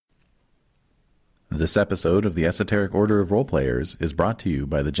This episode of the Esoteric Order of Roleplayers is brought to you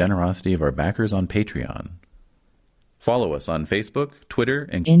by the generosity of our backers on Patreon. Follow us on Facebook, Twitter,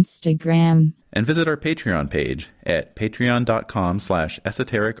 and Instagram. And visit our Patreon page at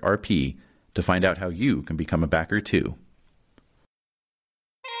patreon.com/esotericrp to find out how you can become a backer too.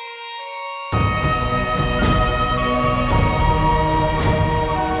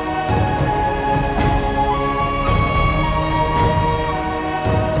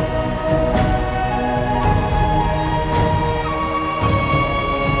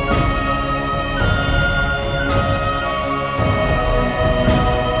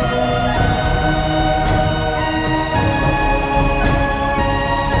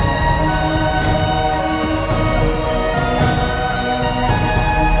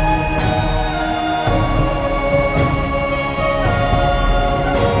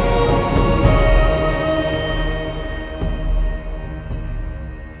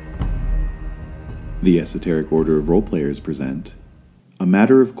 The Esoteric Order of Roleplayers present A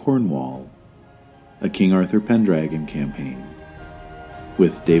Matter of Cornwall, a King Arthur Pendragon campaign,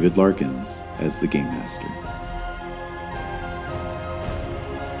 with David Larkins as the Game Master.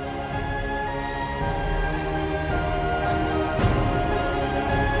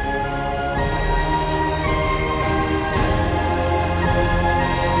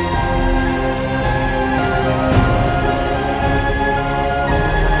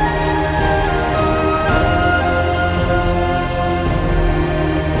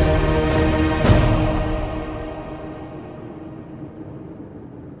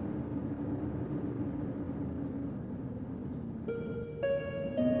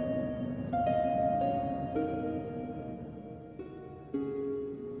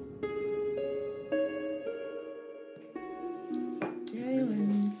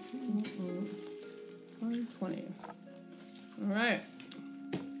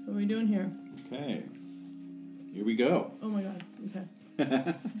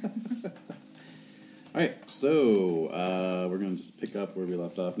 Where we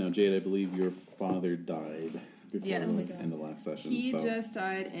left off. Now, Jade, I believe your father died before in the last session. He just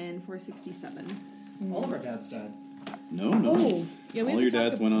died in 467. All of our dads died. No. Oh, yeah. All your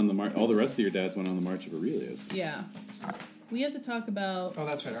dads went on the march. All the rest of your dads went on the March of Aurelius. Yeah. We have to talk about. Oh,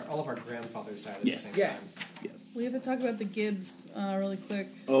 that's right. All of our grandfathers died at the same time. Yes. We have to talk about the Gibbs really quick.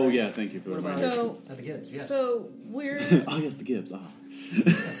 Oh yeah, thank you for reminding me. The Gibbs, yes. So we're. Oh yes, the Gibbs.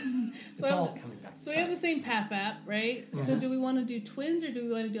 Yes. It's all coming back. So we have the same Pap app, right? Mm-hmm. So do we want to do twins, or do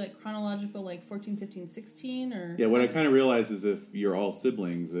we want to do like chronological, like 14, 15, 16, or? Yeah, what I kind of realized is if you're all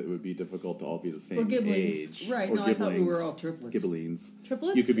siblings, it would be difficult to all be the same age. Right? Or no, I thought we were all triplets. Gibelines.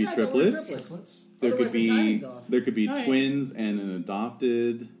 Triplets? You could be triplets. There Otherwise could be twins and an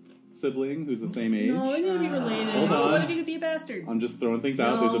adopted sibling who's the same age. No, they need to be related. Hold on. What if you could be a bastard? I'm just throwing things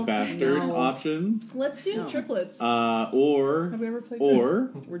out. There's a bastard option. Let's do triplets. Or have we ever played we're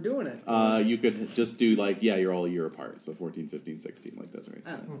doing it. You could just do you're all a year apart, so 14, 15, 16, like that's right.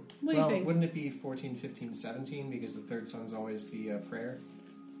 What do you think? Wouldn't it be 14, 15, 17 because the third son's always the prayer?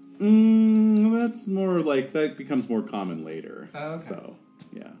 That's more that becomes more common later. Oh, okay. So,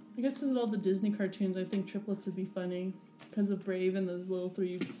 yeah. I guess because of all the Disney cartoons, I think triplets would be funny. Because of Brave and those little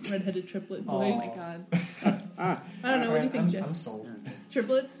three redheaded triplet boys. Oh my god. I don't know. What do you think, Jeff? I'm sold.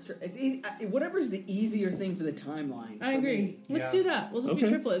 Triplets? It's easy. Whatever's the easier thing for the timeline. I agree. Let's do that. We'll just do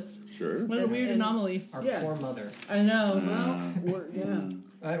triplets. Sure. What a weird anomaly. Our poor mother. I know.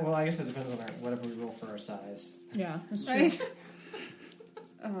 Well, I guess it depends on whatever we roll for our size. Yeah, that's true. Right?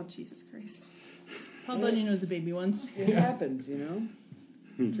 Oh, Jesus Christ. Paul Bunyan was a baby once. It happens, you know?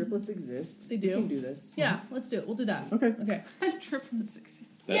 Triplets exist. They do. We can do this. Yeah, let's do it. We'll do that. Okay. Triplets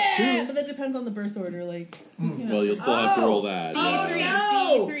exist. That's true. But that depends on the birth order, Well, you'll still have to roll that.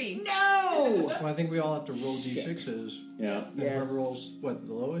 D3. No! Well, I think we all have to roll d6s. Yeah. And whoever rolls, the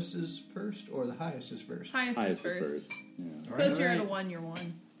lowest is first or the highest is first? Highest is first. Yeah. Because you're at a 1, you're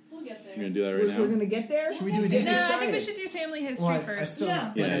 1. We'll get there. You're going to do that right now? We're going to get there? Should we do a No, d6? I think we should do family history first.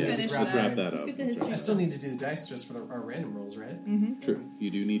 Yeah. Let's finish Let's wrap that up. Let's get the history. I still need to do the dice just for our random rolls, right? Mm-hmm. True.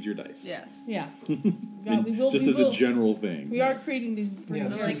 You do need your dice. Yes. Yeah. Just as a general thing. We are creating these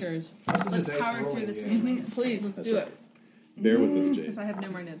breakers. Let's power through this family history. Please, let's do it. Bear with us, Jade. Because I have no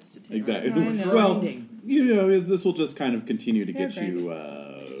more notes to take. Exactly. I know. Well, this will just kind of continue to get you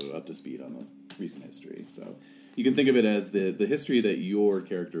up to speed on the recent history. So you can think of it as the history that your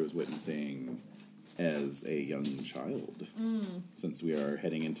character was witnessing as a young child. Since we are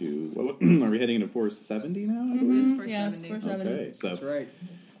heading into, are we heading into 470 now? I believe? It's 470. Yes, 470. Okay, so That's right.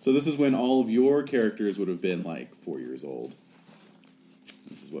 So this is when all of your characters would have been 4 years old.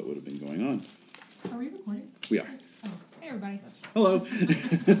 This is what would have been going on. Are we recording? We are. Hey, everybody. Hello.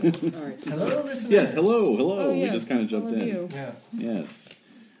 All right. Hello, listeners. Yes, hello. Oh, We yes. just kind of jumped All of in. you. Yeah. Yes.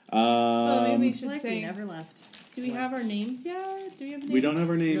 Oh, maybe we It's should like we say. never left. Do we have our names yet? Do we have names? We don't have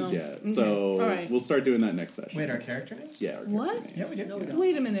our names No. yet, Okay. so All right. we'll start doing that next session. Wait, our character names? Yeah. Our What? character names. Yeah, we do. No, we don't.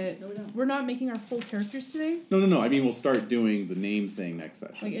 Wait a minute. No, we don't. We're not making our full characters today? No. I mean, we'll start doing the name thing next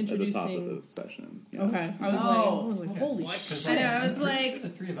session. Like at the top of introducing- the session. Yeah. Okay. I was like, Okay. holy What? shit. 'Cause I know, I I'm was pretty like- sure the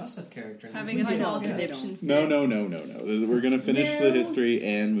three of us have character names. Having a I small know, yeah. conniption. No. We're gonna finish the No. history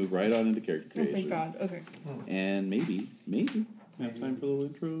and move right on into character Oh, creation. thank God. Okay. And maybe have time for a little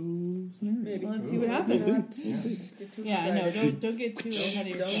intro scenario. Maybe. Well, let's see what We'll happens. see. We'll see. Get too Yeah, I know. excited. Don't get too ahead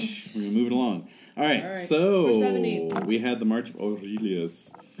of yourself. We're gonna move it along. All right. All right. So 470. we had the March of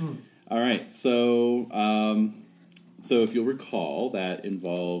Aurelius. All right. So if you'll recall, that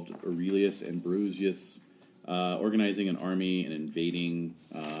involved Aurelius and Brusius organizing an army and invading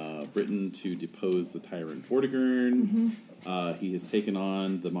Britain to depose the tyrant Vortigern. He has taken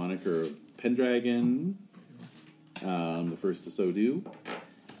on the moniker of Pendragon, the first to so do,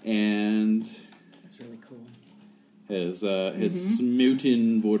 and That's really cool. has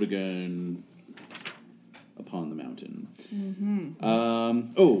smitten Vortigern upon the mountain.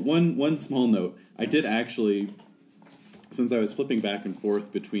 One small note. I did actually, since I was flipping back and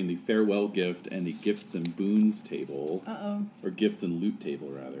forth between the farewell gift and the gifts and boons table, or gifts and loot table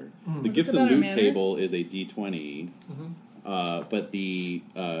rather. The Is gifts this and about a loot manor? table is a D20, but the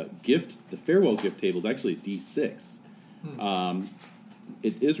the farewell gift table is actually a D6.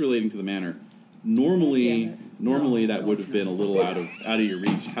 It is relating to the manor. Normally that would have been a little out of your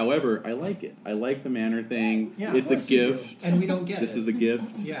reach. However, I like it. I like the manor thing. Yeah, It's of a course you do. gift. And we don't get This it. is a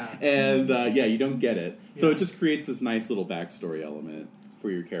gift. Yeah. And you don't get it. So Yeah. it just creates this nice little backstory element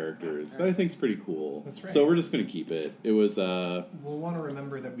for your characters that I think is pretty cool. That's right. So we're just going to keep it. It was We'll want to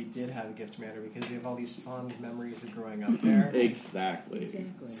remember that we did have a gift manor because we have all these fond memories of growing up there. exactly.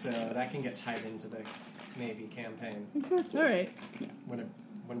 Exactly. So that can get tied into the maybe campaign All right.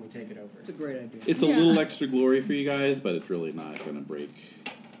 when we take it over. It's a great idea. It's a Yeah. little extra glory for you guys, but it's really not going to break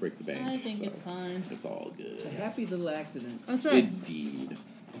the bank. I think so it's fine. It's all good. It's a happy little accident. That's right. Indeed.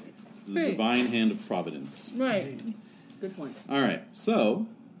 The Great. divine hand of providence. Right. Good point. All right, so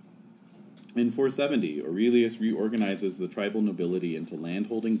in 470, Aurelius reorganizes the tribal nobility into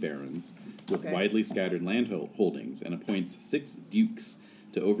landholding barons with Okay. widely scattered holdings and appoints 6 dukes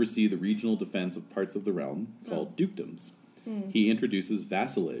to oversee the regional defense of parts of the realm called dukedoms. He introduces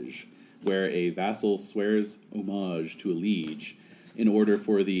vassalage, where a vassal swears homage to a liege in order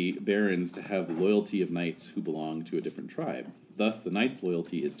for the barons to have the loyalty of knights who belong to a different tribe. Thus, the knight's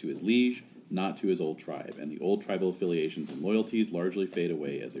loyalty is to his liege, not to his old tribe, and the old tribal affiliations and loyalties largely fade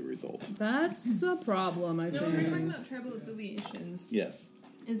away as a result. That's a problem, I No, when we're think. talking about tribal affiliations, Yes.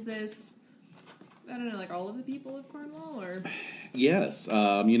 is this, I don't know, like all of the people of Cornwall, or? Yes.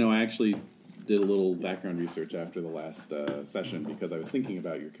 I actually did a little background research after the last session because I was thinking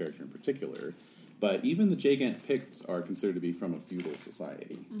about your character in particular. But even the Jagant Picts are considered to be from a feudal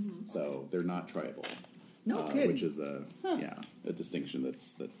society, so they're not tribal. No kidding. Which is a distinction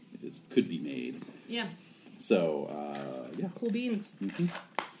that could be made. Yeah. So Cool beans.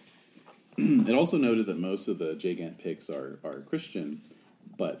 It also noted that most of the Jagant Picts are Christian,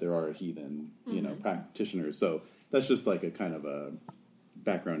 but there are heathen, practitioners. So that's just like a kind of a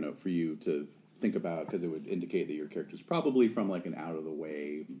background note for you to think about because it would indicate that your character's probably from like an out of the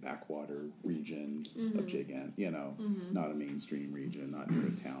way backwater region of Jagant, not a mainstream region, not near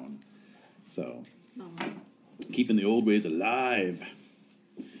a town. So keeping the old ways alive.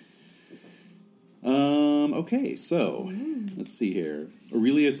 Okay, so let's see here.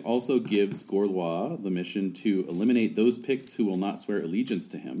 Aurelius also gives Cornwall the mission to eliminate those Picts who will not swear allegiance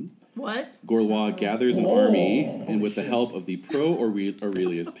to him. What? Cornwall gathers an army, and with the help of the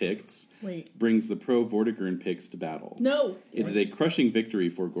pro-Aurelius Picts, Wait. brings the pro-Vortigern Picts to battle. No. It is a crushing victory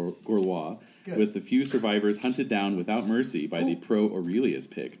for Cornwall, Good. with the few survivors hunted down without mercy by the pro-Aurelius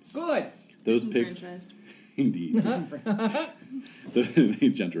Picts. Good. Those Picts, Disenfranchised. indeed, they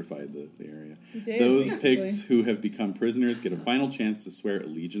gentrified the area. They did, Those basically. Picts who have become prisoners get a final chance to swear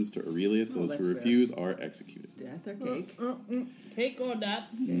allegiance to Aurelius. Those that's who fair. refuse are executed. Death or cake? Cake or that?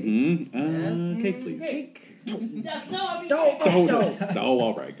 Cake, please. Cake. No, I mean Oh,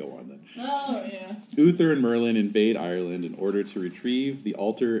 all right, go on then. Oh, yeah. Uther and Merlin invade Ireland in order to retrieve the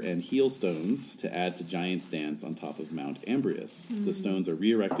altar and heel stones to add to Giant's Dance on top of Mount Ambrius. The stones are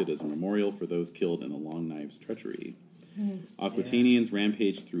re-erected as a memorial for those killed in the Long Knives treachery. Aquitanians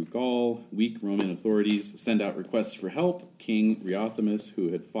rampage through Gaul. Weak Roman authorities send out requests for help. King Riothemus,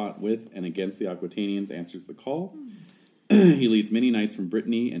 who had fought with and against the Aquitanians, answers the call. He leads many knights from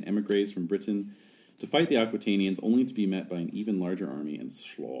Brittany and emigres from Britain to fight the Aquitanians, only to be met by an even larger army and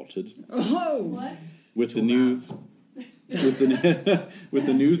slaughtered. Oh! What? With the news, with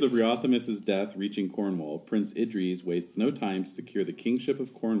the news of Riothemus' death reaching Cornwall, Prince Idris wastes no time to secure the kingship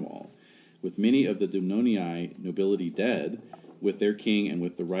of Cornwall. With many of the Dumnonii nobility dead, with their king and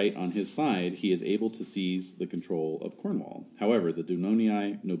with the right on his side, he is able to seize the control of Cornwall. However, the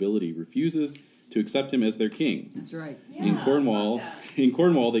Dumnonii nobility refuses to accept him as their king. That's right. Yeah, In Cornwall, fuck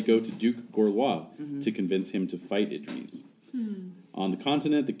that. they go to Duke Gorlois to convince him to fight Idris. On the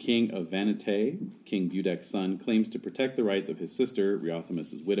continent, the king of Vanite, King Budek's son, claims to protect the rights of his sister,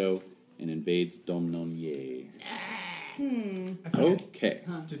 Riothemus' widow, and invades Domnonier. I forget. Okay.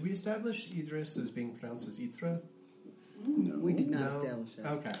 Did we establish Idris as being pronounced as Ithra? No. We did not No. establish that.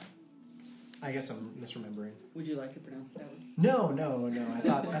 Okay. I guess I'm misremembering. Would you like to pronounce it that way? No.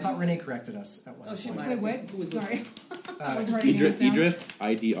 I thought Renee corrected us at one Oh, she point. might Wait, have. what? Who was Sorry. listening? I was writing Idris, this down.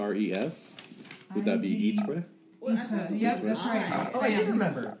 Idres. Would that be Idre? Well, I thought it was Yep, that's right. I. Oh, I did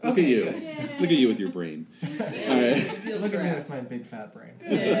remember. Look at you. Look at you with your brain. All right. Steel Look at me trap. with my big fat brain.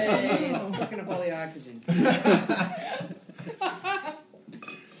 Yay, sucking up all the oxygen.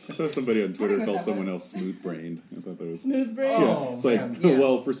 I saw somebody on Twitter what call that someone was. else smooth-brained. I thought that was... Smooth brain. Oh, It's like, yeah.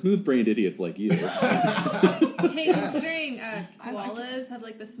 well, for smooth-brained idiots like you. Hey, considering koalas have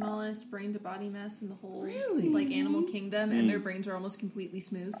like the smallest brain to body mass in the whole like animal kingdom, and their brains are almost completely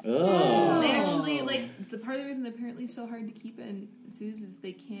smooth. Oh. They actually like the part of the reason they're apparently so hard to keep in zoos is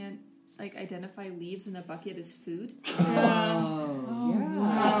they can't like identify leaves in a bucket as food. Oh,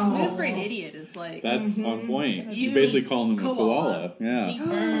 yeah. So smooth brain idiot is like That's on point. You- You're basically calling them a Koala. koala. Yeah. Deep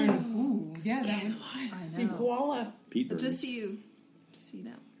burn. ooh, yeah, that would I Big know. koala. Pete But Bird. just so you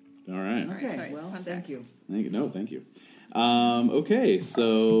know. All right. All right, Okay, sorry. well, Fun thank facts. you. Thank you. Okay,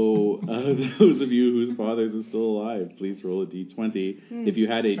 so those of you whose fathers are still alive, please roll a d20. If you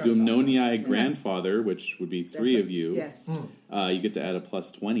had a Starts off Dumnonii with- grandfather, which would be That's three a- of you, Yes. you get to add a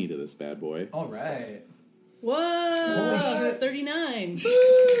plus 20 to this bad boy. All right. Whoa! Holy shit. 39.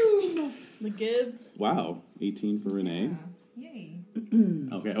 The Gibbs. Wow, 18 for Renee. Yay.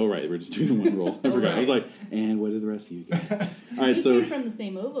 Okay, oh right, we're just doing one roll. I forgot. I was like, and what did the rest of you get? All right, We so came from the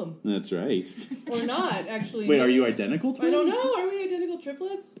same ovum. that's right. Or not, actually. Wait, are you identical twins? I don't know. Are we identical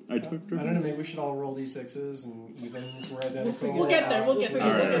triplets? I don't know. Maybe we should all roll d6s and evens were identical. We'll get there. We'll get there. All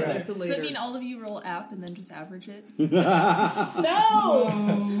We'll right, get all there. That's a Does later. that mean all of you roll app and then just average it? No!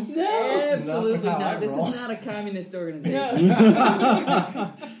 No! Absolutely Not how I not. This roll. is not a communist organization.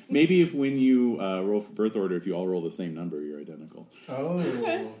 No. Maybe if when you roll for birth order, if you all roll the same number, you're identical.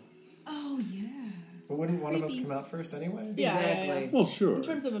 Oh. Oh yeah. But wouldn't one of us come out first anyway? Yeah, Exactly. Well, sure. In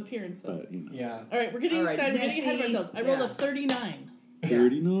terms of appearance, though. But, you know. Yeah. All right, we're getting All right, excited. We're getting ahead of Nessie, ourselves. I rolled a yeah. 39.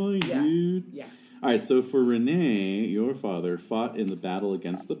 39, Yeah. dude. Yeah. All right, so for Renee, your father fought in the battle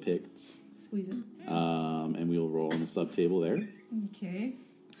against the Picts, Squeeze it. and we'll roll on the subtable there. Okay.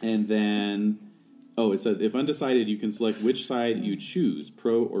 And then, it says, if undecided, you can select which side you choose,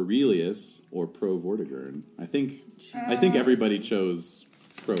 pro Aurelius or pro Vortigern. I think everybody chose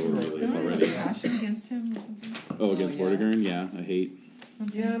pro Aurelius already. Passion against him or something? Oh, against yeah. Vortigern? Yeah, a hate.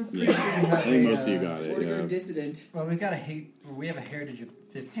 Something? Yeah, I'm pretty Yeah. sure we have I think a, most of you got it, Or you're yeah. a dissident. Well, we've got a we have a heritage of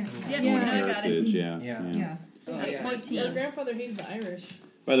 15. Yeah, Yeah. no, I got it. Heritage, yeah. Yeah. Yeah. Oh, At yeah. 14. Your grandfather hated the Irish.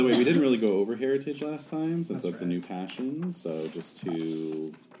 By the way, we didn't really go over heritage last time, since That's that's a new passion. So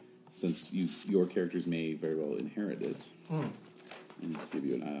since your characters may very well inherit it, I'll just give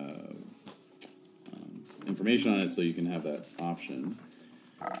you an information on it so you can have that option.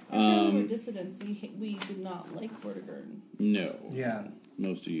 Our family were dissidents. We did not like Vortigern. No, Yeah.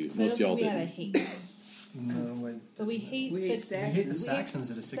 most of I don't y'all think we had a didn't. hate. No, So we hate We the hate we Saxons. hate the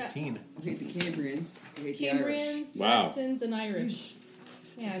Saxons at a 16. We hate the Cambrians. We hate Cambrians, the Wow. Saxons, and Irish.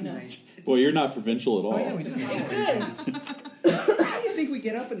 Yeah, Irish. no. Nice. Well, you're not provincial at all. Oh, yeah, we do hate the Cambrians. How do you think we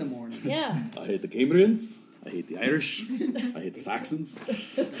get up in the morning? Yeah. I hate the Cambrians. I hate the Irish. I hate the Saxons.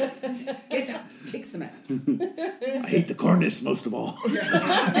 Get up, kick some ass. I hate the Cornish most of all.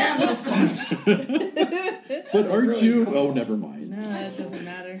 Damn those Cornish. But aren't you? Oh, never mind. No, that doesn't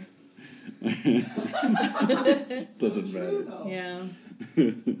matter. Doesn't matter. Yeah.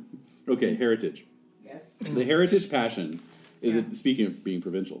 Okay, heritage. Yes. The heritage passion is speaking of being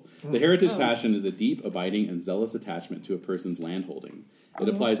provincial. The heritage passion is a deep, abiding, and zealous attachment to a person's landholding. It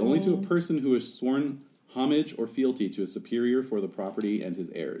applies only to a person who has sworn homage or fealty to a superior for the property and his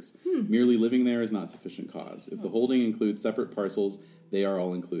heirs. Merely living there is not sufficient cause. If the holding includes separate parcels, they are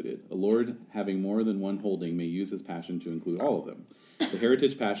all included. A lord having more than one holding may use his passion to include all of them. The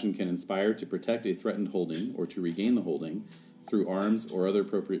heritage passion can inspire to protect a threatened holding or to regain the holding through arms or other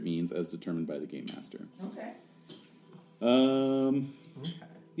appropriate means as determined by the game master. Okay.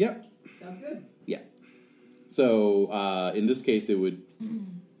 Yep. Sounds good. Yeah. So in this case, it would,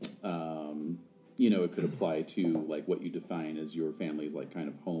 it could apply to like what you define as your family's like kind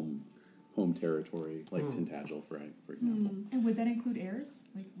of home territory, like Tintagel, for example. And would that include heirs?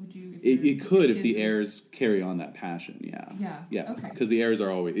 Like, would you? It could if the heirs carry on that passion. Yeah. Okay. Because the heirs are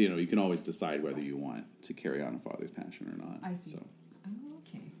always, you can always decide whether you want to carry on a father's passion or not. I see. So. Oh,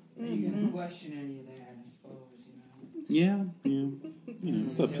 okay. Are you going to question any of that, I suppose, Yeah.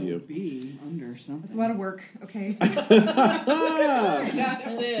 It's up to you. Be under something. It's a lot of work. Okay. It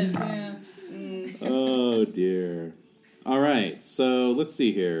is, yeah. Oh, dear. All right, so let's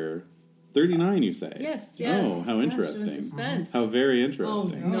see here. 39, you say? Yes. Oh, how Gosh, interesting. it was suspense. How very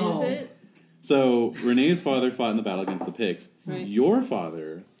interesting. Oh, no. Is it? So, Renee's father fought in the battle against the Picts. Right. Your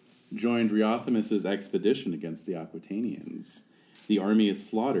father joined Riothemus' expedition against the Aquitanians. The army is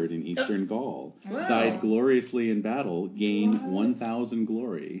slaughtered in eastern Gaul. Wow. Died gloriously in battle, gained 1,000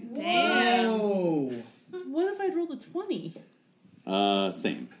 glory. Damn. Oh. What if I'd rolled a 20?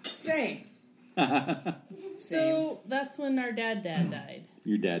 Same. Same. So that's when our dad died.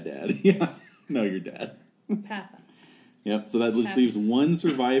 Your dad. Yeah. No, your dad. Papa. Yep, so that just leaves one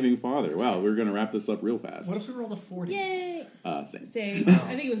surviving father. Wow, we're going to wrap this up real fast. What if we rolled a 40? Yay! Same. Same. I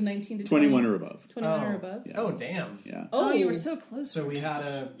think it was 19 to 20. 21 or above. 21 or above. Yeah. Oh, damn. Yeah. Oh, you were so close. So we had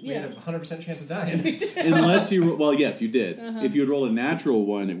a Yeah. 100% chance of dying. Unless you... Well, yes, you did. Uh-huh. If you had rolled a natural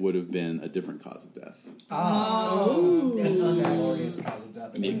one, it would have been a different cause of death. Oh. That's An not bad. glorious cause of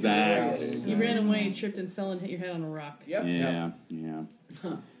death. Exactly. You ran away, tripped and fell and hit your head on a rock. Yep. Yeah.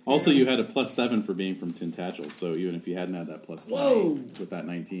 Also, you had a +7 for being from Tintagel, so even if you hadn't had that +20, Whoa. with that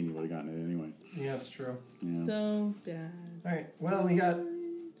 19, you would have gotten it anyway. Yeah, that's true. Yeah. So, Dad. Alright,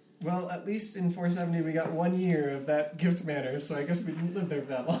 at least in 470 we got 1 year of that gift manor, so I guess we didn't live there for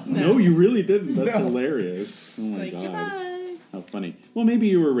that long. No, you really didn't. That's No. hilarious. Oh my Like, god. goodbye. How funny. Well, maybe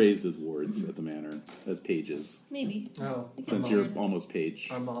you were raised as wards at the manor, as pages, Maybe. Oh, since you're almost page.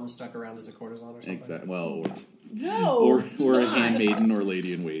 our mom stuck around as a courtesan or something. Exactly. Well, No! or a handmaiden or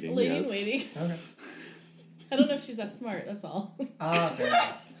lady in waiting. Lady yes. in waiting. Okay. I don't know if she's that smart, that's all. Fair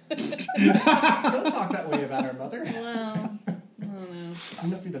enough. Don't talk that way about our mother. Well, I don't know. You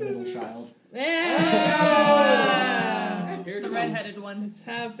must be the middle child. Yeah! Here it The comes. redheaded one. It's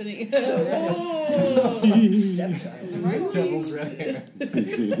happening. Oh. Stepchild. Devil's red hair.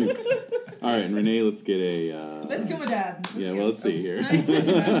 All right, and Renee, let's get a. Let's go with Dad. Let's see here. So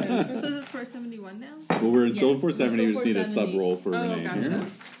is this 471 now? Well, we're still Yeah, 470. we're You just need a still sub roll for Oh, Renee gotcha. here.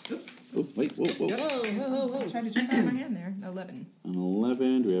 Oh, wait, whoa. Whoa, whoa, whoa. Tried to jump out of my hand there. 11. An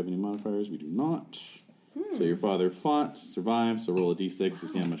 11. Do we have any modifiers? We do not. So your father fought, survived, so roll a d6 to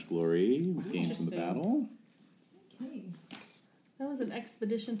see how much glory was gained from the Interesting. battle. Okay. That was an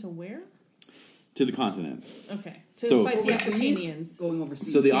expedition to where? To the continent. Okay. To So- fight the Overseas? Aquitanians. Going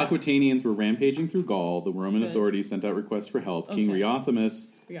overseas. So the yeah. Aquitanians were rampaging through Gaul. The Roman Good. authorities sent out requests for help. King Okay. Riothemus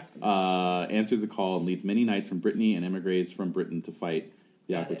Yeah. answers the call and leads many knights from Brittany and emigres from Britain to fight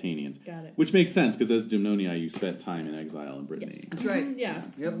the Got it. Aquitanians. Got it. Which makes sense, because as Dumnonia, you spent time in exile in Brittany. That's right. Yeah.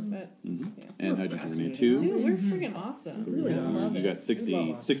 Yep. That's, Mhm. yeah. And how'd you do, Renee? Fascinating. 2? Dude, we're freaking awesome. Really love You it. got 60, We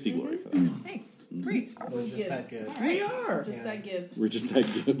love us. 60 glory for that. Thanks. Great. We're just that Yes. good. We are. Just Yeah. that give. We're just that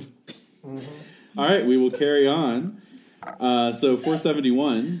good. Mm-hmm. All right, we will carry on. So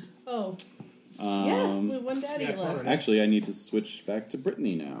 471. Oh. Yes, Um, we have one daddy yeah, left. Actually, I need to switch back to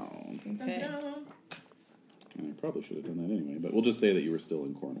Brittany now. Okay. And I probably should have done that anyway, but we'll just say that you were still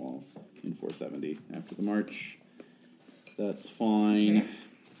in Cornwall in 470 after the march. That's fine.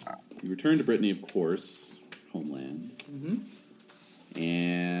 You return to Brittany, of course, homeland. Mm-hmm.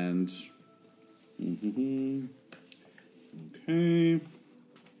 And... Okay.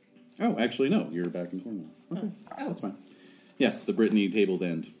 Oh, actually, no. You're back in Cornwall. Okay. Oh. That's fine. Yeah, the Brittany tables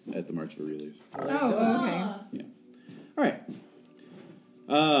end at the March of Aurelius. Oh, okay. Yeah. All right.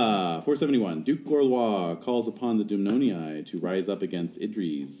 471. Duke Gorlois calls upon the Dumnonii to rise up against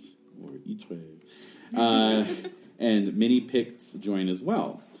Idris, or Ytre. And many Picts join as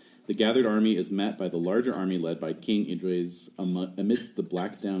well. The gathered army is met by the larger army led by King Idris amidst the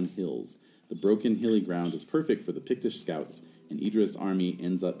Blackdown Hills. The broken hilly ground is perfect for the Pictish scouts, and Idris' army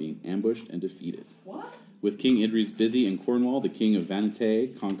ends up being ambushed and defeated. What? With King Idris busy in Cornwall, the king of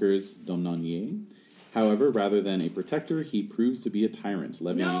Vanité conquers Domnonier. However, rather than a protector, he proves to be a tyrant,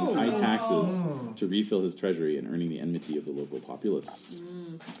 levying high taxes to refill his treasury and earning the enmity of the local populace.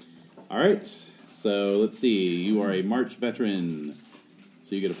 All right, so let's see. You are a March veteran,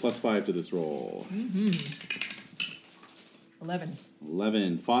 so you get a +5 to this roll. 11.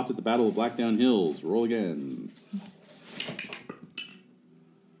 11. Fought at the Battle of Blackdown Hills. Roll again.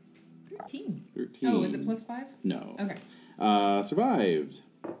 13. 13. Oh, is it +5? No. Okay. Survived.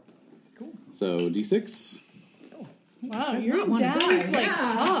 Cool. So D6. Wow, does your not wanna dad die. is like Yeah.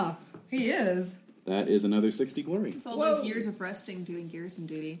 tough. He is. That is another 60 glory. It's all those years of resting doing garrison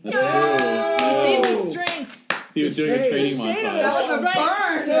duty. That's He saved his strength. He was doing a training montage. That was a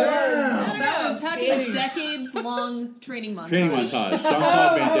burn. No, I'm talking decades-long training montage. Training montage,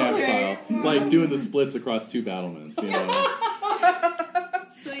 Jean-Claude Van Damme style, like doing the splits across two battlements. You know,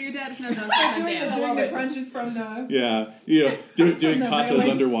 So your dad is now Jean-Claude Van Damme. Doing the crunches from the... yeah, you know, doing the katas railway.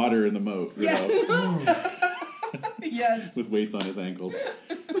 underwater in the moat. You know, Yes. with weights on his ankles.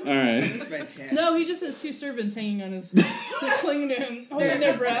 All right. No, he just has two servants hanging on his, clinging to him, holding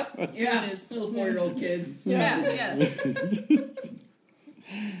their breath. Yeah. It is. Little 4-year-old kids. Yeah, yes.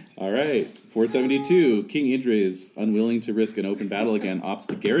 All right. 472. King Idris, unwilling to risk an open battle again, opts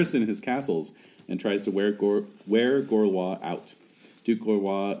to garrison his castles and tries to wear Cornwall out. Duke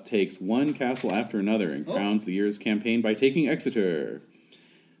Cornwall takes one castle after another and crowns the year's campaign by taking Exeter.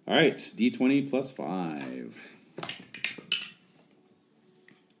 All right. D20 plus 5.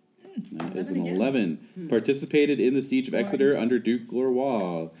 That is an 11. Participated in the siege of Exeter under Duke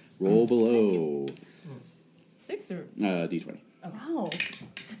Cornwall. Roll below. 6 or... D20. Wow.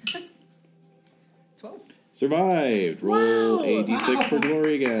 12. Survived. Roll Wow. a d6 for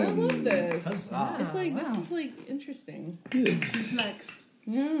glory I again. love this. Huzzah. It's like, Wow. this is like interesting. Yes. Flex.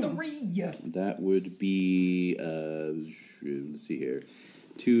 Yeah. 3. That would be, let's see here.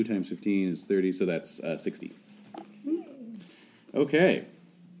 2 times 15 is 30, so that's 60. Okay.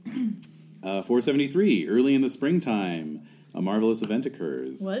 473. Early in the springtime, a marvelous event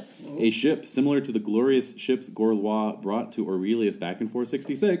occurs. What? A ship similar to the glorious ships Cornwall brought to Aurelius back in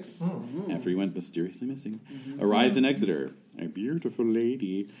 466, after he went mysteriously missing, arrives in Exeter. A beautiful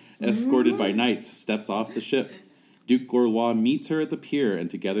lady, escorted by knights, steps off the ship. Duke Cornwall meets her at the pier, and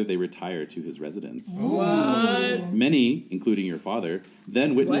together they retire to his residence. What? Many, including your father,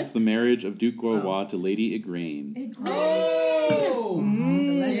 then witness What? the marriage of Duke Cornwall to Lady Igraine. Oh!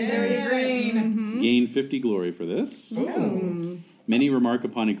 The legendary green. Gain 50 glory for this. Many remark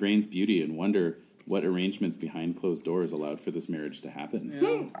upon Igraine's beauty and wonder what arrangements behind closed doors allowed for this marriage to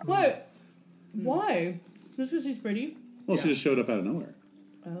happen. What? Why? Just because she's pretty? Well, she just showed up out of nowhere.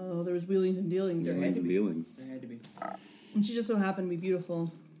 Oh, there was wheelings and dealings. There had Dealings to and be. dealings. There had to be. And she just so happened to be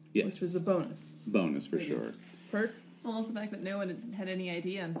beautiful, Yes. which was a bonus. Bonus for sure. Perk? Almost the fact that no one had any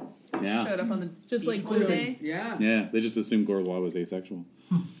idea and Yeah. showed up on the Just beach like one glue. day. Yeah. Yeah, they just assumed Cornwall was asexual.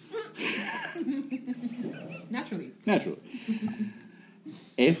 Naturally. Naturally.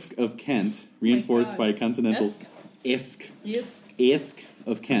 Esk of Kent, reinforced God. by continental... Esk? Esk. Yes. Esk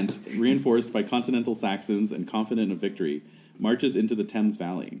of Kent, reinforced by continental Saxons and confident of victory, marches into the Thames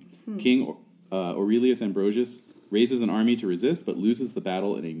Valley. King Aurelius Ambrosius raises an army to resist, but loses the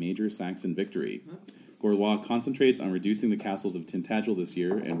battle in a major Saxon victory. Cornwall concentrates on reducing the castles of Tintagel this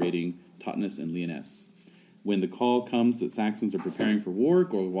year and raiding Totnes and Lyonesse. When the call comes that Saxons are preparing for war,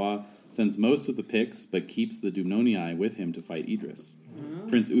 Cornwall sends most of the Picts, but keeps the Dumnonii with him to fight Idris.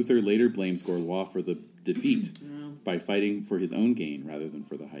 Prince Uther later blames Cornwall for the defeat by fighting for his own gain rather than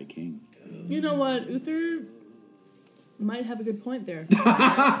for the High King. You know what? Uther might have a good point there. But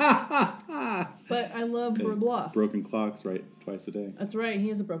I love Cornwall. Broken clocks, right? Twice a day. That's right. He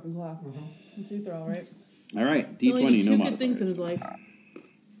has a broken clock. It's Uther, all right. All right, He only D20, did no two good things in modifiers. his life.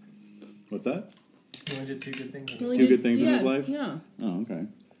 What's that? He only did 2 good things. He only Two did- good things in his life? Yeah. Oh, okay.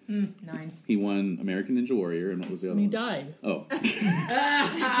 9. He won American Ninja Warrior, and what was the other And he one? died. Oh.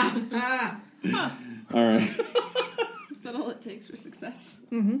 All right. Is that all it takes for success?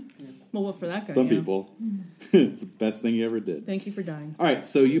 Well, what for that guy? Some yeah. people. It's the best thing he ever did. Thank you for dying. All right,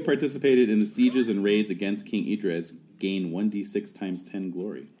 so you participated in the sieges and raids against King Idris, gain 1d6 times 10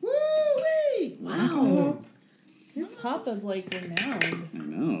 glory. Woo-wee! Wow. Your papa's like renowned. I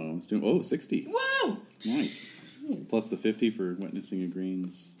know. It's doing, 60. Whoa! Nice. Jeez. Plus the 50 for witnessing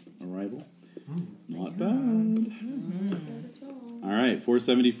Igraine's arrival. Not bad. All right,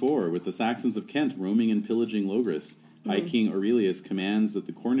 474. With the Saxons of Kent roaming and pillaging Logris, High King Aurelius commands that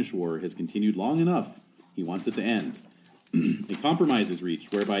the Cornish War has continued long enough. He wants it to end. A compromise is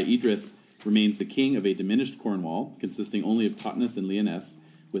reached, whereby Idris remains the king of a diminished Cornwall, consisting only of Totnes and Lyonesse,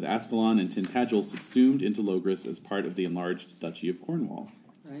 with Ascalon and Tintagel subsumed into Logris as part of the enlarged Duchy of Cornwall.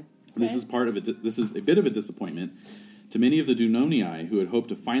 Right. This is this is a bit of a disappointment to many of the Dumnonii who had hoped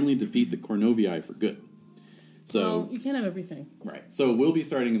to finally defeat the Cornovii for good. So, Well, you can't have everything. right. So we'll be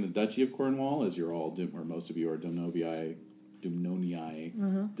starting in the Duchy of Cornwall, as you're all, or most of you are Dumnonii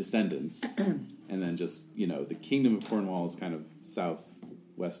descendants, and then just the Kingdom of Cornwall is kind of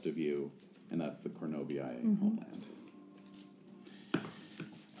southwest of you, and that's the Cornovii homeland.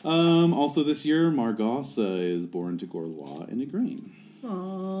 Also this year, Margosa is born to Cornwall and Igraine.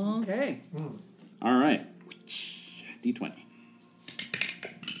 Aww. Okay. All right. D20.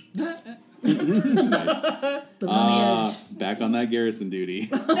 The Nice. lineage. Back on that garrison duty.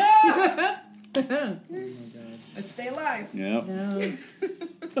 Let's stay alive. Yep. Yeah.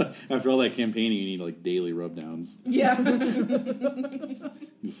 After all that campaigning, you need like daily rub downs. Yeah.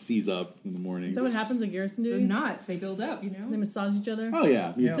 You seize up in the morning. Is that what happens at garrison The duty? knots, they build up, you They know? massage each other. Oh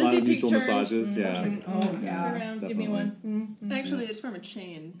yeah, Yeah. a lot of They take mutual turns. massages. Yeah. Oh, yeah. Around, give me definitely. one. Actually, it's from a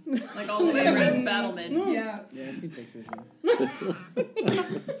chain, like all the way around the battlement. Yeah. Yeah, I've seen pictures. Well,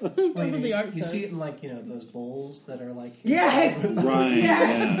 what the art you says. see it in like those bowls that are like Yes! Right.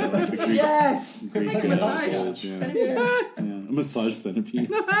 Yes! Yeah. The Greek, Yes! Greek like a metal massage. souls, yeah. Centipede. Yeah. A massage centipede.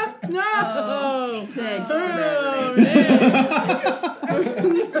 No! Thanks Oh, for man.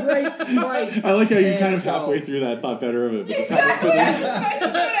 Right. I like how you There kind you of go. halfway through that thought better of it. But the fact for this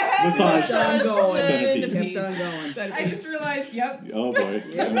massage Kept on going. centipede. Kept on going. I just realized, yep. Oh boy.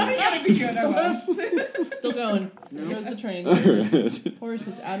 This gotta be good, I was. Still going. There goes the train. All right. Horse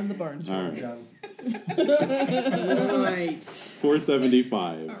is out of the barn. All right. done. Right.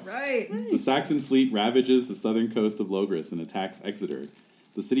 475. All right. The Saxon fleet ravages the southern coast of Logris and attacks Exeter.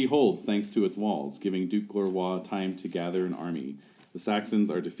 The city holds thanks to its walls, giving Duke Glorrois time to gather an army. The Saxons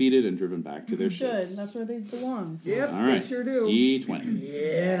are defeated and driven back to their Good. ships. That's where they belong. Yep, All right. they sure do. D20.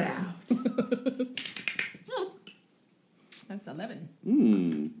 Yeah. That's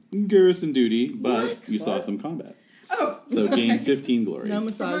 11. Garrison duty, but What? you saw What? some combat. Oh. So gain 15 glory. No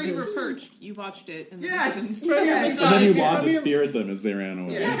And From where you were massages. perched, you watched it in the Yes! distance. Yes! then you Massage. want to spirit them as they ran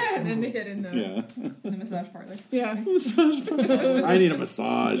away. Yeah, and then hit in the, Yeah. in the massage parlor. Yeah. I need a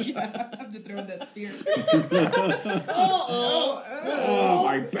massage. Yeah, I have to throw in that spear. Oh,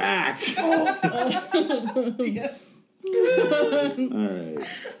 my back. Yes. All right.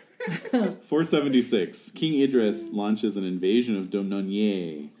 476. King Idris launches an invasion of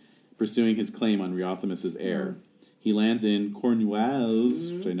Domnonier, pursuing his claim on Riothamus' heir. He lands in Cornwall,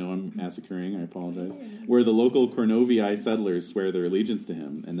 which I know I'm massacring, I apologize, where the local Cornovii settlers swear their allegiance to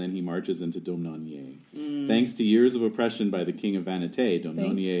him, and then he marches into Domnonier. Thanks to years of oppression by the king of Vanité,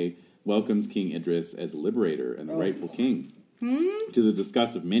 Domnonier welcomes King Idris as a liberator and the rightful king, to the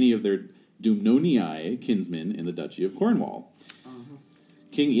disgust of many of their Dumnonii kinsmen in the Duchy of Cornwall.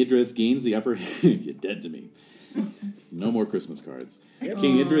 King Idris gains the upper hand. You're dead to me. No more Christmas cards.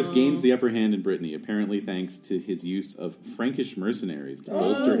 King Idris gains the upper hand in Brittany, apparently thanks to his use of Frankish mercenaries to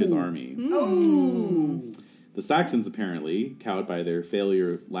bolster his army. The Saxons, apparently, cowed by their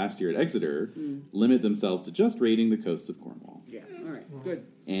failure last year at Exeter, limit themselves to just raiding the coasts of Cornwall. Yeah, alright, good.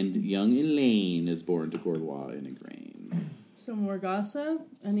 And young Elaine is born to Cornwall in Igraine. So Morgasa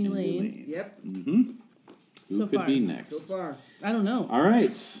and Elaine. Yep, Who So could far. be next? so far. I don't know. All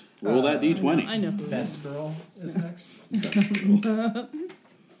right. Roll that D20. I know. Best girl is next. A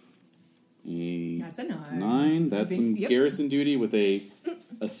That's a 9. 9. That's some Yep. garrison duty with a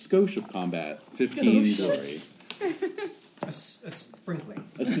skosh of combat. 15 glory. A sprinkling.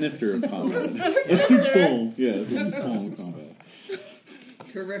 A snifter of combat. A soupçon. Yes, a soupçon of combat.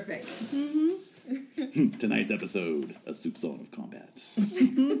 Terrific. Tonight's episode, a soupçon of combat.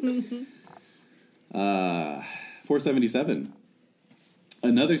 477.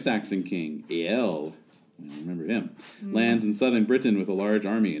 Another Saxon king, Ael, I remember him, lands in southern Britain with a large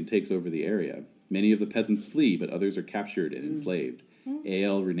army and takes over the area. Many of the peasants flee, but others are captured and enslaved.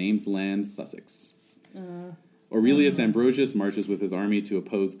 Ael renames the land Sussex. Aurelius Ambrosius marches with his army to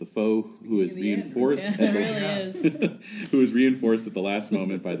oppose the foe, who is reinforced. Yeah, it really is. Who is reinforced at the last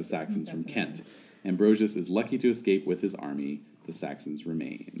moment by the Saxons from Kent. Ambrosius is lucky to escape with his army. The Saxons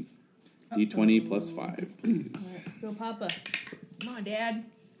remain. D20 plus 5, please. All right, let's go, Papa. Come on, Dad.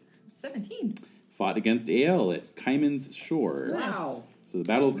 17. Fought against Ael at Cayman's Shore. Wow. So the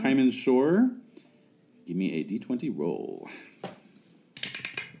Battle of Cayman's Shore. Give me a D20 roll.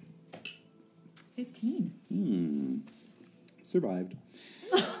 15. Survived.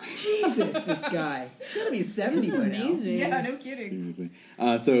 Jesus, this guy. He's gotta be 70 by now. Amazing. Yeah, no kidding. Seriously.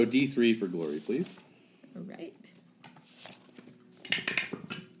 So D3 for glory, please. All right.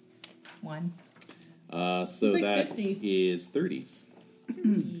 1. So It's like that 50. is 30.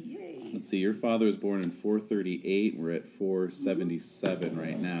 Yay. Let's see, your father was born in 438. We're at 477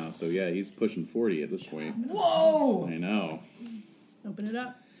 right now. So yeah, he's pushing 40 at this point. Whoa! I know. Open it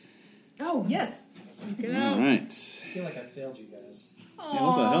up. Oh, yes. Check it All out. right. I feel like I failed you guys. Yeah,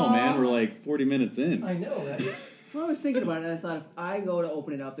 what the hell, man? We're like 40 minutes in. I know that. Well, I was thinking about it, and I thought if I go to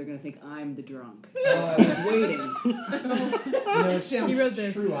open it up, they're gonna think I'm the drunk. Oh, I was waiting. it's He wrote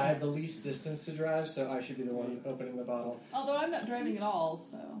this. true. I have the least distance to drive, so I should be the one opening the bottle. Although I'm not driving at all,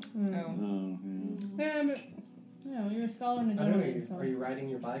 so. Oh. Oh, yeah. Yeah, but Yeah, well, you're a scholar and a I don't know. gentleman. So. Are you riding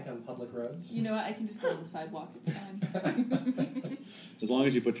your bike on public roads? You know what? I can just go on the sidewalk. It's fine. As long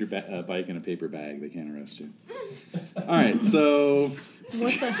as you put your bike in a paper bag, they can't arrest you. All right, so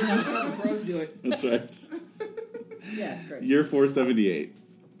What the hell? That's how the pros do it. that's right. Yeah, it's great. Year 478.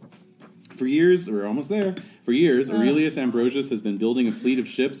 For years, we're almost there. For years, Aurelius Ambrosius has been building a fleet of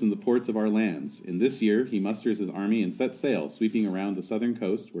ships in the ports of our lands. In this year, he musters his army and sets sail, sweeping around the southern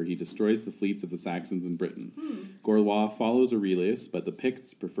coast, where he destroys the fleets of the Saxons in Britain. Cornwall follows Aurelius, but the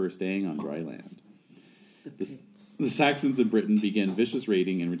Picts prefer staying on dry land. The Saxons in Britain begin vicious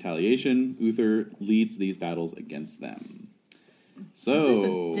raiding and retaliation. Uther leads these battles against them. So,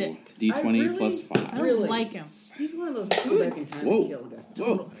 Uther's a dick. D20 plus 5. I don't like him. He's one of those that go back in time Whoa. and kill a guy.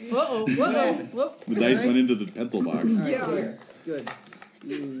 Whoa, Uh-oh. Whoa. the dice went into the pencil box. All right, clear. Good.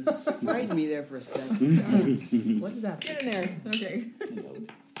 You frightened me there for a second. What is that? Get in there. Okay.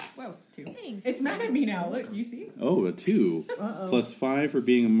 Whoa, 2. Thanks. It's mad at me now. Look, you see? Oh, a 2. Uh-oh. Plus 5 for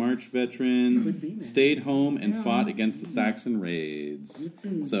being a March veteran. Could be, man. Stayed home and fought against the Saxon raids.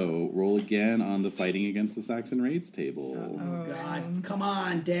 So roll again on the fighting against the Saxon raids table. Oh, God. Come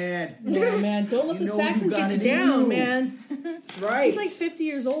on, Dad. No, man. Don't let You the know what you Saxons get gotta you down, do. man. That's right. He's like 50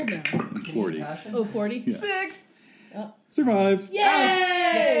 years old now. 40. Passion? Oh, 40? Yeah. 6. Survived. Yay!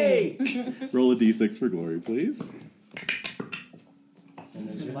 Hey! Roll a d6 for glory, please. And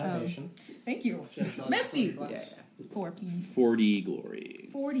there's your libation. Thank you. Shall I Merci. just pour the glass? 4, please. 40 glory.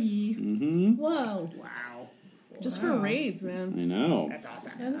 40. Mm-hmm. Whoa. Wow. Just for raids, man. I know. That's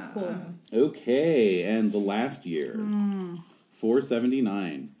awesome. That is cool. Okay, and the last year.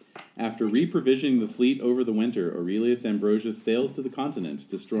 479. After reprovisioning the fleet over the winter, Aurelius Ambrosius sails to the continent,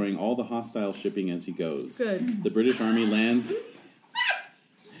 destroying all the hostile shipping as he goes. Good. The British Army lands...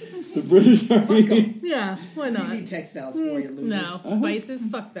 The British Army... Yeah, why You not? need textiles for you, losers. No, spices,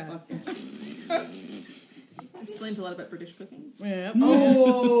 fuck that. Explains a lot about British cooking. Yeah.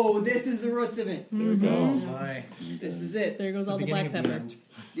 Oh, this is the roots of it. There it Oh goes. my. This is it. There goes all the beginning black of the pepper. end.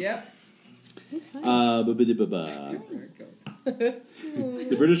 Yep. Ba-ba-da-ba-ba. There it goes.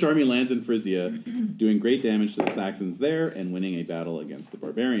 The British army lands in Frisia, doing great damage to the Saxons there and winning a battle against the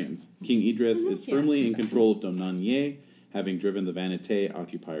barbarians. King Idris is firmly in control of Domnanier, having driven the Vanite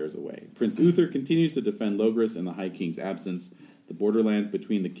occupiers away. Prince Uther continues to defend Logris in the High King's absence, the borderlands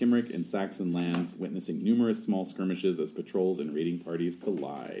between the Cymric and Saxon lands witnessing numerous small skirmishes as patrols and raiding parties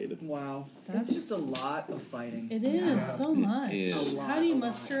collide. Wow. That's just a lot of fighting. It is so much. is. A lot, How do you a lot.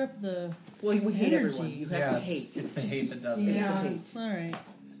 muster up the? Well, you hate Energy. everyone. You have Yeah, to it's, hate. it's the hate that does it. Yeah. hate. All right.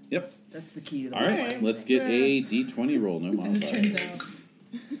 Yep. That's the key to the All right, Okay. let's get a d20 roll. No As it turns modifiers. out.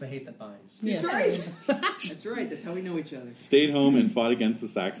 It's the hate that binds. Yes. That's right. That's how we know each other. Stayed home and fought against the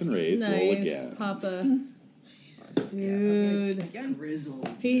Saxon raids. Roll Nice, again. Papa. Dude. Grizzled.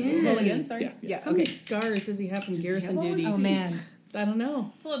 He is. Roll again, sorry. Yeah. Yeah, How many scars does he have from Does he garrison have all duty? these Oh, man. I don't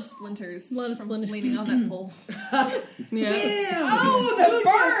know. It's a lot of splinters. A lot of from splinters. leaning on that pole. Yeah. Damn! Oh, the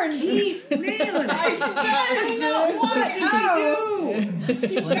burn! Keep nailing it. What did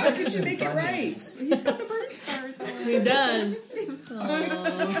she do? How could she make it right? He's got the burn scars on. He does.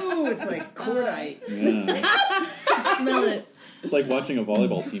 Ooh, it's like cordite. Yeah. Smell it. It's like watching a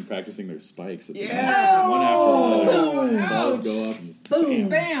volleyball team practicing their spikes. At the Yeah. end. One after another. Balls go up and just Boom.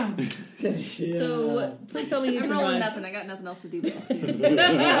 bam. Bam! So, please tell me he's I'm rolling survived. nothing. I got nothing else to do but stew.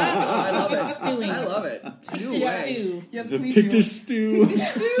 I love it. Stewing. I love it. Stew Just away. stew. Yes, The please Pictish do. stew.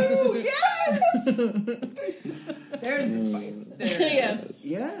 Stew! Yes! There's the spice. There. Yes.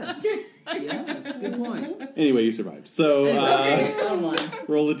 Yes. Yes. Good point. Anyway, you survived. So, Okay. Online.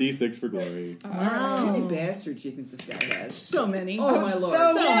 roll a d6 for glory. How many Wow. bastards do you think this guy has? So many. Oh my lord.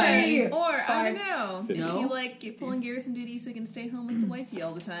 So So many. Or, I don't know. Is No? he like pulling garrison duty so he can stay home with the wifey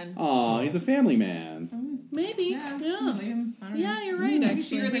all the time? Aw, he's a family man. Maybe. Yeah. Yeah. I don't know. Yeah, you're right, So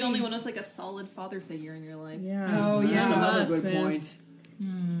actually. you're the only one with like a solid father figure in your life. Yeah. Oh, yeah. That's another Us, good man. point.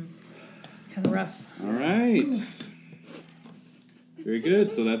 It's kind of rough. All right. Very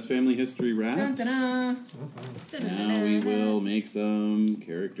good. So that's family history wrapped. Dun-dun-dun. Now we will make some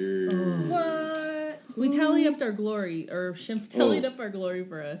characters. What? We tallied up our glory, or Shimph tallied up our glory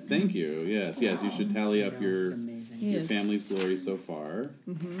for us. Thank you. Yes, yes. You should tally up That's your amazing. Yes. family's glory so far.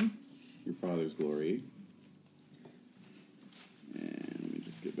 Mm-hmm. Your father's glory. And let me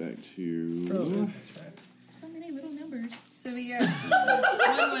just get back to. Oh, oops. So many little numbers. So we got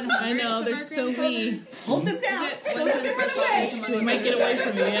 100. I know, they're so wee. Hold them Is down. it 100? They might get away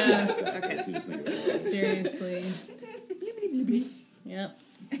from you, yeah. Okay. If you just think about it. Seriously. Yep.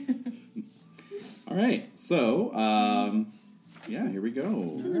 All right. So, yeah, here we go.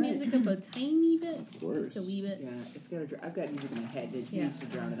 Turn the music up a tiny bit. Of course. Just a wee bit. Yeah, it's got to. I've got music in my head. It Yeah. needs to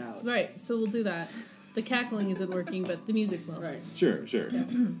drown it out. Right, so we'll do that. The cackling isn't working, but the music will. Right. Sure. Okay.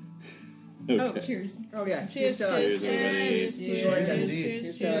 Oh, cheers. Oh yeah. Cheers, to us. cheers, everybody. cheers, Cheers. cheers,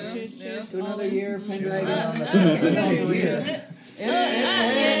 Cheers. cheers, cheers, To another cheers. year of Pendragon.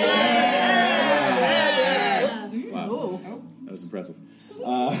 Wow. That was impressive.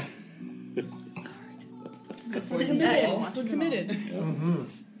 We're committed. Mm-hmm.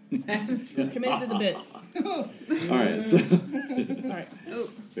 We're committed to the bit. All right. So All right.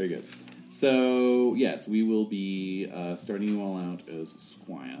 very good. So yes, we will be starting you all out as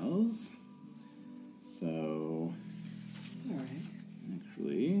squires. So All right.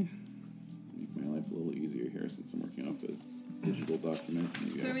 actually, make my life a little easier here since I'm working off a digital document.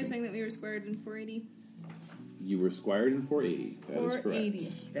 Maybe So I are we can- saying that we were squared in 480? You were squired in 480. That is correct.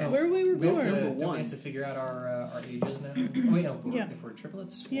 480. That's- Where we were We have born. to, Number don't one. we have to figure out our ages now? Oh, wait, no. Yeah. If we're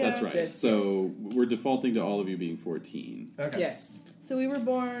triplets? Yeah. That's right. Yes, So we're defaulting to all of you being 14. Okay. Yes. So we were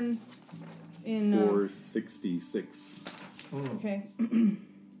born in. 466. Mm. Okay.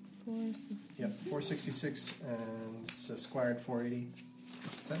 460. Yep, 466 and so squired 480.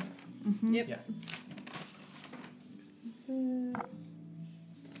 Is that it? Yep. Yeah.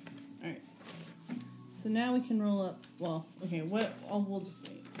 Alright. So now we can roll up. Well, okay, we'll just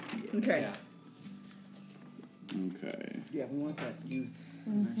wait. Okay. Yeah. Okay. Yeah, we want that youth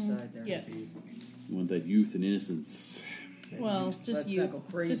on our side there. Yes. indeed. You want that youth and innocence. Well, just Let's youth. not go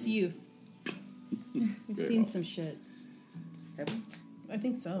crazy. Just youth. We've Very seen well. some shit. Have we? I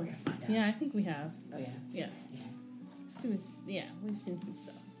think so. We're gonna find out. Yeah, I think we have. Oh yeah. Yeah. So we've seen some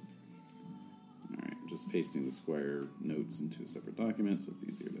stuff. Alright, just pasting the squire notes into a separate document so it's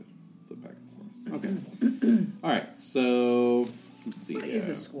easier to flip back and forth. Okay. Alright, so let's see. What is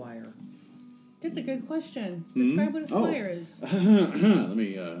a squire? That's a good question. Hmm? Describe what a Oh. squire is. Let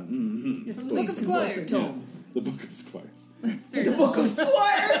me Yes, From the please Book of consult the Squires. tome. the book of squires. It's very The small. Book of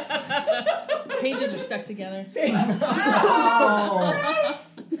Squires! Pages are stuck together.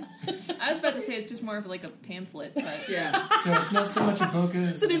 I was about to say it's just more of like a pamphlet, but Yeah. So it's not so much a book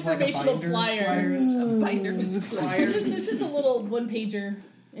as It's an like a informational binder of flyer. squires. a binder of It's just, squires. it's just a little one pager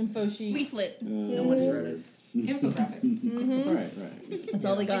info sheet. Leaflet. No one's read it. Infographic. Mm-hmm. Right. That's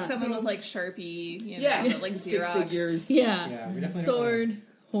all they got. Like someone with like Sharpie, you know, Yeah. like Stick Xerox. figures. Yeah. Yeah, we definitely Sword,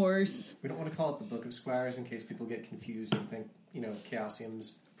 horse. we don't want to call it the Book of Squires in case people get confused and think,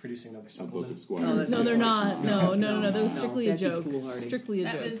 Chaosium's producing another A book supplement. of squires. Oh, that's No, right. they're not. No. That was No, strictly a that'd be joke. foolhardy. Strictly a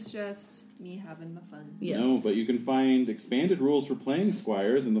That joke. was just me having my fun. Yes. No, but you can find expanded rules for playing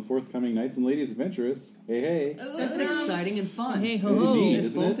squires in the forthcoming Knights and Ladies Adventurous. Hey. That's exciting and fun. Hey ho ho. Indeed. It's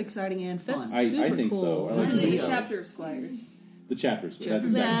Isn't both it? exciting and fun. That's I super think so. cool. I It's like really Leo. the chapter of squires. The chapters. That's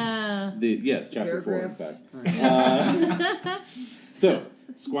exactly. Yeah. Yes, chapter 4, in Paragraph. fact. So,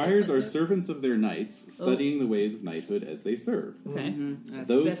 squires are servants of their knights, studying the ways of knighthood as they serve. Okay. Mhm.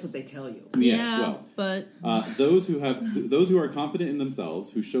 Those- That's what they tell you. Yes, Yeah, well, but those who are confident in themselves,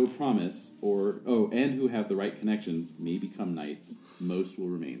 who show promise, and who have the right connections, may become knights. Most will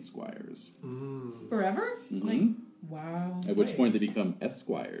remain squires. Forever? Mhm. Like, wow. At which Wait. point they become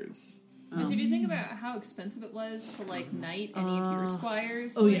esquires. Which, if you think about how expensive it was to like knight any of your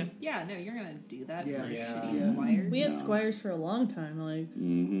squires, oh, like, no, you're gonna do that Yeah. for a Yeah. shitty Yeah. squire. we had No. squires for a long time, like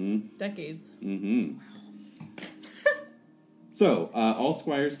Mm-hmm. decades. Mm-hmm. So, all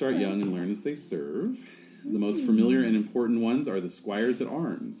squires start young and learn as they serve. The most familiar and important ones are the squires at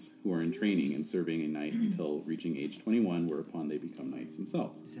arms, who are in training and serving a knight until reaching age 21, whereupon they become knights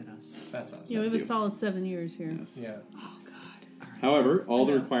themselves. Is that us? That's us. Yeah, we have a you. solid 7 years here. Yes. Yeah. Oh God. All right. However, all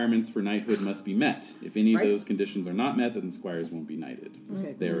the requirements for knighthood must be met. If any of Right. those conditions are not met, then the squires won't be knighted.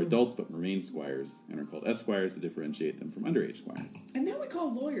 Okay. They are adults but remain squires and are called esquires to differentiate them from underage squires. And now we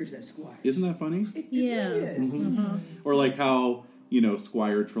call lawyers esquires. Isn't that funny? It Yeah. really is. Or like how,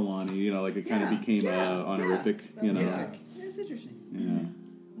 Squire Trelawney, like it kind of became honorific, Yeah. Yeah. That's interesting.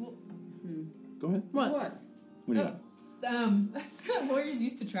 Well, Go ahead. What? What? What do you got? lawyers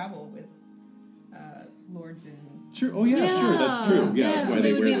used to travel with lords and Sure. Oh, yeah, sure. That's true. Yeah, that's so why they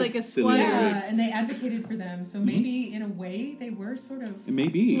they would wear be the like a silly little squire. wigs. and they advocated for them. So maybe in a way they were sort of It may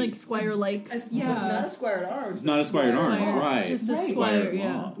be. Like squire-like. Yeah. Not a squire at arms. It's not a squire at arms, Squire. right? Just a Right. squire, at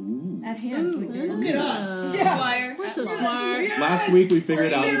yeah. law. Ooh. at hand. Like they're- Look at us. Squire. We're so at law. smart. Last week we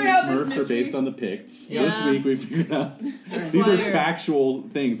figured out that figured out the this Smurfs are mystery. based on the Picts. Yeah. This week we figured out these are Squire. factual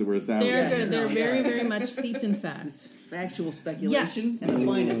things that were established. They're Yes. good. They're Yes. very, very much steeped in fact. This is factual speculation Yes. and the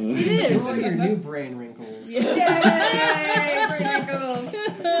finest. It is. Enjoy your new brain wrinkles. Yay! Wrinkles.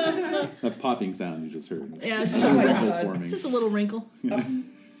 That popping sound you just heard. Yeah, it's A just a, wrinkle God. forming. just a little wrinkle.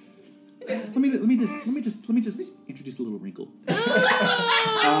 Let me just introduce a little wrinkle.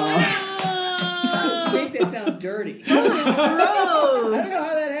 Make that sound dirty. Gross. I don't know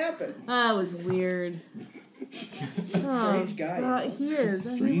how that happened. That was weird. Strange guy. God, he is.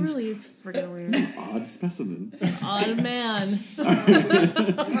 He Strange. really is freaking weird. Odd specimen. Odd man.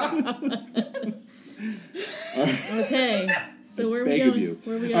 Okay, so where are we Beg of going? you.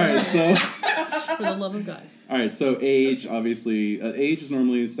 Where are we All going? right, so For the love of God. all right, so age obviously age is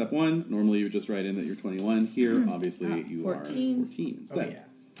normally step 1. Normally you would just write in that you're 21. Here, obviously you 14. are 14 Oh, instead. yeah.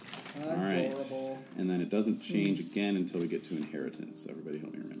 All right, Adorable. and then it doesn't change again until we get to inheritance. So everybody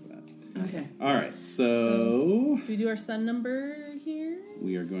help me remember that. Okay. All right, so Do we do our sun number here?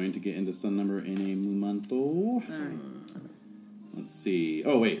 we are going to get into sun number in a momento. All right. Let's see.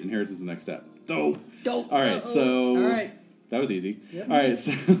 Oh wait, inheritance is the next step. Dope. Dope. All right, so All right. that was easy. Yep. All right,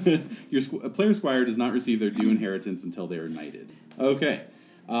 so your player squire does not receive their due inheritance until they are knighted. Okay.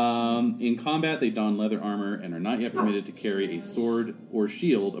 In combat, they don leather armor and are not yet permitted to carry a sword or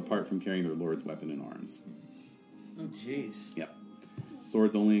shield apart from carrying their lord's weapon in arms. Oh, jeez. Yep.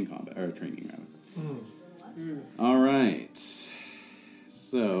 Swords only in combat, or training, rather. All right. That's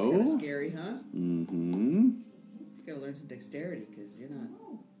So. kind of scary, huh? Mm-hmm. You gotta learn some dexterity, because you're not...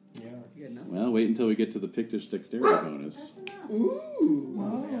 Yeah. You got nothing. Well, wait until we get to the Pictish dexterity bonus. Ooh.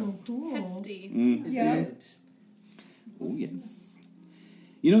 Oh, cool. Hefty. Is Yeah. it? Oh, yes.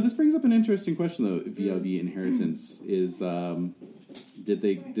 You know, this brings up an interesting question, though, vis-a-vis inheritance. Is, did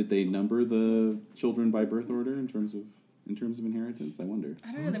they number the children by birth order in terms of inheritance? I wonder.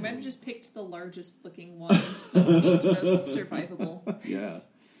 I don't know. They might have just picked the largest looking one that seemed most survivable. Yeah.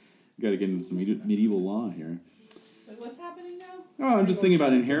 Got to get into some medieval law here. But what's happening now? Oh, I'm just thinking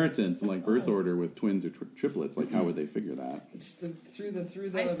about inheritance and like birth order with twins or triplets. Like, how would they figure that? It's through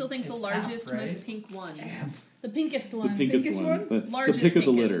the... I still think the It's largest, app, right? most pink one. The pinkest The one. pinkest Biggest one. one? The Largest, pick of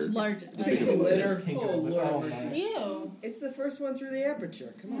the pinkest. litter. Largest. Pick the litter. Pink Oh, one. Lord Oh, have mercy. man. Ew. It's the first one through the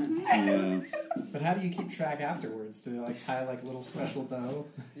aperture. Come on. Yeah. But how do you keep track afterwards? Do they like tie like a little special bow?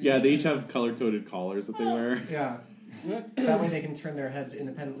 Yeah, they each have color-coded collars that they wear. Yeah. That way they can turn their heads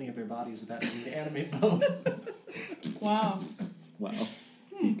independently of their bodies without needing to animate both. Wow. Wow.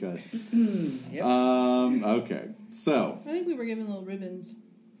 Deep cut. Yep. Okay. So, I think we were given little ribbons.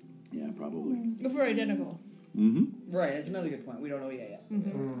 yeah, probably. If we're identical. Mm-hmm. Right, that's another good point. We don't know yet.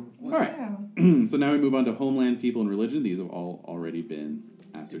 Mm-hmm. All right. Yeah. So now we move on to homeland, people, and religion. These have all already been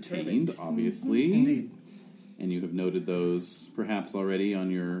ascertained, Determined. obviously. Indeed. And you have noted those perhaps already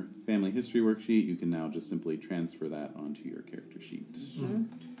on your family history worksheet. You can now just simply transfer that onto your character sheet.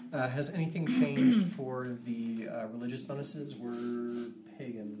 Has anything changed for the religious bonuses? We're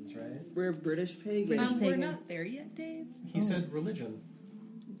pagans, right? We're British pagan. British We're pagan. not there yet, Dave. He said religion.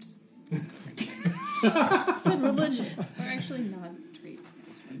 Said religion. We're actually not traits.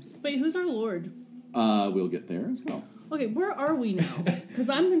 Wait, who's our lord? We'll get there as well. Okay, where are we now? Because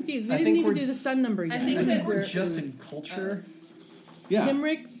I'm confused. We I didn't think even we're- do the sun number yet. I think I think that we're we're- just in culture. Yeah.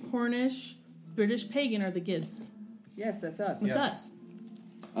 Cymric, Cornish, British pagan are the Gibbs. Yes, that's us. It's Yeah. us.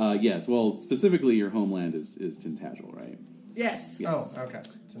 Yes. Well, specifically, your homeland is Tintagel, right? Yes. Yes. Oh, okay.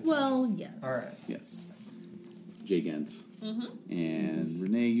 Well, yes. All right. Yes. Jagent. Mm-hmm. And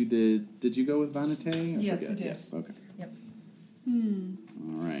Renee, you did you go with Vanite? Yes, I did. Yes, okay. Yep.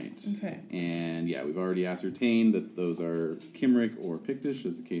 All right. Okay. And yeah, we've already ascertained that those are Cymric or Pictish,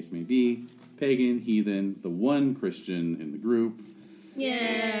 as the case may be. Pagan, heathen, the one Christian in the group.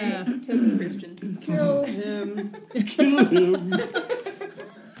 Yeah. Token Christian. Kill him. Kill him!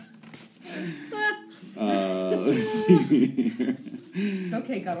 Let's see here. It's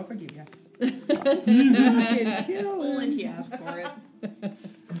okay, God will forgive you. Fucking kill Poland, him. he asked for it.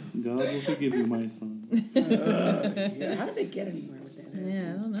 God will forgive you, my son. Yeah, how did they get anywhere with that? Yeah,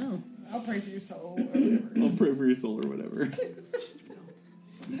 I don't know. I'll pray for your soul or whatever. I'll pray for your soul or whatever.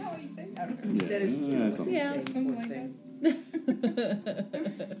 You know what you say? I don't know. Yeah, That is something. Yeah. insane, something poor like thing.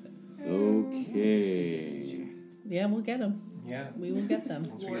 Okay. Yeah, we'll get them. Yeah. We will get them.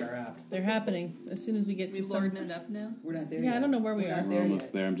 Once we get our app. They're happening as soon as we get We to some. lording it up now. We're not there Yeah, yet. I don't know where we We're are. not We're there almost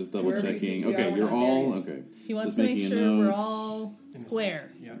yet. there. I'm just double Wherever you checking. think we Okay, are, you're we're not all there yet. okay. He wants Just to make making a sure we're note. all In the-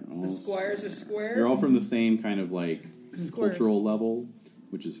 square. Yeah. You're The all- squires are square. You're all from the same kind of like Square. cultural level,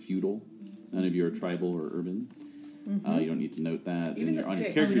 which is feudal. None of you are tribal or urban. You don't need to note that Even on your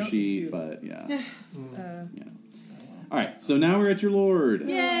okay, character we don't need sheet, to. but yeah. Uh, Yeah. All right, so now we're at your lord.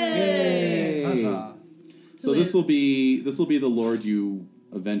 Yay! Huzzah. So Who this is- will be the lord you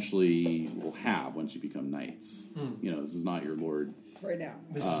eventually will have once you become knights. You know, this is not your lord. right now.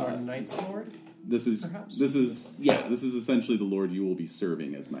 This is our Knight's Lord? This is Perhaps. this is essentially the lord you will be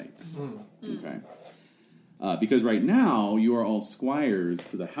serving as knights. Okay. Because right now you are all squires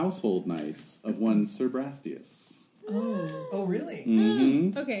to the household knights of one Sir Brastius. Oh, really?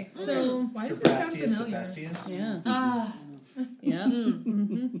 Mm-hmm. Okay, so Why does this sound Sir the familiar? Bestius. yeah,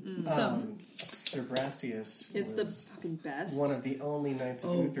 yeah. So Sir Brastius Is the was fucking best. one of the only knights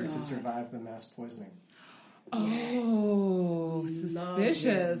of Oh, Uther to God. survive the mass poisoning. Oh,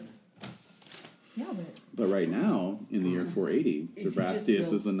 suspicious. Yeah, But right now, in the year 480, Is Sir he just Brastius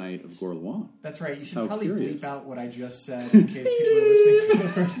real- is a knight of Cornwall. That's right. You should How probably curious. bleep out what I just said in case people are listening for the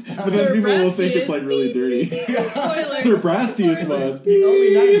first time. But then Sir people will think it's Brastius. like really dirty. spoiler. Sir Brastius was. The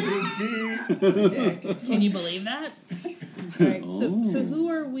only knight who did. Can you believe that? All right. So Oh. who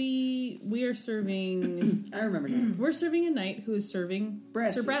are we? We are serving. I remember now. We're serving a knight who is serving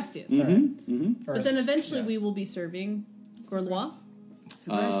Sir Brastius. Mm-hmm. Mm-hmm. Or But then s- eventually yeah. we will be serving Cornwall.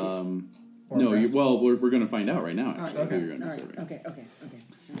 Or No, Brastius. well, we're going to find out right now. All right, Actually, okay. who you're going to All be right. serving. Okay.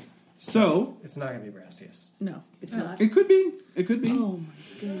 So It's not going to be Brastius. No. It's not. it could be. It could be. Oh my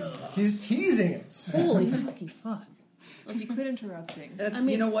goodness. He's teasing us. Holy fucking fuck. well, if you quit interrupting. That's, I mean,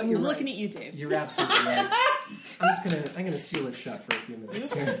 you know what? You're I'm right. looking at you, Dave. You're absolutely right. I'm gonna seal it shut for a few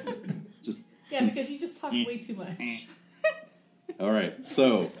minutes here. Just Yeah, because you just talk way too much. all right.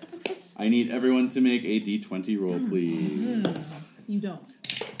 So I need everyone to make a D20 roll, please. You don't.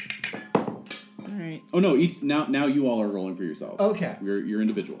 All right. Oh no! Now you all are rolling for yourselves. Okay. You're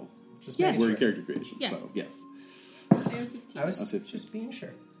individual. Just Yes. making We're in sure. character creation. Yes. So yes. I was Okay. just being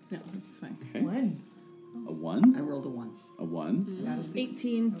sure. No, it's fine. Okay. One. A 1. I rolled a 1. A 1. Got a 6.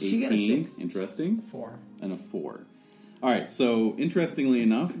 18. She got a 18. 6. Interesting. 4. And a 4. All right. So interestingly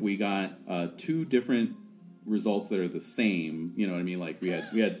enough, we got 2 different results that are the same. You know what I mean? Like we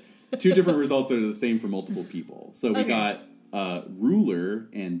had 2 different results that are the same for multiple people. So we Okay. got ruler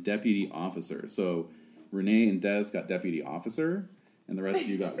and deputy officer. So Renee and Des got deputy officer, and the rest of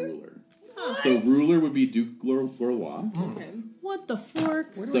you got ruler. So ruler would be Duke Glorlois. Okay. What the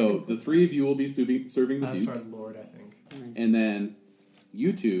fork? So the 3 of you will be serving the That's Duke. our lord, I think. And then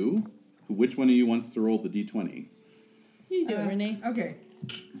you two, which one of you wants to roll the D20? You do it, Renee. Okay.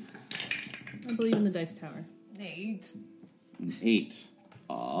 I believe in the dice tower. 8. An 8.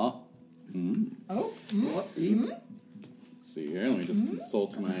 Aw. Oh. Let's see here. Let me just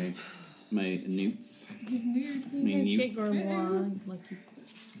consult my notes. He's weird. My You guys notes. get Gorlois. Lucky.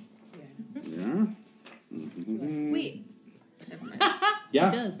 Yeah. Wait. It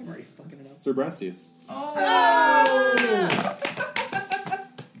Yeah. does. I'm already fucking it up. Sir Brastius.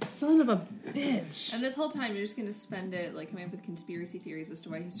 Son of a bitch. And this whole time, you're just going to spend it like coming up with conspiracy theories as to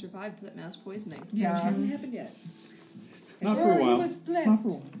why he survived that mass poisoning. It Yeah. hasn't happened yet. Not for a He while. was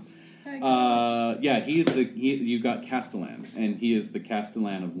blessed. Thank God. Yeah, you got Castellan, and he is the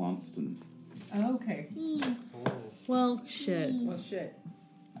Castellan of Launceston. Okay. Well, shit. Well, shit.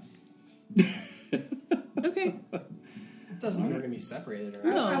 Okay. It doesn't mean we're gonna be separated, or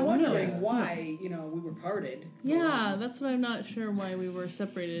No, I'm wondering no. why, we were parted. Yeah, that's what I'm not sure why we were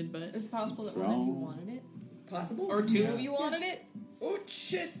separated, but Is it possible that one of you wanted it? Possible? Or 2 Yeah. of you wanted it? Oh,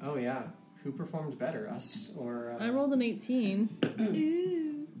 shit. Oh yeah. Who performed better, us or? I rolled an 18.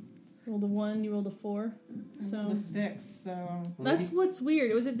 Rolled a 1, you rolled a 4. So The 6, so. that's what's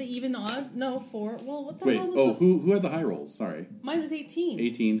weird. Was it the even odd? No, 4. Well, what the Wait, hell was oh, the... who had the high rolls? Sorry. Mine was 18.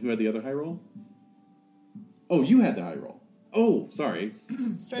 18. Who had the other high roll? Oh, you had the high roll. Oh, sorry.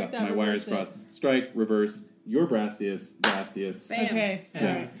 Strike Got that. my wires reverse it. crossed. Strike, reverse. You're Brastius. Bam. Okay. And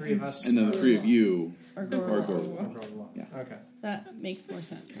Alright. the 3 of us. And then the 3 of you Or are Gorlois. Gorlois. Yeah. Okay. That makes more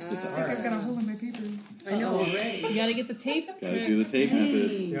sense. I think I've got a hole in my paper. I know already. You gotta get the tape. Gotta do the tape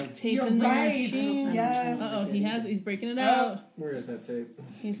method. Yep. Tape You're in the right. machine. Yes. Uh oh, he's breaking it out. Where is that tape?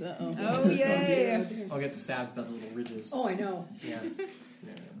 He's uh-oh. Oh, yay. I'll get stabbed by the little ridges. Oh, I know. Yeah.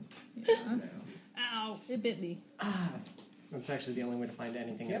 Ow, it bit me. That's actually the only way to find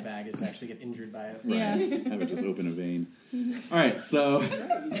anything in a bag is to actually get injured by it. Yeah. Have it just open a vein. All right, so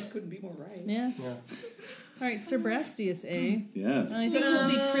Right, you just couldn't be more right. Yeah. Yeah. Alright, Sir Brastius, eh? yes. I think we'll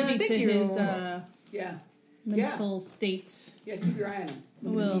be privy thank to you. his Yeah. mental state. Yeah, keep your eye on him. I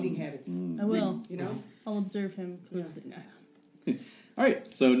His will. eating habits. I will. I'll observe him closely. All right,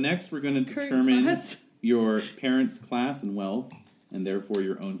 so next we're going to Current determine class. your parents' class and wealth, and therefore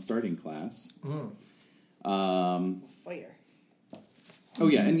your own starting class. Fire. Oh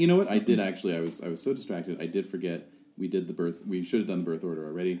yeah, and you know what? I did actually. I was so distracted. I did forget. We did the birth. We should have done birth order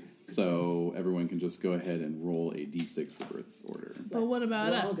already. So everyone can just go ahead and roll a d6 for birth order. But what about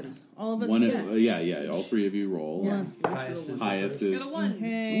We're all us? gonna- All of us? One, yeah. yeah. All 3 of you roll. Yeah. Highest is the Highest first. is Got a 1.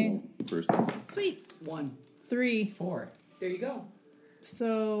 Okay. First. Sweet. 1. 3. 4. There you go.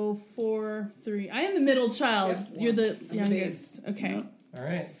 So 4, 3. I am the middle child. Yeah, You're the I'm the youngest. Okay. Yeah. All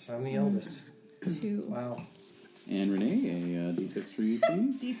right, so I'm the eldest. 2. Wow. And Renee, a d6 for you,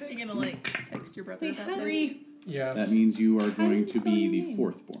 please. You're gonna like text your brother Wait, about how this? do we... Yeah. That means you are do going you to spell be your the name?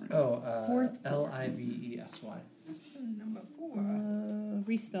 fourthborn. Oh, Fourth. Livesy. Number 4.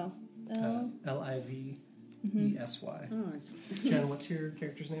 Respell. Livesy. Oh, it's Jen, what's your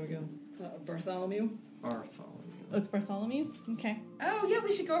character's name again? Bartholomew. Bartholomew. Oh, it's Bartholomew? Okay. Oh, yeah,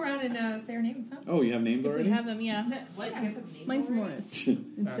 we should go around and say our names, huh? Oh, you have names If already? we have them, yeah. What? You guys have names Mine's already? Morris.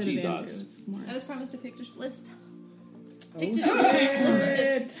 Instead of Jesus. Andrew, it's Morris. I was promised a pictish list. Pictish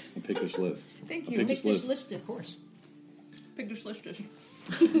list. A Pictish list. Thank A you. Pictish Pictish list. listus. Of course. Pictish list.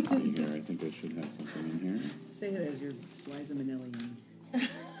 See here, I think I should have something in here. Say it as your Liza Minnelli.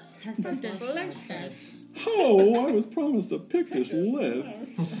 Pictish listus. Oh, I was promised a Pictish list.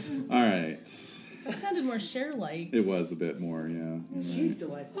 All right. That sounded more share-like. It was a bit more, yeah. She's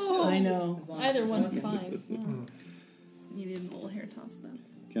delightful. I know. As long as Either it's one's one. fine. Yeah. Needed a little hair toss though.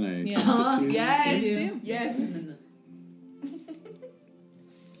 Can I? Yeah. substitute? Yes. You do? Yes.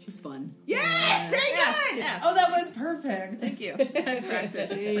 She's fun. Yes! Very good! Yeah. Oh, that was perfect. Thank you. I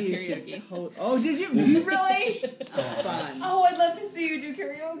practiced for karaoke. Oh, did you? Did you really? Fun. Oh, I'd love to see you do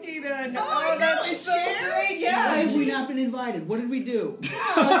karaoke then. Oh, that's so great. Why Yeah. have we not been invited? What did we do?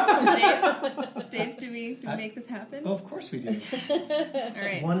 Dave, do we make this happen? Oh, of course we do. All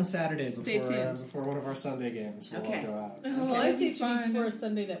right. One Saturday Stay before, tuned. before one of our Sunday games, we'll Okay. all go out. Well, I say it should be for a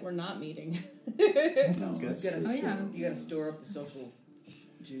Sunday that we're not meeting. That sounds No, good. You gotta, Oh, yeah. you gotta store up the social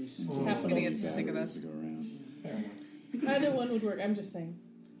juice. Oh, I'm gonna get Batteries sick of us. to go around. Fair enough. Either one would work. I'm just saying.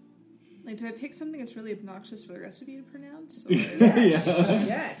 Like, do I pick something that's really obnoxious for the rest of you to pronounce?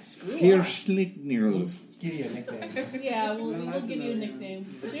 Yes. Hirschlicknirl. Give you a nickname. Yeah, Well, we'll that's give you a another nickname.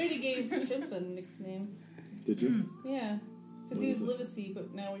 We already gave Shimp a nickname. Did you? Yeah. Because What he is was it? Livesey,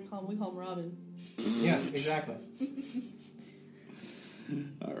 but now we call him Robin. Yeah, exactly.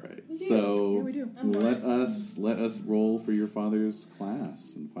 All right. We do. So Yeah, we do. I'm Morris. let us roll for your father's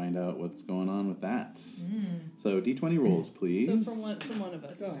class and find out what's going on with that. So D20 rolls, please. So from one of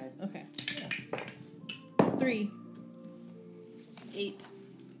us. Go ahead. Okay. 3. 8.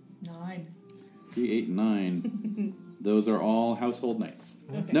 9. 3, 8, and 9. Those are all household knights.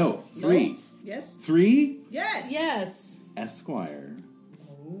 Okay. No, 3. Yes. 3 Yes. Yes. Esquire.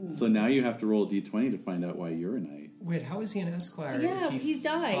 Oh. So now you have to roll a D20 to find out why you're a knight. Wait, how is he an esquire? Yeah, if he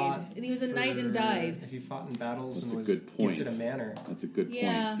died. fought And he was a knight and for- died. If he fought in battles That's and a was good point. gifted a manor. That's a good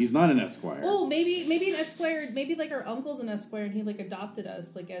Yeah. point. He's not an esquire. Oh, maybe an esquire. Maybe like our uncle's an esquire, and he like adopted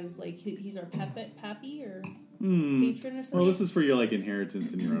us, like as like he's our pappy or patron or something. Well, this is for your like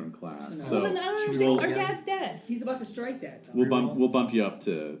inheritance in your own class. Well, So well, then I don't should we understand. roll Our again? dad's dead. He's about to strike that. Though. we'll bump you up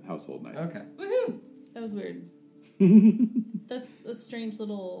to household knight. Okay. Woohoo! That was weird. That's a strange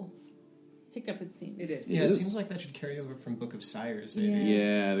little hiccup. It seems. It is. Yeah, It it is. seems like that should carry over from Book of Sires, maybe. Yeah.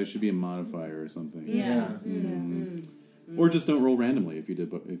 Yeah, there should be a modifier or something. Yeah. Mm. Or just don't roll randomly if you did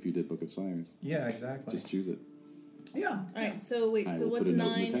Book of Sires. Yeah, exactly. Just choose it. Yeah. All right. So wait. I So will what's put a note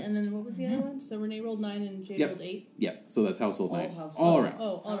in the 9, text. and then what was the other one? So Renee rolled 9, and Jade Yep. rolled 8. Yeah, so that's household All knight. household. All around. Oh,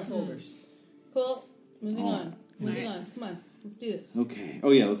 all right. Householders. Cool. Moving All on. right. Moving on. Come on. Let's do this. Okay.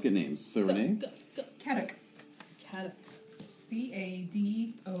 Oh yeah, let's get names. So Go, Renee. go, go. Caddock. Caddock.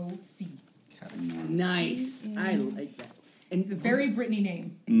 C-A-D-O-C. Nice. I like that. And It's a very Brittany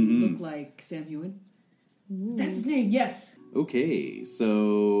name. Mhm. look like Sam Hewen. That's his name, yes. Okay,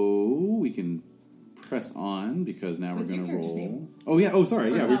 so we can press on because now What's we're your going to character's roll. name? Oh yeah. Oh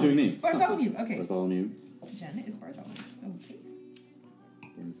sorry. Yeah, we're doing names. Bartholomew, okay. Bartholomew. Jen is Bartholomew. Okay.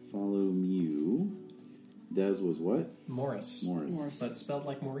 Bartholomew. Des was what? Morris. Morris. But spelled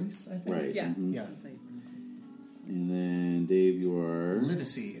like Maurice, I think. Right. Yeah. mhm. Yeah. That's how you pronounce it. And then Dave, you are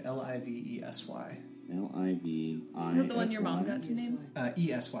Livesey. Livesy. L-I-V-I. Is that the one your mom got to name?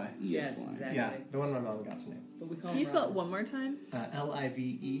 Esy. Yes, exactly. Yeah, the one my mom got to name. But we call Can him you spell it Robin. one more time?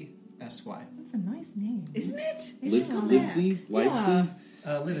 Livesy. That's a nice name. Isn't it? It Liv- should come back. Livesey? Yeah.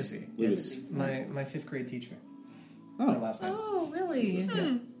 Livesey. It's my 5th grade teacher. Her Oh, last name. Oh, really?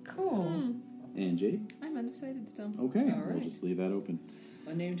 Cool. and Jade? I'm undecided still. Okay, All we'll right. just leave that open.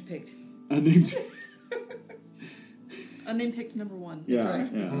 Unnamed picked. Unnamed. Unnamed picked number 1. Yeah, right.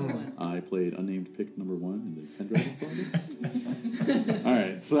 yeah. Mm. I played unnamed pick number 1 in the Pendragon saga. All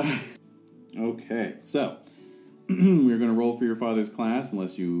right, so okay, so we're going to roll for your father's class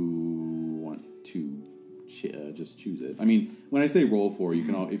unless you want to just choose it. I mean, when I say roll for, you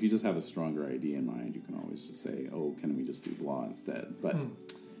can if you just have a stronger idea in mind, you can always just say, "Oh, can we just do blah instead?" But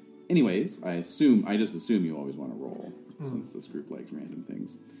anyways, I just assume you always want to roll since this group likes random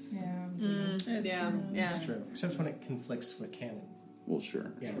things. Yeah. Yeah. Yeah. It's true. Except when it conflicts with canon. Well,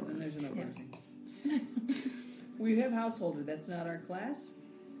 sure. Yeah. sure. And there's another person. We have householder. That's not our class.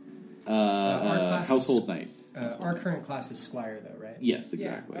 Our class is- Household night. Our current class is Squire, though, right? Yes,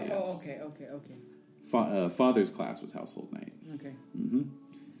 exactly. Yeah. Yes. Oh, okay. father's class was household knight. Okay.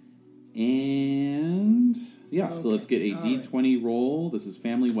 And yeah, so Okay. let's get a All D20 roll. This is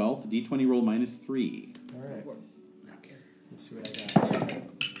family wealth. D20 roll -3. All right. I don't care. Let's see what I got.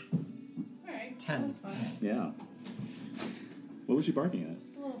 Alright. 10. That's fine. Yeah. What was she barking at?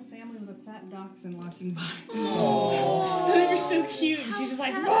 Just a little family with a fat dachshund walking by. Oh. They were so cute. And she's just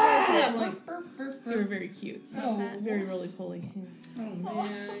like, fat "Wah!" Like, they were very cute. So fat. Very roly-poly. Oh,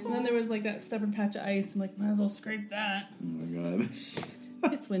 man. And then there was like that stubborn patch of ice. I'm like, might as well scrape that. Oh my god.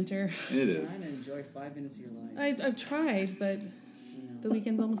 It's winter. It is. Trying to enjoy 5 minutes of your life. I've tried, but the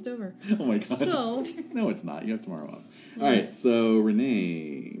weekend's almost over. Oh my god. So, No, it's not. You have tomorrow off. Alright, so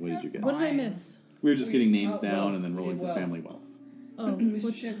Renee, what did you get? what did I miss? We were just getting names Oh, down wealth. and then rolling We for did family wealth. Oh, Mr.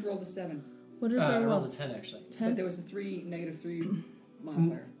 what's, Schimpf rolled a 7. what is I our rolled a wealth? 10, actually. But 10? there was a -3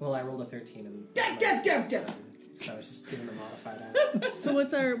 modifier. Well, I rolled a 13. And Dab. So I was just giving the modified out. So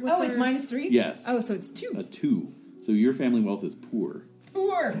what's our... What's Oh, it's our, -3? Yes. Oh, so it's 2. A 2. So your family wealth is poor.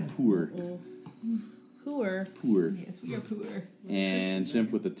 Poor. Poor. Poor. Poor. Yes, we are poor. And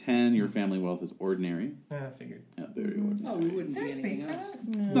Shimp with a 10, your family wealth is ordinary. I figured. Yeah, very ordinary. No, we wouldn't Is there be a anything space for else.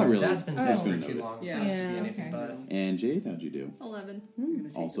 that? Not really. Dad's been Oh. dead for Just too gonna long Yeah. for us to be Yeah, anything okay. but. And Jade, how'd you do? 11. We're gonna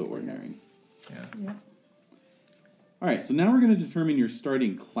take Also the White ordinary. House. Yeah. Alright, so now we're going to determine your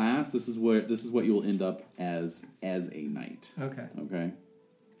starting class. This is what you'll end up as a knight. Okay. Okay?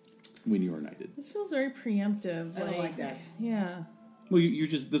 When you are knighted. This feels very preemptive. I don't like that. Yeah. Well, you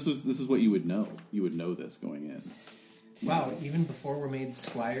just this is what you would know. You would know this going in. Wow, even before we're made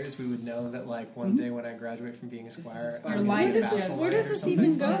squires, we would know that, like, one day when I graduate from being a squire, Your I'm life gonna be a is just- vassal Where knight does or this something.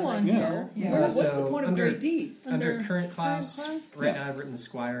 even go on Yeah. here? Yeah. What's so the point of under- great deeds? Under current class, class? right now I've written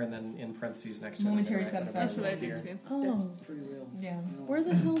squire and then in parentheses next to it. I'm Momentary gonna write satisfaction. That's what I here. did too. Oh. That's pretty real. Yeah. Where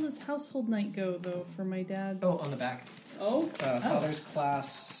the hell does household night go, though, for my dad's? Oh, on the back. Oh, Father's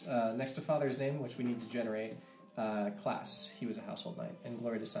class, next to father's name, which we need to generate, class. He was a household knight. And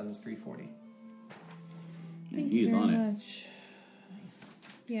glory to son is 340. Thank He you is very on it. much.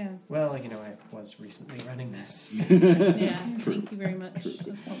 Yeah. Well, you know, I was recently running this. Yeah. Thank you very much. True.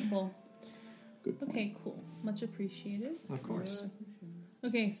 That's helpful. Good point. Okay, cool. Much appreciated. Of course.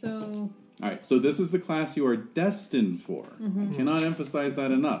 Okay, so Alright, so this is the class you are destined for. I cannot emphasize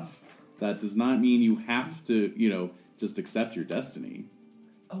that enough. That does not mean you have to, just accept your destiny.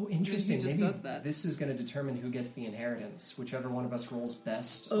 Oh, interesting. He just Maybe does that. this is going to determine who gets the inheritance. Whichever one of us rolls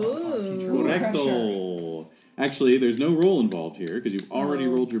best Oh. on our future. Correcto. Actually, there's no roll involved here because you've already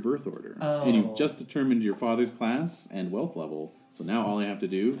Oh. rolled your birth order. Oh. And you've just determined your father's class and wealth level. So now all I have to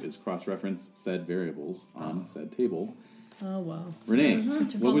do is cross-reference said variables on said table. oh wow. Renee,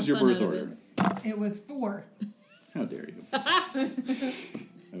 Took what all was the your fun birth out of order? It was 4. How dare you?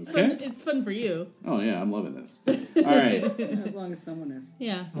 It's fun, Okay. it's fun for you. Oh yeah, I'm loving this. All right. as long as someone is.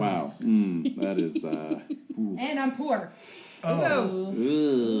 Yeah. Wow. That is. Ooh. And I'm poor. Oh. So,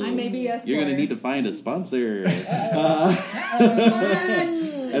 Ooh. I may be a You're gonna squire. need to find a sponsor.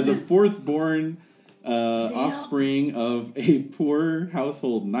 As a fourth-born offspring of a poor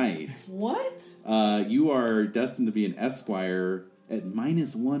household knight, What? you are destined to be an esquire at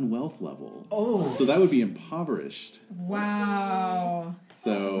 -1 wealth level. Oh. So that would be impoverished. Wow.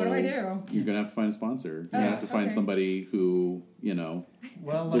 So What do I do? You're gonna have to find a sponsor. You Oh, have to find okay. somebody who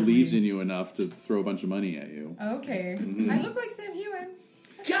Well, believes in you enough to throw a bunch of money at you. Okay. Mhm. I look like Sam Hewen.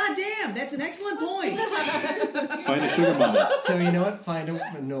 God damn, that's an excellent point. Find a sugar mama. So you know what? Find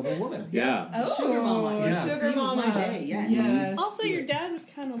a noble woman. Yeah. Oh, Sugar mama. Yeah. Sugar You mama. my day, yes. Yes. Also, your dad is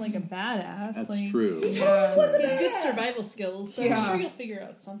kind of like a badass. That's like, true. He Yeah. has good survival skills, so Yeah. I'm sure you'll figure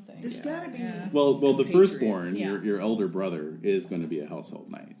out something. There's gotta be. Yeah. Well, the Patriots. firstborn, Yeah. your elder brother, is going to be a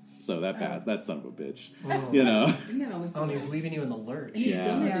household knight. So that son of a bitch, Oh. you know. Isn't that always the Oh, and he's way? leaving you in the lurch. And he's Yeah.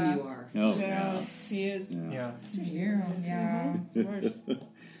 dumber Yeah. than you are. Oh Yeah, yeah. he is. Yeah. Yeah. Yeah.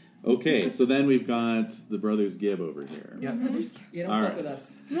 Okay, so then we've got the brothers Gibb over here. Yep. You don't All fuck right. with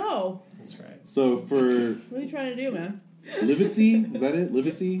us. No. That's right. So for What are you trying to do, man? Livacy, is that it?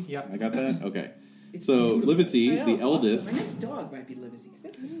 Livacy? Yep. I got that? Okay. It's So beautiful. Livacy, I know, the it's eldest, My next dog might be Livacy, because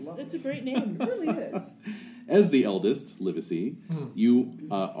that's just lovely. It's a great name. It really is. as the eldest, Livacy, Hmm. you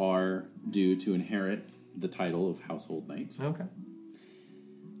are due to inherit the title of household knight. Okay.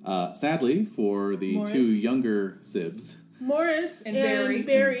 Sadly, for the Morris. two younger sibs, Morris And and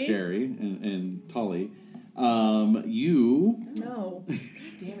Barry. Barry and Tolly, you No,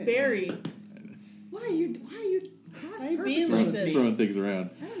 Damn it. Barry. Why are you cross Why are you being like this? throwing things around.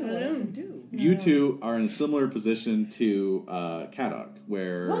 I don't know what I would do. You two are in a similar position to Kadok,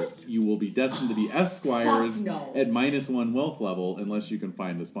 where What? you will be destined to be esquires Fuck no. at -1 wealth level unless you can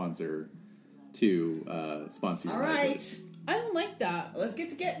find a sponsor to sponsor your All knighted. right. I don't like that. Let's get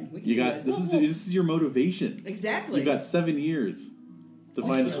to getting. We can You do got this is your motivation. Exactly. You've got 7 years to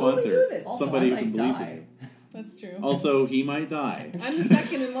find a Also, why do we sponsor. do this? Also, Somebody I who might can believe die. in you. That's true. Also, he might die. I'm the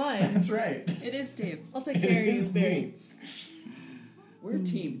second in line. That's right. It is Dave. I'll take care of It you, is Barry. me. We're a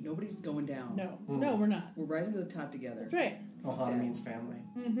team. Nobody's going down. No, we're not. We're rising to the top together. That's right. Ohana Yeah. means family.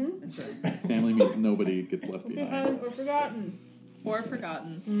 Mm-hmm. That's right. Family means nobody gets left Behind behind. or forgotten. Or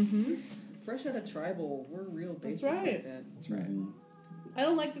forgotten. Mm-hmm. Fresh out of tribal, we're real basic right. like that. That's right. I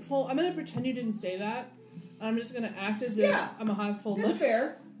don't like this whole. I'm gonna pretend you didn't say that. I'm just gonna act as if Yeah. I'm a household. That's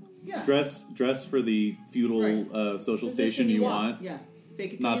fair. Yeah. Dress for the feudal Right. social Position station you you want. want, Yeah.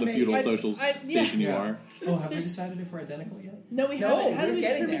 Fake it till not you the make feudal it. social yeah. station you Yeah. are. Oh, have we There's- decided if we're identical yet? No, we No, haven't. How do we're we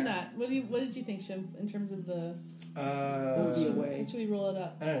getting determine there. that? What did you think, Shim, in terms of the? Don't be away. Should we roll it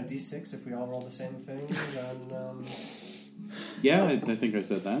up? I don't know, D6 if we all roll the same thing, then... Yeah, I think I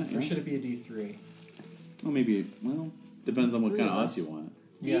said that. or Yeah. should it be a D3? Well, maybe. Well, depends on what Three kind of of odds us. you want.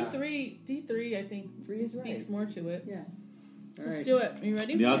 Yeah. D3, I think, 3 is speaks right. more to it. Yeah. All Let's right. do it. Are you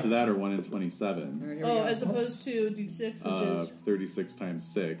ready? The odds of that are 1 in 27. All right, here we Oh, go. as opposed to D6, which is 36 times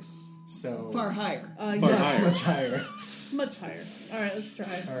 6. So... Far higher. Far yeah, higher. Much higher. much higher. All right, let's try.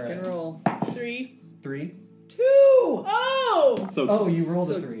 All Can right. roll. 3. 3? 2! Oh! So Oh, close. you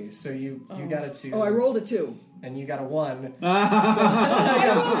rolled a So- 3, so you Oh. got a 2. Oh, I rolled a 2. And you got a 1. But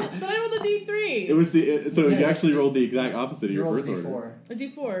I rolled a D3. It was the so you Yeah, actually you- rolled the exact opposite of You your rolled a birth D4. order. A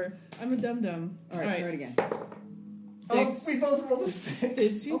D4. I'm a dum-dum. All right, try it again. Oh, 6. we both rolled a 6.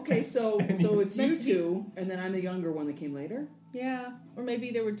 Did you? Okay, so it's Meant you to be- two, and then I'm the younger one that came later. Yeah. Or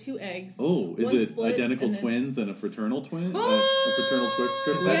maybe there were 2 eggs. Oh, is One it split identical and then- twins and a fraternal twin? a fraternal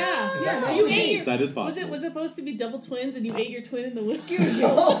triplet? Yeah. Is that You possible? ate your, That is possible. was it supposed to be double twins and you ate your twin in the whiskey? Excuse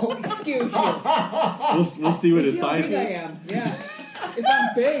you. Excuse you. We'll see what his See how size big I is. am. Yeah. If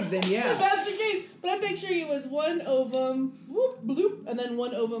I'm big, then If yeah. that's the case. But I'm picturing it was 1 ovum, whoop, bloop, and then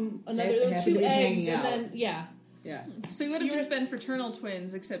 1 ovum, another. There were 2 Happily eggs, hanging and out. then, yeah. Yeah. So you would have You just were- been fraternal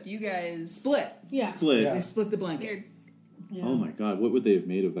twins, except you guys Split. Yeah. Split. Yeah. They split the blanket. Weird. Yeah. Oh my god, what would they have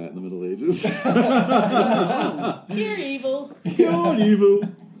made of that in the Middle Ages? Pure evil. Pure evil.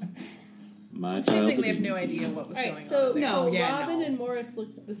 My It's a good childhood thing they have no easy. idea what was Alright, going so, on. there. No, so yeah, Robin no. and Morris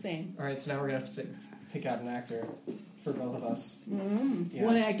look the same. Alright, so now we're going to have to pick out an actor for both of us. Yeah.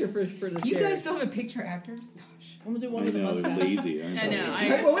 One actor for the You sheriff. guys still have picture actors? I'm gonna do I one with the know, mustache. lazy. aren't I they? know.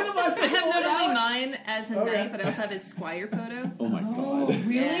 Right, well, with the I mustache, have hold not only on. mine as a Okay. knight, but I also have his squire photo. Oh my Oh, god.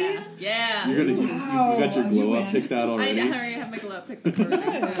 really? Yeah. Yeah. You're gonna, Wow. you got your You glow up win. picked out I already? already have my glow up picked already.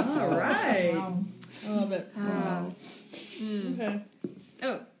 All right. Wow. I love it. Wow. Okay.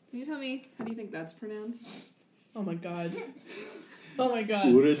 Oh, can you tell me how do you think that's pronounced? Oh my god. Oh my god.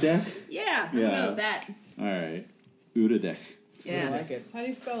 Uradek? Yeah, I'm Yeah. gonna go with that. Alright. Uradek. I Yeah. like it. How do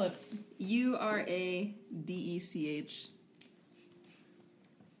you spell it? Uradech.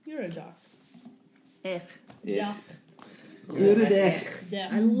 You're a doc. Ech. Yeah. Uradech. Yeah.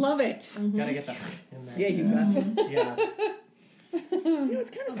 I love it. Gotta get that in there. Yeah, you got to. Yeah. You know, it's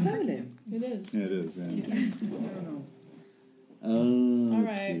kind of feminine. It is. Yeah, it is, yeah. I don't know. All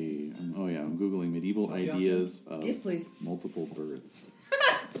Let's right. see. Oh yeah, I'm googling medieval ideas of Yes, please. multiple births.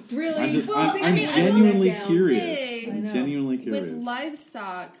 Really? I'm just, Well, I'm, I I'm mean, I will genuinely say- curious. I I'm know. genuinely With curious.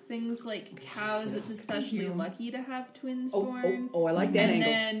 livestock, things like cows, it's especially you. lucky to have twins Oh, born. I like that and angle.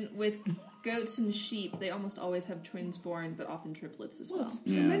 then with goats and sheep, they almost always have twins born, but often triplets as Well, well. it's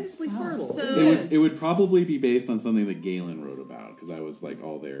Yeah. tremendously fertile. So- It would probably be based on something that Galen wrote about because that was like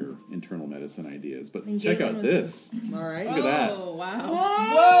all their internal medicine ideas. But And check Galen out was this. All right. Look at that. Oh, wow.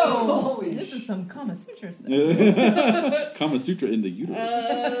 Whoa! Holy This is some Kama Sutra stuff. Kama Sutra in the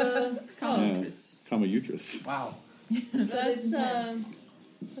uterus. Congress. Kama uterus. Wow. That's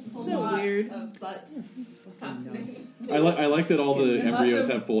so weird. Of butts. Nuts. I like that all the And lots embryos of-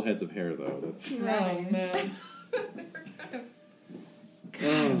 have full heads of hair though. That's Oh man.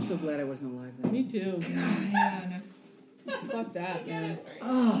 God, I'm so glad I wasn't alive then. Me too. Yeah, Fuck that, man.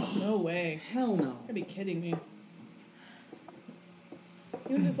 Oh, No way. hell no. You gotta be kidding me.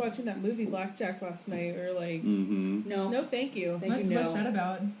 Even just watching that movie Blackjack last night, we were like, mm-hmm. No. no, thank you. Thank What's you, no. what's that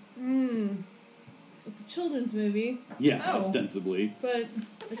about? It's a children's movie, Yeah, Oh. ostensibly. but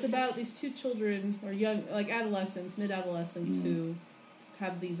it's about these 2 children, or young, like adolescents, mid-adolescents, who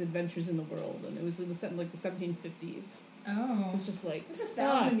have these adventures in the world, and it was in the like the 1750s. Oh. It's just like It's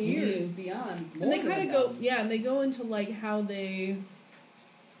 1,000 fuck years you. beyond. And they more than kind of go, 1,000. yeah, and they go into like how they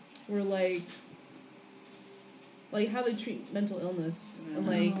were like how they treat mental illness and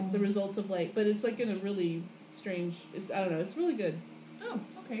like Oh. the results of like, but it's like in a really strange. It's I don't know. It's really good. Oh,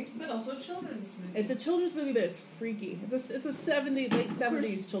 okay. But also children's movie. It's a children's movie, but it's freaky. It's a late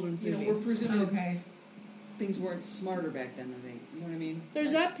 70s children's You know, movie. we're presuming Okay. things weren't smarter back then, I think. You know what I mean? There's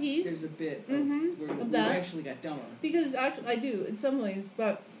Like, that piece. There's a bit where Of we that. actually got dumber. Because actually, I do in some ways,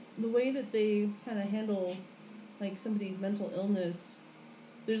 but the way that they kind of handle like somebody's mental illness,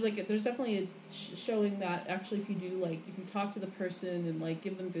 there's definitely a showing that actually if you talk to the person and like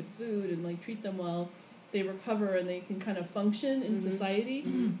give them good food and like treat them well, they recover and they can kind of function in society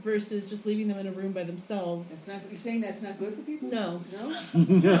versus just leaving them in a room by themselves. That's not. You're saying that's not good for people? No, No.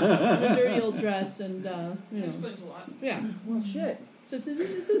 in a dirty old dress and Explains a lot. yeah. Well, shit. So it's an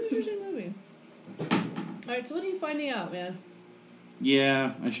interesting movie. All right, so what are you finding out, man?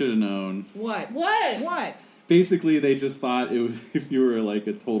 Yeah, I should have known. What? What? Basically, they just thought it was if you were like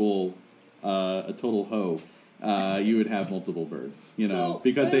a total hoe, you would have multiple births. You know, So,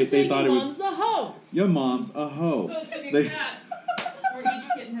 because they're they saying thought your it was mom's a hoe. your mom's a hoe. So it's like a They- cat, where each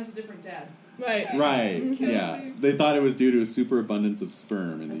kitten has a different dad. Right. Right. Okay. Yeah. They thought it was due to a superabundance of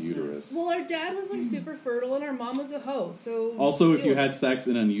sperm in the uterus. Well, our dad was like super fertile, and our mom was a hoe. So Also, if deal you with had it. sex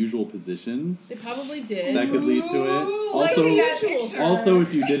in unusual positions, They probably did. that could lead to it. Ooh, like Also, unusual. also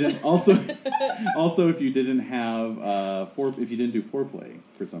if you didn't, also if you didn't have if you didn't do foreplay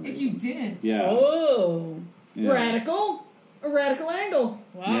for some If reason. you didn't. Yeah. Oh, Yeah. Radical? A radical angle.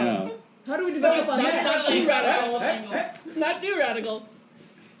 wow. Yeah. How do we So develop it's on not- that? not too radical. angle. Not too radical.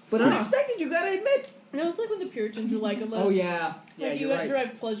 But unexpected, you gotta admit. No, it's like when the Puritans were like, unless Oh, yeah. Yeah, like, you you're right.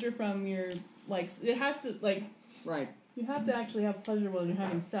 derive pleasure from your like, it has to like Right. you have to actually have pleasure while you're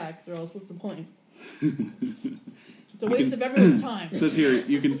having sex, or else what's the point? It's a You waste can- of everyone's time. It says here,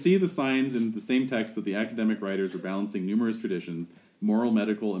 you can see the signs in the same text that the academic writers are balancing numerous traditions, moral,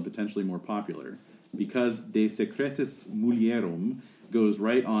 medical, and potentially more popular. Because De Secretis Mulierum goes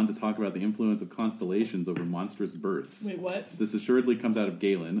right on to talk about the influence of constellations over monstrous births. Wait, what? This assuredly comes out of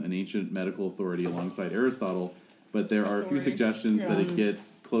Galen, an ancient medical authority alongside Aristotle, but there are a few Authority. suggestions that Yeah. it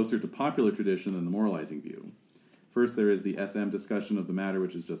gets closer to popular tradition than the moralizing view. First, there is the SM discussion of the matter,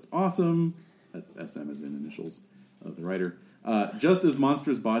 which is just awesome. That's SM as in initials of the writer. Just as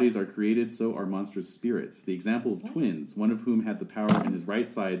monstrous bodies are created, so are monstrous spirits. The example of twins, one of whom had the power in his right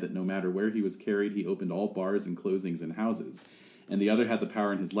side that no matter where he was carried, he opened all bars and closings in houses, and the other had the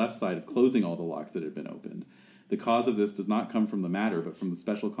power in his left side of closing all the locks that had been opened. The cause of this does not come from the matter, but from the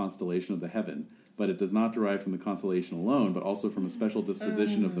special constellation of the heaven. But it does not derive from the constellation alone, but also from a special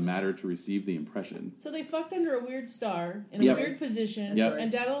disposition of the matter to receive the impression. So they fucked under a weird star in a Yep. weird position, Yep.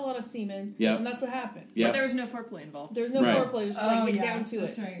 and dad had a lot of semen, Yep. and that's what happened. Yeah. But there was no foreplay involved. There was no Right. foreplay; it was just like get down to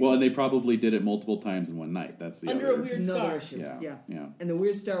that's it. right. Well, and they probably did it multiple times in one night. That's the Under other. a weird Another star. issue. Yeah. Yeah. Yeah. And the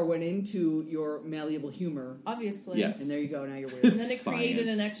weird star went into your malleable humor, Obviously. Yes. and there you go. Now you're weird. And then it created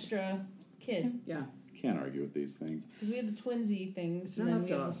Science. an extra kid Yeah. Can't argue with these things. because we had the twinsy things, It's and not then up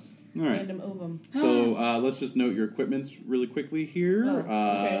we to had us. All right. random ovum. So let's just note your equipments really quickly here. Oh, okay.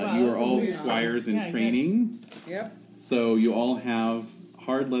 Wow, You that's are a all weird- squires in Yeah, I guess. training. Yep. So you all have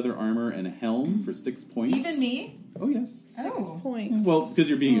hard leather armor and a helm for 6 points. Even me? Oh, yes. 6 Oh. points. Well, because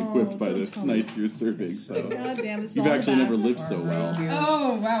you're being Oh, equipped by don't the tell me. knights you're serving. So God damn, it's you've all actually back. never lived so well.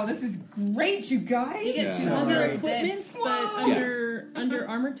 Oh, wow, this is great, you guys. You get Yeah. 2 under Right. equipment, but Yeah. under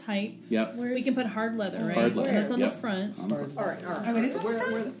armor type, Yep. we can put hard leather, right? Hard leather, And that's on yep. the front. All right. All right. Oh, it is on the Where-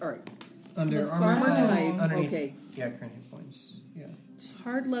 front? where- all right. Under The armor farmer type, type. underneath. Okay. Yeah, current hit points. Yeah.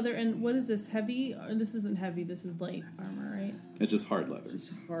 Hard leather, and what is this? Heavy? Or this isn't heavy. This is light armor, right? It's just hard leather.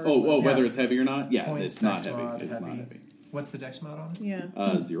 Hard Oh, leather. whether Yeah. it's heavy or not? Yeah, Points, it's not dex heavy. mod, It's not heavy. heavy. What's the dex mod on it?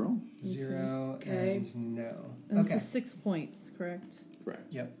 Yeah. 0. 0 Okay. and no. And Okay. this is 6 points, correct?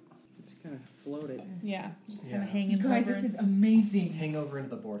 Correct. Yep. It's kind of floated. Yeah. Just kind Yeah. of hanging. You guys, hovering. this is amazing. Hang over into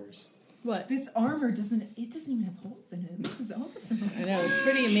the borders. What? This armor doesn't even have holes in it. This is awesome. I know, it's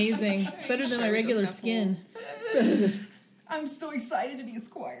pretty amazing. It's better than my Sure, it regular doesn't skin. have holes. I'm so excited to be a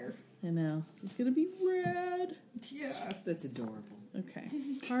squire. I know. This is gonna be rad. Yeah. That's adorable. Okay.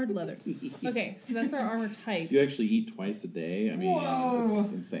 Hard leather. Okay, so that's our armor type. You actually eat twice a day. I mean, Whoa.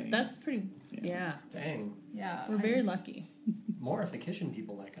 it's insane. That's pretty. Yeah. Dang. Yeah. We're very lucky. More if the kitchen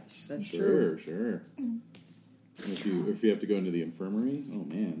people like us. That's true. Sure. If you have to go into the infirmary, oh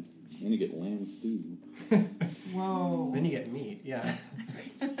man, then you get lamb stew. Whoa. Then you get meat. Yeah.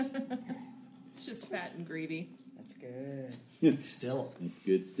 It's just fat and gravy. That's good. Still. It's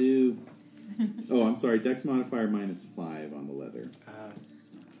good stew. Oh, I'm sorry. Dex modifier -5 on the leather,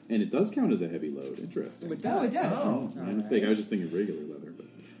 and it does count as a heavy load. Interesting. It Oh, it does. Oh. My mistake. I was just thinking regular leather, but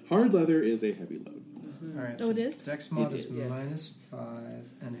hard leather is a heavy load. All right. Oh, it is? Dex mod It is is. Yes. -5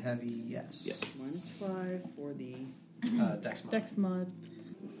 and heavy. Yes. Yes. -5 for the. Dex mod. Dex mod.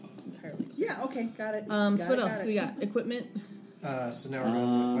 Entirely. Yeah. Okay. Got it. So Got what it, got got we it. got? Equipment. So now we're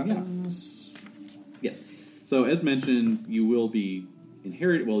going with Yeah. weapons. Yes. So as mentioned, you will be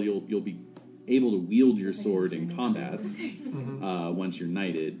inherited. Well, you'll be able to wield your sword in combat once you're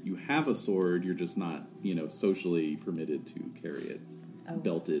knighted. You have a sword, you're just not, socially permitted to carry it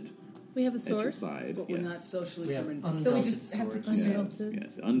belted We have a at your sword. side. But we're not socially We have permitted. So we unbelted just have to swords. Unbelted.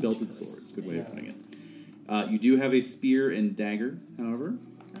 Yes, unbelted swords. Good way of putting it. You do have a spear and dagger, however,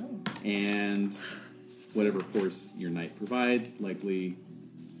 and whatever horse your knight provides, likely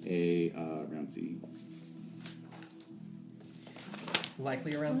a round C.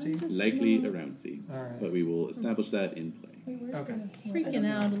 Likely around C? Likely a round C. Alright. But we will establish that in play. Okay. Freaking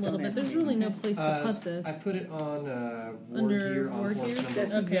out a little bit. There's really no place to put this. I put it on war Under gear on war horse gear? number.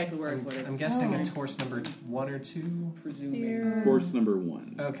 That's exactly where I put it. I'm guessing it's horse number 1 or 2. Presuming. Spear, Horse number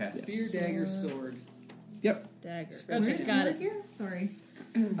 1. Okay. Spear, dagger, sword. Yep. dagger. Okay, Okay, got it. Here? Sorry.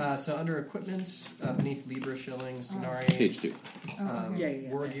 So under equipment, beneath Libra, shillings, denarii, Page 2. Oh, okay. Yeah.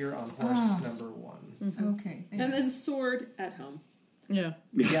 war gear on horse number 1. Okay. And then sword at home. Yeah.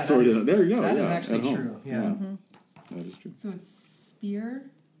 Yeah, Sword that is- there you go. that is yeah, actually at home. true, yeah. Mm-hmm. That is true. So it's spear.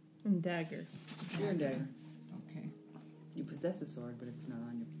 And dagger. Spear and dagger. Okay. You possess a sword, but it's not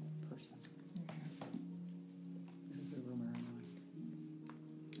on your person. This is a rumor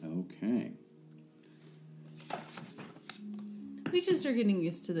I know. Okay. We just are getting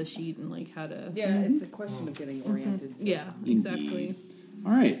used to the sheet and like how to. Yeah, it's a question of getting oriented. Yeah, exactly. Indeed.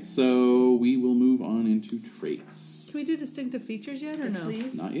 All right, so we will move on into traits. Can we do distinctive features yet or Yes, no?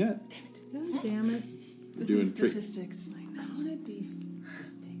 please. Not yet. God damn it. We're doing statistics. I want to be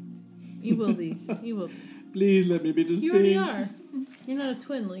distinct. You will be. You will be. Please let me be distinct. You already are. You're not a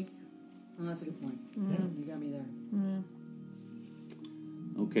twin, like. Oh, that's a good point. You got me there.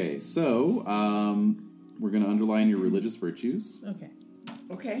 Okay, so we're going to underline your religious virtues. Okay.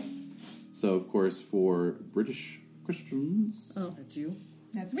 Okay. So, of course, for British Christians, That's you.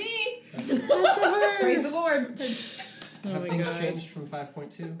 That's me. That's a her. Praise the Lord. Oh Have my things god. changed from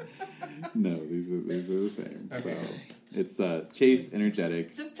 5.2? no, these are the same. Okay. So it's chaste,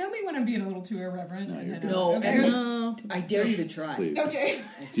 energetic. Just tell me when I'm being a little too irreverent. No, and you're then good. No, okay. No. I dare you to try. Please. Okay.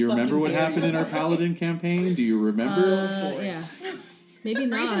 Do you remember what Fucking dare happened you. in our Paladin campaign? Do you remember? Yeah. Maybe Or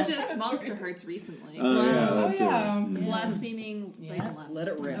even not. just Monster Hearts recently. Oh, yeah, Oh, that's yeah. it. Mm. Blaspheming right and left. Let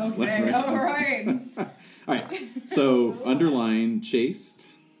it rip. Okay. All right. All right, so underline chaste,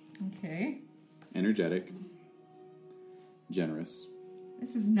 Okay. energetic, generous,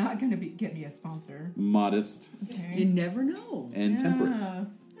 This is not going to get me a sponsor. modest, You Okay. never know. and temperate. Yeah.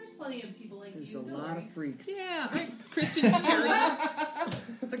 There's plenty of people like There's a lot of freaks. Yeah, Christians charity.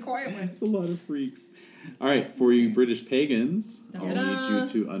 The quiet one. It's a lot of freaks. All right, for you British pagans, I'll Ta-da.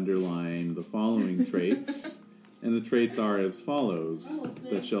 need you to underline the following traits. And the traits are as follows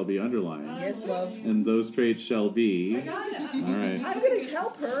that shall be underlined. Yes, love. And those traits shall be, all right, I'm going to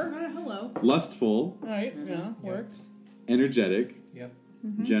help her. Hello. lustful, Alright, yeah, work. energetic, Yep.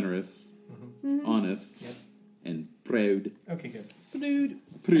 generous, honest, Yep. and proud. Okay, good.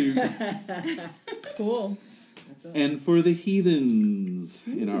 Proud. Cool. That's us. And for the heathens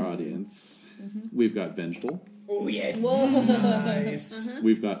in our audience, we've got vengeful, Oh, yes. Nice.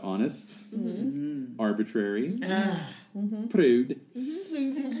 we've got honest, arbitrary, Ah. prude,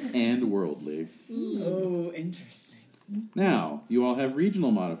 and worldly. Oh, interesting. Now, you all have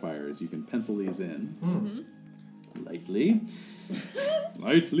regional modifiers. You can pencil these in. Lightly.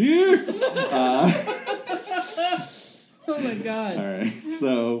 Lightly. Oh my god. All right.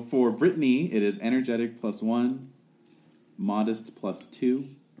 So for Brittany, it is energetic +1, modest +2,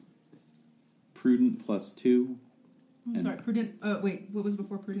 prudent +2, I'm And- sorry. Prudent. Wait. What was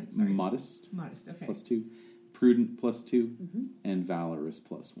before prudent? Sorry. modest Modest. Okay. +2, prudent +2, and valorous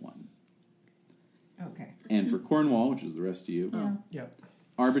 +1. Okay. And for Cornwall, which is the rest of you, Yeah. Yep.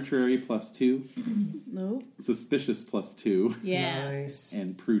 arbitrary +2, No. suspicious +2, Yeah. Nice.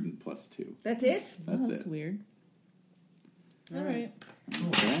 and prudent +2. That's it? That's That's it. weird. Alright.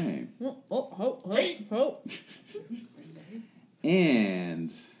 Okay. Oh.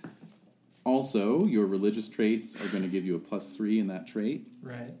 And also, your religious traits are going to give you a +3 in that trait.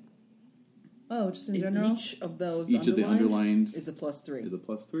 Right. Oh, just in In general? each of those Each of the underlined is a +3. is a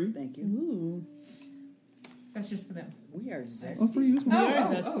 +3. Thank you. Ooh. That's just for them. We are Oh, zesty. for you as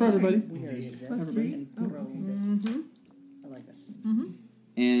well. Oh, For everybody. We are Indeed. zesty Everybody. and Oh, pro. Mm-hmm. I like us.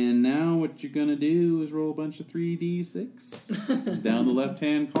 And now what you're going to do is roll a bunch of 3d6 down the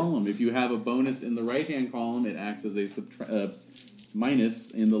left-hand column. If you have a bonus in the right-hand column, it acts as a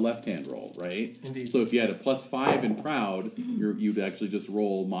minus in the left-hand roll, right? Indeed. So if you had a +5 in proud, you'd actually just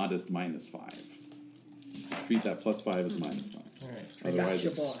roll modest -5. Just treat that +5 as -5. All right. I Otherwise, got you,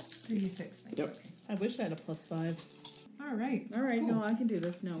 it's- boss. 3d6. Thanks. Yep. Okay. I wish I had a +5. All right. All right, Cool. no, I can do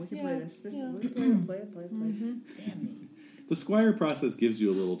this. No, we can Yeah, play this. yeah. We can play it. Damn me. The squire process gives you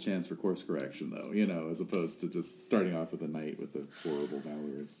a little chance for course correction, though, as opposed to just starting off with a knight with a horrible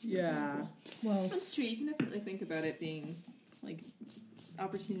valorous. Yeah. Well, That's true. You can definitely think about it being like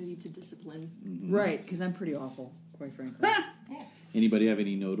opportunity to discipline. Mm-hmm. Right, because I'm pretty awful, quite frankly. Anybody have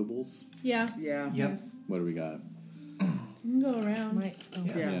any notables? yeah. Yeah. Yep. What do we got? You can go around.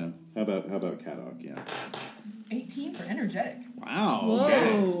 Yeah. How about Caddock? Yeah. 18 for energetic. Wow.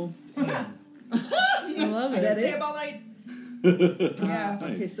 Whoa. I love Is that it. Stay it? up all night. Okay. Yeah. Nice.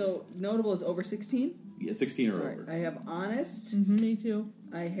 Okay, so notable is over 16. Yeah, 16 or Right. over. I have honest. Me too.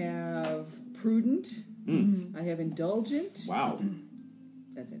 I have prudent. Mm. I have indulgent. Wow.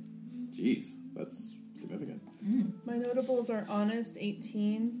 That's it. Jeez, that's significant. My notables are honest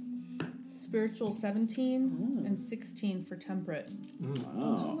 18, spiritual 17, and 16 for temperate.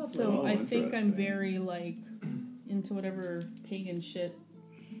 Wow. So Oh, I think I'm interesting. very into whatever pagan shit.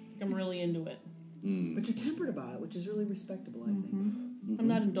 I'm really into it. Mm. But you're tempered about it, which is really respectable, I think. I'm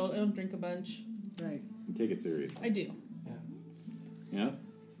not indulgent. I don't drink a bunch. Right. You take it serious. I do. Yeah.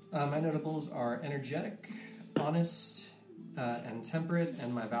 My notables are energetic, honest, and temperate,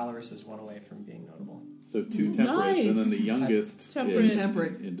 and my valorous is one away from being notable. So 2 temperates, and then the youngest Temperate. is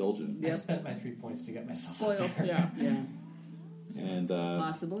Temperate. indulgent. I spent my 3 points to get myself Spoiled. up there. Yeah. Yeah. And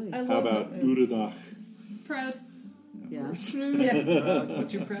Possibly. I how love about that. Uradach? Proud. Yeah.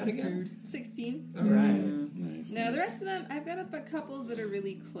 What's your proud again? 16. All right. Nice. No, the rest of them, I've got up a couple that are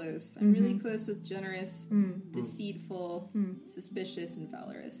really close. I'm really close with generous, deceitful, suspicious, and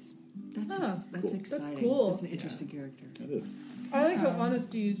valorous. That's Huh. that's Cool. exciting. That's cool. That's an interesting character. It is. I like how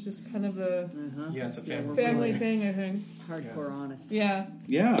honesty is just kind of a Yeah, it's a we're family really thing, I think. hardcore honest. Yeah.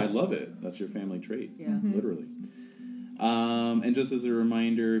 Yeah, I love it. That's your family trait. Yeah. Literally. And just as a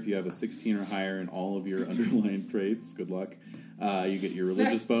reminder, if you have a 16 or higher in all of your underlying traits, good luck. You get your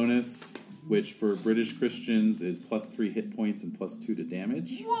religious bonus, which for British Christians is +3 hit points and +2 to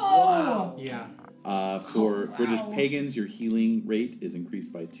damage. Whoa! Yeah. For wow. British pagans, your healing rate is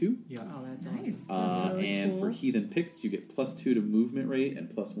increased by 2. Yeah. Oh, that's Nice. awesome. That's really And cool. for heathen Picts, you get +2 to movement rate and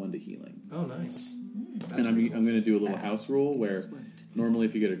 +1 to healing. Oh, nice. And I'm going to do a little Yes. house rule where Swift. normally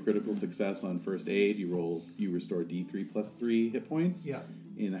if you get a critical success on first aid, you restore D3 +3 hit points. Yeah.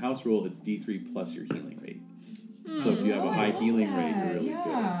 In the house rule, it's D3 plus your healing rate. So if you have a high healing rate, you're really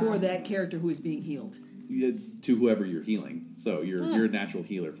Yeah. For that character who is being healed. good. To whoever you're healing. So you're a natural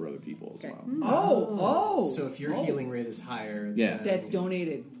healer for other people as Okay. well. Oh! So if your healing rate is higher, Yeah. then- That's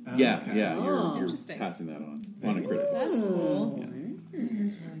donated. Oh, Yeah, okay. yeah, Oh. you're Interesting. passing that on a critical. That's cool. Yeah.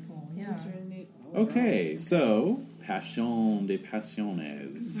 That's really cool. Yeah. That's really neat. Okay, so Passion de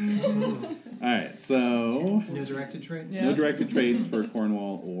Passiones. All right, so No directed traits? Yeah. no directed traits for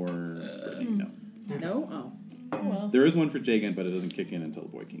Cornwall or Brittany, no. No? Oh. Oh, well. There is one for Jagan, but it doesn't kick in until the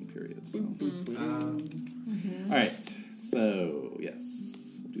Boy King period. So. All right, so yes,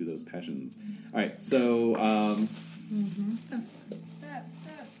 we'll do those passions. All right, so Step.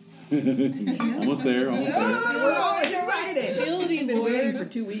 almost there, almost there. We're all excited. Fealty We've been waiting Lord. for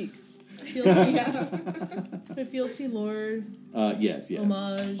 2 weeks. Fealty Lord. Yes,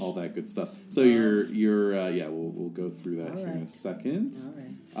 Homage. all that good stuff. So you're we'll go through that All here in a right. second.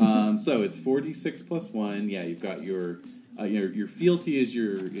 All right. So it's 4d6 plus 1. Yeah, you've got your fealty is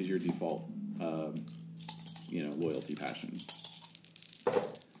your default loyalty passion.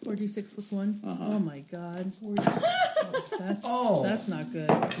 4d6 plus 1. Uh-huh. Oh my god. That's not good.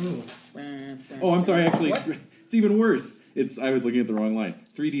 Ooh. Oh, I'm sorry. Actually, it's even worse. I was looking at the wrong line.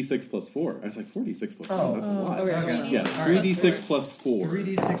 3d6 plus 4. I was like 4d6 plus 1. That's a lot. Okay. Okay. Yeah, 3d6 plus 4.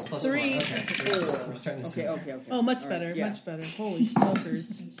 3d6 plus 1. Three. Okay. We're starting to see. Okay. Oh, much All right, better, yeah. much better. Holy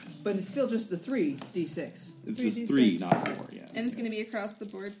smokers. But it's still just the 3d6. It's 3d6. just 3, not 4. Yeah. And it's going to be across the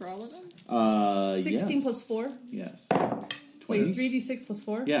board for all of them? 16 yes. plus 4? Yes. Wait, 20? 3d6 plus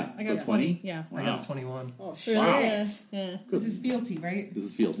 4? Yeah, I so got 20? 20. Yeah. I got a 21. Oh, Really? shit. Yeah. This is fealty, right? This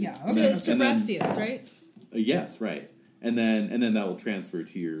is fealty. Yeah. And So then- it's and then- Sebastius, right? Yes, right. And then that will transfer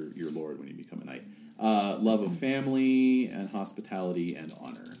to your lord when you become a knight. Love of family and hospitality and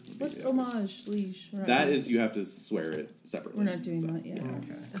honor. would be What's the others. homage, liege? We're not That doing- is, you have to swear it separately. We're not doing So, that yet. yeah.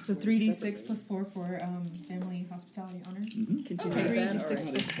 Okay. So 3d6 plus 4 for family, hospitality, honor. Continue Okay, with that.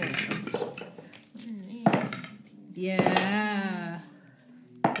 3d6 All right. plus 4. Yeah.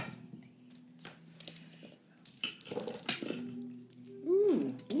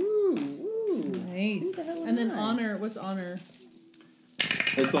 Ooh. Nice. And then honor. What's honor?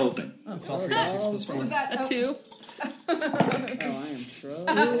 It's all the same. It's all 3d6 plus Was 1. that A 2? Oh, I am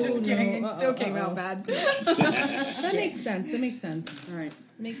trouble. Just kidding. no. It still came out bad. That makes sense. That makes sense. All right.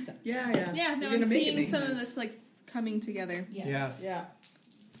 Makes sense. Yeah. Yeah, no, You're I'm gonna make it seeing make some of sense. this like coming together. Yeah. Yeah.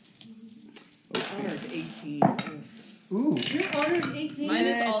 Honor is 18. Ooh. Your honor is 18. Mine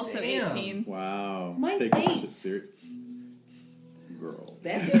is Yes, also damn. 18. Wow. Mine's Take this 8. shit serious. Girl.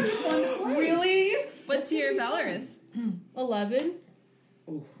 That's gonna be fun to play. Really? What's your Valorous? 11.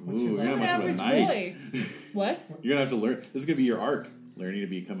 What's your Ooh, you're I'm not an much of a average knight. boy. What? You're gonna have to learn. This is gonna be your arc. Learning to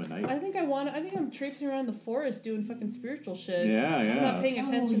become a knight. I think I'm traipsing around the forest doing fucking spiritual shit. Yeah, I'm not yeah. paying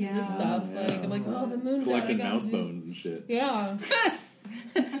attention to this yeah. stuff. Yeah. Like I'm like, oh, the moon's Collecting out. I mouse gotta do- bones and shit. Yeah.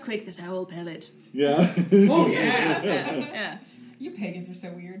 Quick, this owl pellet. Yeah. Oh yeah. Yeah. You pagans are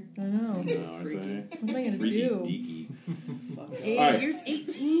so weird. I know. No, aren't they? What am I gonna Freaky do? deaky. Eight, All right. Yours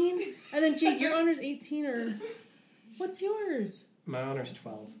 18? And then Jake, your honor's 18 or what's yours? My honor's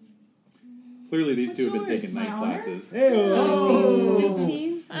 12. Clearly, these What's two have been yours? taking My night honor? classes. Hey. Oh.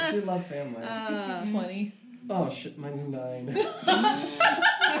 15? What's your love family? 20. Oh shit, mine's 9.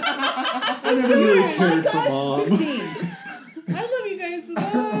 I never really cared for mom. 15. I love you guys so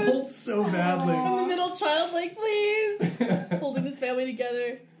Rolled much. so badly. I'm the middle child, like, please. Holding this family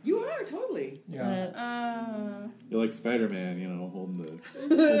together. You are totally. Yeah. You're like Spider-Man, you know, holding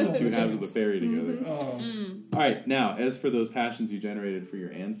the two halves of the fairy together. Oh. All right, now as for those passions you generated for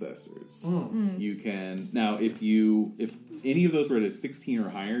your ancestors, you can now if any of those were at a 16 or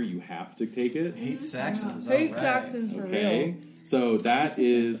higher, you have to take it. Hate Saxons. Hate alright. Saxons for Okay, real. so that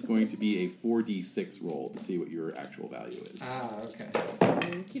is going to be a 4d6 roll to see what your actual value is. Ah, okay.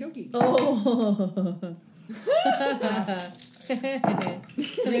 Okie dokie. Oh.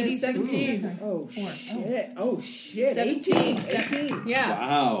 Maybe 17. Oh shit. Oh shit. 17. 18. Yeah.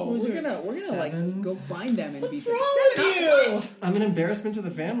 Wow. Who's We're yours? gonna 7. like go find them and What's be wrong with you? I'm an embarrassment to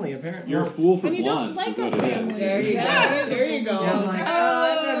the family, apparently. You're a fool for And you don't blonde, like is what our it family. is. There you Yeah, go. there you go. Yeah, I'm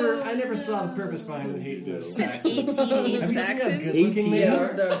like, I never saw the purpose behind the hate those Saxons. 18 Have you seen how Saxons? good looking they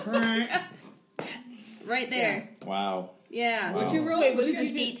are? Right there. Wow. Yeah. What'd you roll? Wait, what did An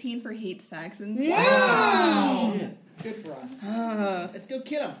you do? 18 for hate Saxons. Yeah. Shit. Good for us. Let's go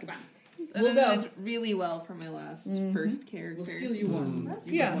kill them. Come on. And We'll I go. did really well for my last first character. We'll steal you one.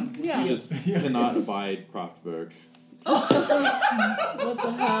 Yeah. Yeah. You just cannot abide Kraftwerk. What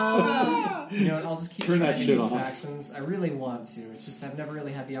the hell? You know what, I'll just keep Turn that trying to shit hate off. Saxons. I really want to. It's just I've never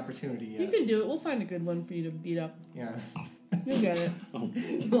really had the opportunity You yet. can do it. We'll find a good one for you to beat up. Yeah. You'll get it. Oh, Hold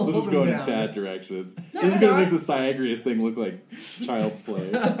this is them going in down. bad directions. No, This is it's going to not. make the Syagrius thing look like child's play.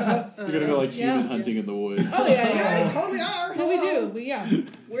 You're going to go like Yeah. human hunting in the woods. Oh, yeah, yeah. We totally are. No, we Hello. do. But yeah.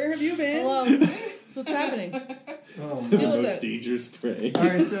 Where have you been? Hello. So what's happening? Oh, The Deal with most it. dangerous prey.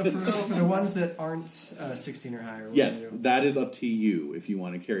 Alright, so for the ones that aren't 16 or higher, what Yes, do you do? that is up to you if you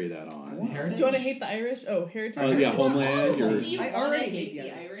want to carry that on. Heritage? Do you want to hate the Irish? Oh, heritage? Yeah, homeland. You're, Do you I wanna already hate hate the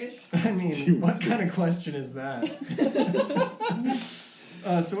the Irish? I mean, what kind of question is that?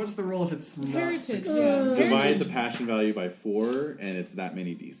 So what's the rule if it's not Heritage, 16? yeah. divide the passion value by 4, and it's that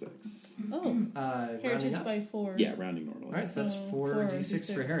many d6. Oh, Rounding heritage up. by 4. Yeah, rounding normally. Alright, so that's So,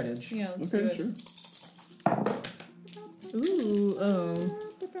 4d6 for heritage. Yeah, let's Okay, do it. sure. Ooh, oh.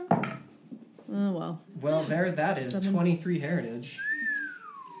 Oh, well. Well, there that is. 7. 23 heritage.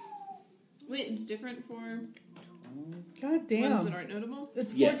 Wait, it's different for God ones that damn. aren't notable?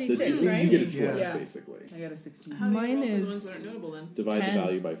 It's 4d6, Yes, you right? get a choice, Yeah. basically. I got a 16. How do you Mine roll for is the ones that aren't notable then? Divide 10. the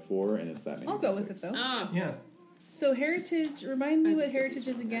value by 4, and it's that many I'll go d6. with it, though. Ah, Yeah. So heritage, remind me I what just heritage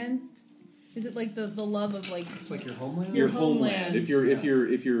is again? Is it like the love of like... It's like your homeland? Your Your homeland. homeland.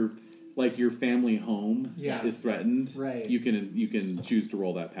 If you're like your family home Yeah. is threatened, Right. you can choose to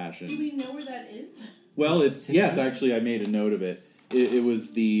roll that Do passion. we know where that is? Well, it's Did yes, you? actually, I made a note of it. It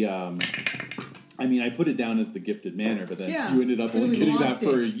was the. I mean, I put it down as the gifted manor, but then Yeah. you ended up And only we getting that lost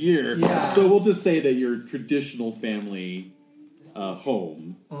for a it. year. Yeah. So we'll just say that your traditional family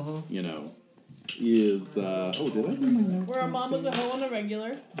home, Uh-huh. you know, is. Oh, did I? bring my notes Where our mom was a downstairs? hoe on a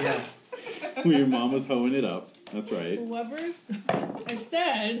regular. Yeah. Where your mom was hoeing it up. That's right. Whoever... I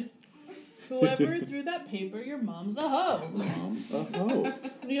said... Whoever threw that paper, your mom's a hoe. Mom, oh.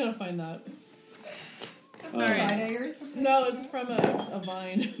 You gotta find that. Alright. Friday or something? No, it's from a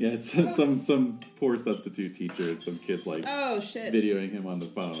Vine. Yeah, it's some poor substitute teacher. Some kids like Oh shit. videoing him on the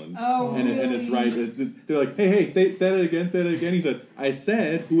phone. Oh, And, really? and it's right. They're like, hey, say that again, say that again. He said, I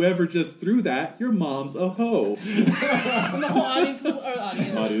said, whoever just threw that, your mom's a hoe. And the whole audience is... Or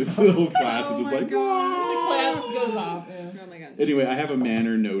audience. Audience, the whole class is Oh just my like, God. The class goes off. Yeah. Oh my god. Anyway, I have a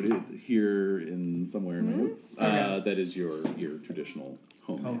manor noted here in somewhere in my notes. Okay. That is your traditional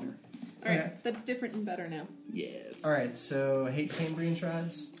home Home. manor. Alright, Okay. that's different and better now. Yes. Alright, so hate Cambrian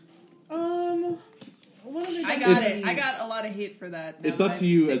tribes? What are they I gonna got do? it. I got a lot of hate for that. Now It's that up to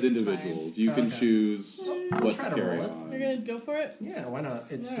you I've as fixed individuals. You can Okay. choose what try to to carry roll it. on. You're gonna go for it? Yeah, why not?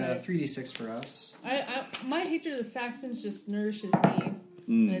 It's Alright. 3d6 for us. My hatred of the Saxons just nourishes me.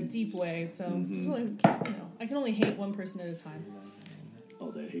 in a deep way. So there's only, I can only hate one person at a time.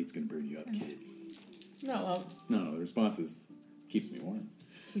 All that hate's gonna burn you up, kid. No, well, No, the response is keeps me warm.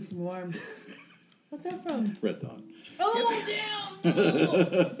 keeps me warm. What's that from? Red Dawn. Oh, damn! No.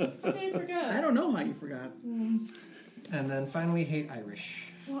 Okay, I forgot. I don't know how you forgot. And then finally, hate Irish.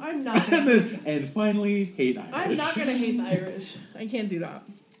 Well, I'm not gonna. And finally, hate Irish. I'm not gonna hate the Irish. I can't do that.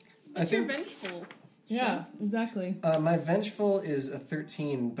 What's your vengeful? Yeah, exactly. My vengeful is a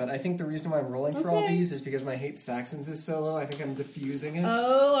 13, but I think the reason why I'm rolling for all Okay. these is because my hate Saxons is so low. I think I'm diffusing it.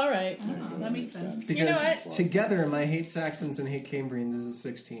 Oh, all right. That makes sense. Because You know what? together, my hate Saxons and hate Cambrians is a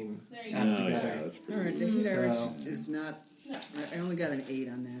 16. There you Oh, go. yeah, together. that's pretty All right, good. the Heat So- Irish is not. I only got an 8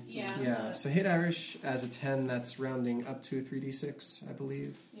 on that. So. Yeah. Yeah, so hate Irish as a 10, that's rounding up to 3d6, I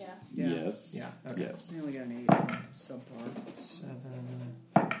believe. Yeah. Yeah. Yes. Yeah, okay. Yes. I only got an 8, so subpar. 7.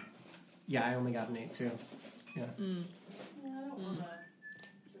 Yeah, I only got an 8 too. Yeah. Yeah, I don't want to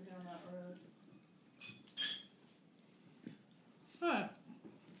go down that road. Alright.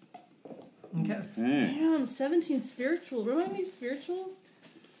 Okay. Okay. Damn, 17 spiritual. Remind me of spiritual?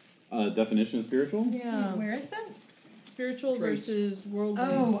 Definition of spiritual? Yeah. Where is that? Spiritual Trace. versus worldly.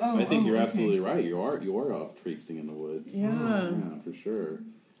 I think you're okay. absolutely right. You are off traipsing in the woods. Yeah. Yeah, for sure.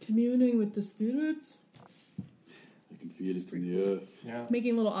 Communing with the spirits. I can feel it in the earth. Yeah.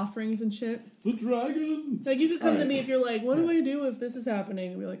 Making little offerings and shit. The dragon! Like, you could come to Alright. me if you're like, what do I do if this is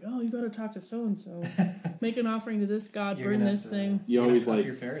happening? And be like, oh, you gotta talk to so-and-so. Make an offering to this god, You're burn gonna this have to- thing. You you're gonna always have to up like-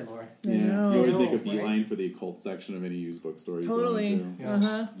 your fairy lore. Yeah. I know. You always I make a know, beeline right? for the occult section of any used bookstore you Totally. go into. Yeah.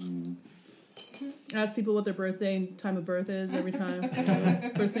 Uh-huh. Mm. Ask people what their birthday and time of birth is every time.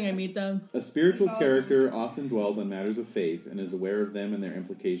 First thing I meet them. A spiritual That's awesome. character often dwells on matters of faith and is aware of them and their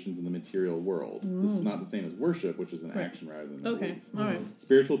implications in the material world. This is not the same as worship, which is an Right. action rather than a Okay, belief. alright.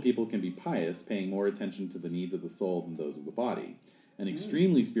 Spiritual people can be pious, paying more attention to the needs of the soul than those of the body. An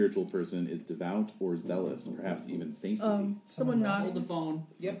extremely spiritual person is devout or zealous, perhaps even saintly. Someone Hold the nod. phone.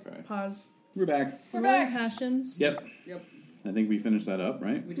 Yep. Okay. Pause. We're back. We're back. passions. Yep. Yep. I think we finished that up,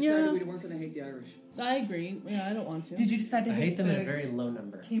 right? We decided Yeah. we weren't going to hate the Irish. I agree. Yeah, I don't want to. Did you decide to I hate them at a the very low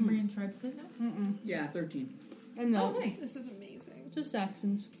number. Cambrian tribesmen now? Mm-mm. Yeah, 13. I'm not. Oh, nice. This is amazing. Just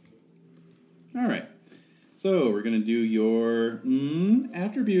Saxons. All right. So we're going to do your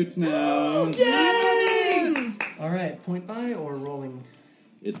attributes now. All right, point by or rolling?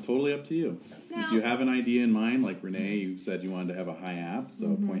 It's totally up to you. Now- If you have an idea in mind, like Renee, you said you wanted to have a high app,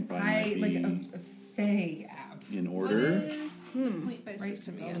 so point by might I be like a Fae app. in What order. is point by Right,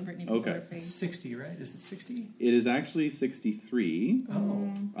 system since all again? of Brittany Okay. people are Fae. It's 60, right? Is it 60? It is actually 63.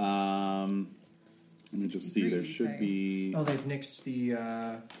 Oh. Let me just see. There 63, should sorry. be Oh, they've nixed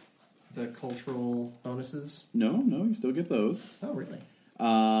the cultural bonuses. no. You still get those. Oh, really?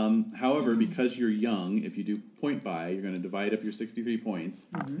 However, because you're young, if you do point by, you're going to divide up your 63 points,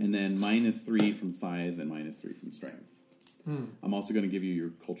 and then -3 from size and -3 from strength. I'm also going to give you your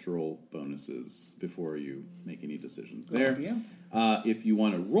cultural bonuses before you make any decisions there. Yeah. If you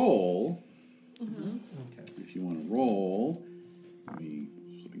want to roll, Okay. if you want to roll, let me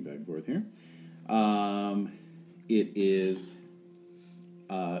flipping back and forth here. It is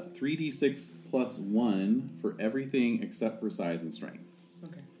 3d6 plus 1 for everything except for size and strength.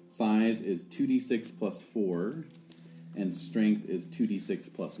 Okay. Size is 2d6 plus 4, and strength is 2d6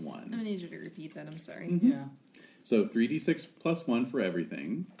 plus I'm 1. gonna need you to repeat that. I'm sorry. Yeah. So 3d6 plus 1 for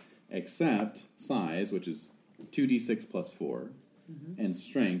everything, except size, which is 2d6 plus 4, and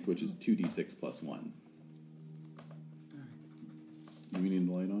strength, which is 2d6 plus 1. Do we need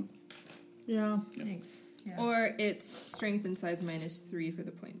the light on? Yeah. Thanks. Yeah. Or it's strength and size -3 for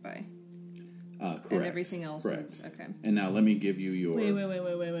the point by, Correct. and everything else Correct. is okay. And now let me give you your...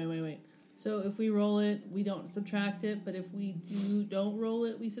 Wait. So if we roll it, we don't subtract it, but if we don't roll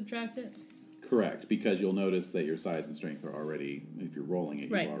it, we subtract it? Correct, because you'll notice that your size and strength are already, if you're rolling it,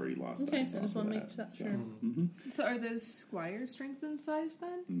 Right. you've already lost Okay, dice so I just off want to of make that. sure. So are those squire strength and size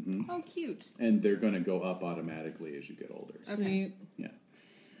then? Mhm. Oh, cute. And they're going to go up automatically as you get older. Okay. Sweet.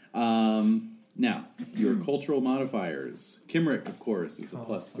 Now, your cultural modifiers. Kimrick, of course, is a Oh,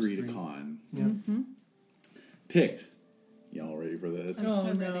 plus plus 3 to 3. con. Yeah. Picked. Y'all ready for this? I'm Oh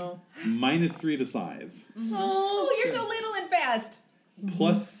so no. -3 to size. Oh, you're so little and fast.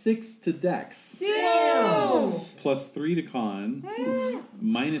 Plus 6 to dex. Whoa. Plus 3 to con.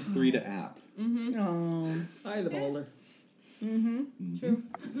 -3 to app. Oh. Hi, the boulder. True.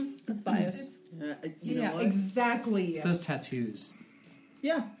 That's biased. You know Yeah, what? exactly. It's those tattoos.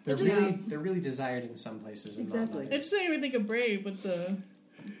 Yeah. They're just- they're really desired in some places. And Exactly. Not It's just making me think of Brave with the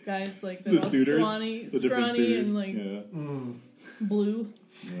guys like The all suitors. scrawny The different suitors. and like Yeah. blue.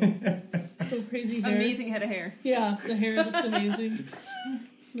 So crazy hair. Amazing head of hair. Yeah, the hair looks amazing.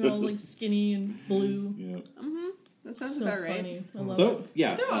 They're all like skinny and blue. Yeah. That sounds So about right. funny. I love So it.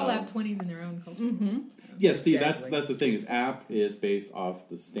 yeah, They're all Lab 20s in their own culture. Mm-hmm. yeah. See, Exactly. that's the thing. Is app is based off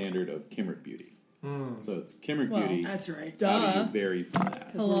the standard of Kimrick beauty. So it's Kimrick Well, beauty. That's right. Duh. How do you vary from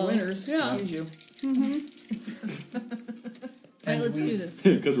that? Because we're winners. Yeah. Excuse you. All right, let's do this.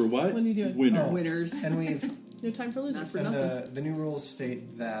 Because we're what? What are you doing? Winners. Oh, Winners. And we've No time for losers. Not for and nothing. the new rules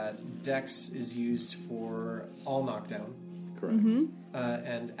state that Dex is used for all knockdown, Correct.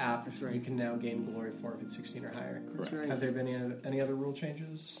 and app That's right. you can now gain glory for if it's 16 or higher. That's Correct. right. Have there been any other rule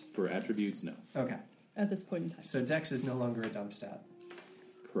changes? For attributes, no. Okay, At this point in time. so Dex is no longer a dump stat.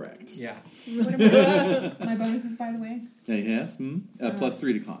 Correct. Yeah. What are my bonuses, by the way? Yes. Plus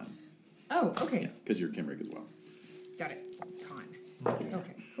 3 to con. Oh, okay. Because you're Kimrick as well. Got it. Con.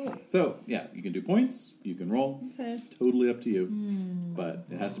 Okay, cool. So yeah, you can do points. You can roll. Okay. Totally up to you. But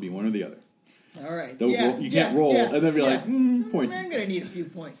it has to be one or the other. All right. Don't Yeah, roll, you can't roll yeah, and then be yeah. like points. I'm going instead. to need a few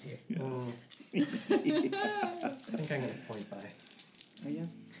points here. I think I'm going to point by. Are you?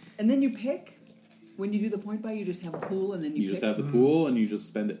 And then you pick. When you do the point by, you just have a pool and then you You pick. just have the pool and you just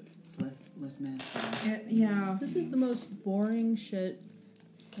spend it. It's less math. Yeah. This is the most boring shit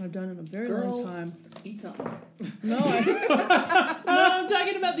I've done in a very Girl. long time. Eat something. No, I'm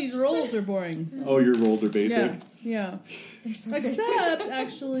talking about these rolls are boring. Oh, your rolls are basic. Yeah. They're so Except,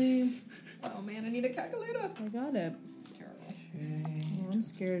 actually, Oh man, I need a calculator. I got it. It's terrible. Oh, I'm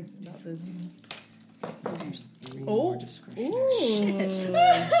scared about this. There's 3 Oh. more discretionary. Ooh.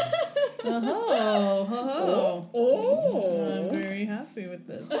 Oh. Oh. I'm very happy with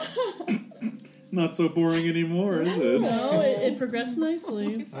this. Not so boring anymore, is it? No, it progressed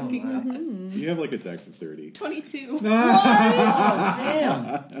nicely. Oh, wow. You have like a dex of 30. 22. Oh,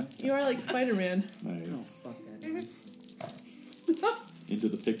 damn! You are like Spider-Man. Oh, Nice. fuck that. Into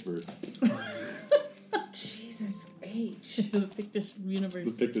the Pictverse. Jesus H. Into the fictitious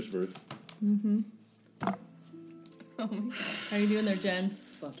universe. The Pictish-verse. How you doing there, Jen?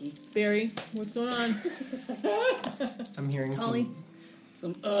 Fucky. Barry, what's going on? I'm hearing Ollie?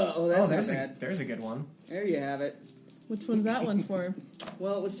 Some. Oh, that's there's not bad. there's a good one. There you have it. Which one's that one for?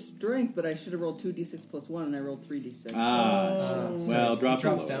 Well, it was strength, but I should have rolled 2d6 plus 1, and I rolled 3d6. Oh. Well, drop the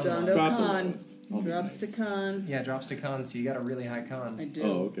drops lowest. down. Down to Drop the con. lowest. I'll be Drops nice. to con. Yeah, drops to con, so you got a really high I con. do.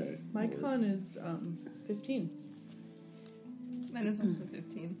 Oh, okay. My con is 15. Mine is also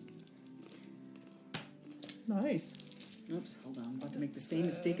 15. Nice. Oops, hold on. I'm about to make the same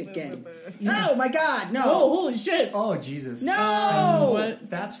mistake again. Oh my god, no! Oh, holy shit! Oh, Jesus. No! What?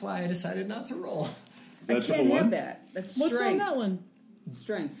 That's why I decided not to roll. Is I that can't triple have one? that. That's What's strength. on that one?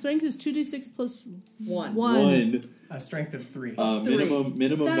 Strength. Strength is 2d6 plus 1. 1. A strength of 3. Three.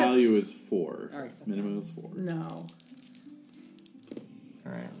 Minimum That's- value is 4. All right, fuck Minimum is 4. No.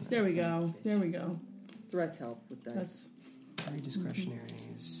 Alright. There we go. There we go. Threats help with dice. That's, 3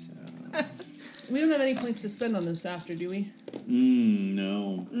 discretionaries. we don't have any points to spend on this after, do we?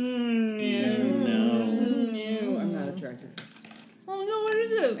 No. No. I'm not attractive. Oh no, what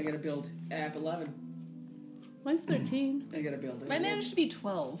is I it? gotta build app 11. Mine's 13. I gotta build it. Mine managed to be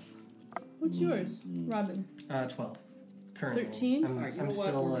 12. What's yours? Robin. 12. Currently. 13? I'm, Alright, you know I'm what?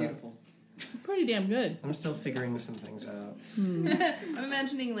 still We're beautiful. Pretty damn good. I'm still figuring some things out. I'm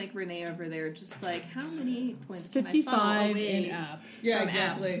imagining like Renee over there, just like how many points can I funnel 55 away? in app. Yeah, From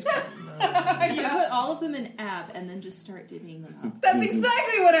exactly. You put all of them in app and then just start divvying them up. That's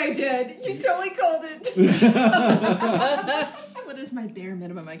exactly what I did. You totally called it. What is my bare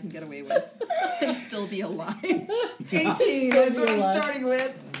minimum I can get away with and still be alive? 18. That's what I'm starting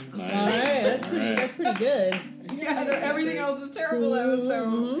with. Nice. All right, that's pretty. Alright. That's pretty good. Yeah, everything else is terrible.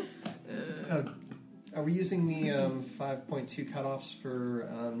 So. Are we using the 5.2 cutoffs for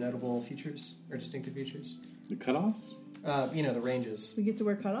notable features or distinctive features? The cutoffs? The ranges. We get to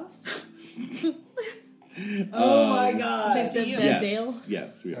wear cutoffs. Oh my god. Just a you. dead Yes. Dale.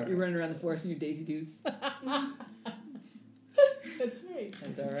 Yes, we are. You're running around the forest in your Daisy Dukes. That's right.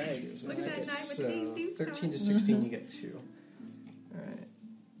 That's alright. Look at that night with So, these dudes. 13 to 16, you get 2. Alright.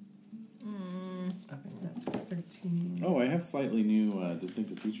 Upping that to 13. Oh, I have slightly new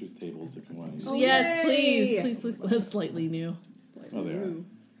distinctive features tables if you want to use Oh, them. Yes, yay! please. That's slightly new. Oh, they are.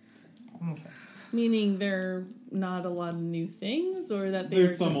 Okay. Meaning they're not a lot of new things, or that they're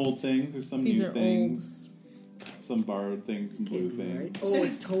There's some just, old things, there's some these new are things, some borrowed things, some blue Can't be right. things. Oh,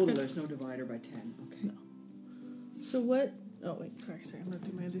 it's total. There's no divider by 10. Okay. So what? Oh wait, sorry. I'm not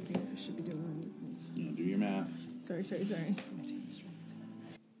doing my other things I should be doing. Do your maths. Sorry.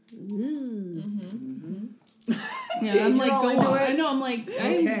 Mm-hmm. Yeah, Jade, I'm you're like, all go into on. it? I know. I'm like,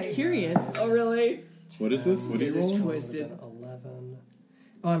 Okay. I'm curious. Oh, really? What is this? What do you Is this roll? twisted? 11.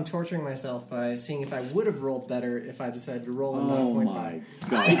 Oh, I'm torturing myself by seeing if I would have rolled better if I decided to roll a Oh non-point my buy.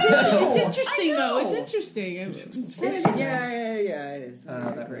 god. It's interesting, though. It's interesting. Yeah, it is. That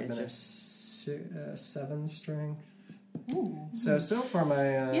would have been a 7 strength. So far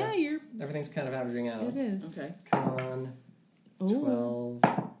my you're. everything's kind of averaging out. It is. Okay. Con 12,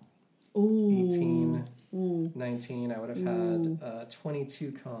 Ooh. 18, Ooh. 19. I would have had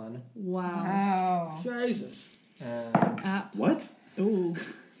 22 con. Wow. Jesus. And What? Ooh.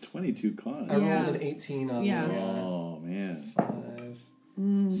 22 con. I rolled an 18 on Yeah. the Oh man.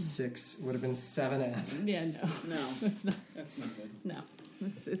 5, 6. Would have been 7 app. Yeah, no. No, That's not. that's not good. No.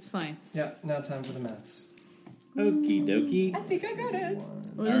 It's fine. Yeah, now time for the maths. Okie dokie. I think I got it.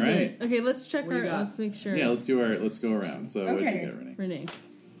 What All is right. it? Okay, let's check What do our. you got? Let's make sure. Yeah, let's go around. So what did Okay. you get, Renee? Renee.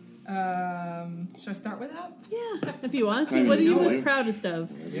 Should I start with that? Yeah, if you want I to. mean, What are you no, most I- proudest of?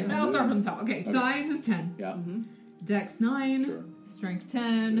 No, I'll start from the top. Okay, Okay. size is 10. Yeah. Dex 9. Sure. Strength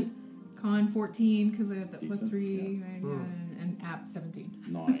 10. Con 14, because I have that plus Decent, 3. And app 17.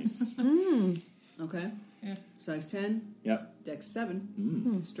 Nice. Okay. Yeah. Size 10. Yep. Dex 7.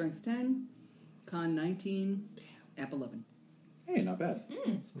 Mm. Strength 10. Con 19. App 11. Hey, not bad.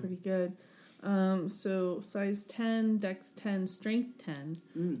 It's pretty good. So size 10, dex 10, strength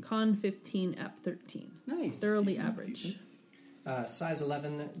 10, con 15, app 13. Nice. Thoroughly Decent, average. decent. Size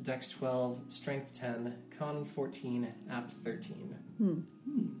 11, dex 12, strength 10, con 14, app 13.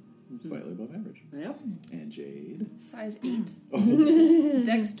 Slightly above average. Yep. And Jade. Size 8. Oh.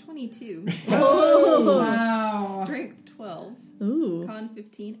 Dex 22. Wow. Strength 12. Ooh. Con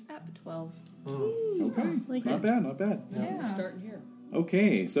 15. App 12. Okay. Like Not it. bad, not bad. Yeah. Starting here.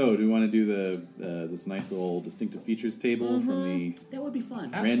 Okay, so do we want to do the this nice little distinctive features table from the That would be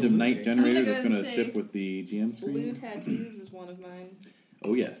fun. random night generator I'm gonna that's go going and to say ship with the GM screen? Blue tattoos is one of mine.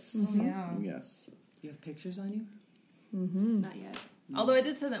 Oh yes. Yeah. Oh yes. You have pictures on you? Not yet. Although I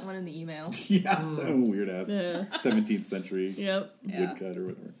did send that one in the email. Yeah. Weird ass Yeah. 17th century Yep. woodcut or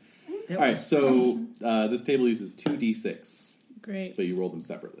whatever. That All right, was- so this table uses 2d6, Great. but you roll them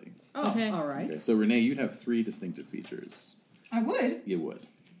separately. Oh, Okay. all right. Okay, so Renee, you'd have 3 distinctive features. I would. You would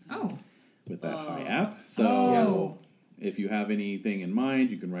Oh. with that Oh. high app. So Oh. if you have anything in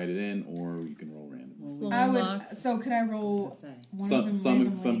mind, you can write it in, or you can roll random. Full I would. unlocks. So could I roll Let's say. one of them Some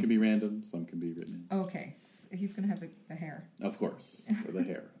randomly? can be random, some can be written in. Okay. He's going to have the hair. Of course, for the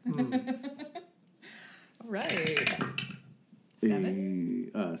hair. All right.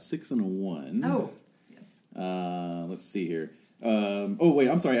 6 and a 1. Oh. Yes. Let's see here. Oh wait,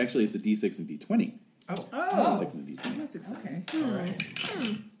 I'm sorry. Actually, it's a D6 and D20. Oh. 6 and a D20. That's exciting. Okay. All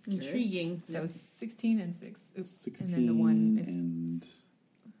right. Intriguing. So 16 and 6. Oops. 16 And then the 1. and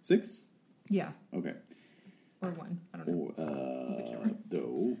 6. Yeah. Okay. Or 1. I don't know. Whichever.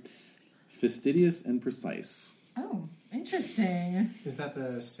 Though fastidious and precise. Oh. Interesting. Is that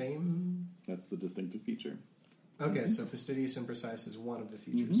the same? That's the distinctive feature. Okay, so fastidious and precise is one of the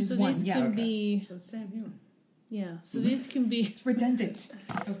features. Just So one, these yeah. can Okay. be. So Sam here. Yeah. So these can be. It's redundant.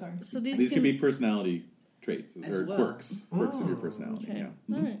 Oh, sorry. So these, These can be personality traits As or well. quirks of your personality. Okay.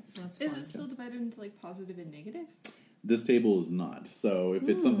 Yeah. All right. That's Is fun. it still divided into like positive and negative? This table is not. So if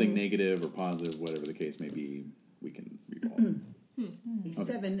it's something negative or positive, whatever the case may be, we can reroll. A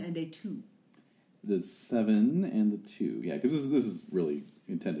 7 and a 2. The 7 and the 2. Yeah, because this is really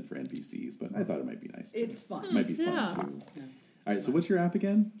intended for NPCs, but I thought it might be nice. It's fun. It might be fun Yeah. too. Yeah. All right, so what's your app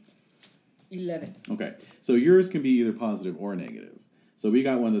again? 11. Okay, so yours can be either positive or negative. So we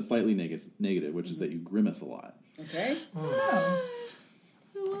got one that's slightly negative, which is that you grimace a lot. Okay. Oh.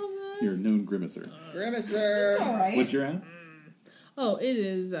 I love that. You're a known grimacer. Grimacer. It's all right. What's your app? Oh, it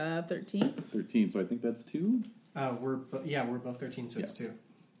is 13. 13, so I think that's 2. We're both 13, so it's 2.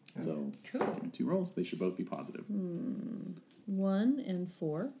 So Cool. give me 2 rolls. They should both be positive. 1 and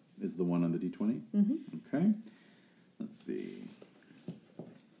 4. Is the 1 on the D20? Mm-hmm. Okay. Let's see.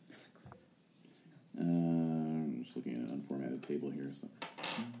 I'm just looking at an unformatted table here.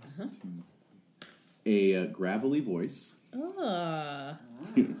 So, a gravelly voice. Ah.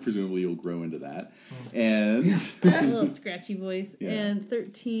 Presumably, you'll grow into that. And A little scratchy voice. Yeah. And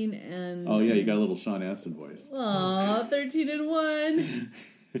 13 and. oh yeah, you got a little Sean Astin voice. Aw, 13 and 1.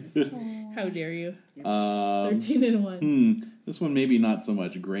 How dare you? 13 and 1. This one maybe not so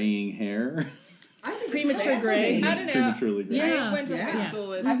much graying hair. I think Premature gray. I don't know. Prematurely gray. Yeah. I went to Yeah. high school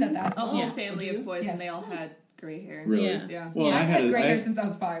with I've got that. a whole Yeah. family Do you? of boys, Yeah. and they all had gray hair. Really? Yeah. Yeah. Well, yeah, I I've had gray hair I- since I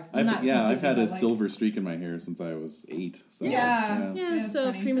was 5. I've Not had completely, a but, like- silver streak in my hair since I was 8. So, Yeah. Yeah, that's so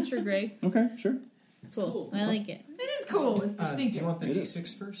funny. premature gray. Okay, sure. Cool. I like it. It is cool. It's Do you distinctive. want the It is.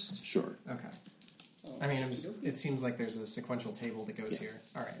 D6 first? Sure. Okay. I mean, it seems like there's a sequential table that goes Yes.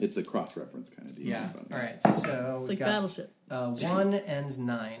 here. All right. It's a cross-reference kind of deal. Yeah. So, All right. So It's we've like got Battleship. 1 and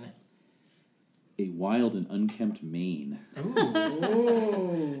 9. A wild and unkempt mane.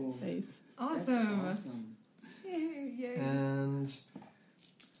 Ooh. Nice. Awesome. Awesome. Yay. And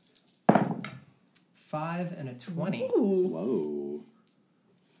 5 and a 20. Whoa.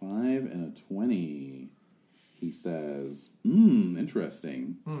 5 and a 20. He says,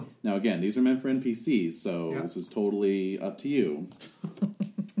 interesting. Now, again, these are meant for NPCs, so Yeah. this is totally up to you.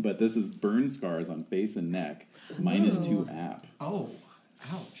 But this is burn scars on face and neck, -2 app. Oh,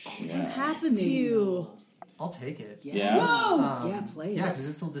 ouch. Yeah. What's happened to you? I'll take it. Yeah? Yeah, play it. Yeah, because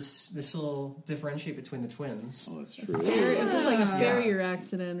this will differentiate between the twins. Oh, that's true. It was like a farrier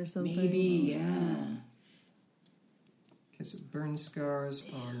accident or something. Maybe, yeah. Okay, so burn scars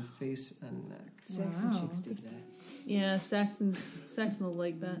on face and neck. Saxon chicks did that. Yeah, Saxon will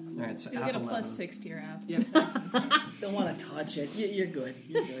like that. All right, so You'll app get a 11. +6 to your app. Yep. Don't want to touch it. You're good.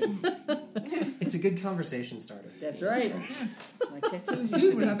 You're good. It's a good conversation starter. That's right. My tattoos used Dude, to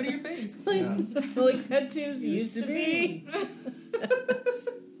what be. happened to your face? Like tattoos used to be.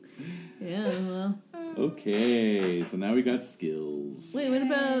 Yeah, well. Okay, so now we got skills. Wait, what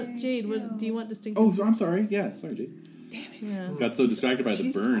about Jade? What do you want distinctive? Oh, I'm sorry. Yeah, sorry, Jade. Yeah. Got so distracted by the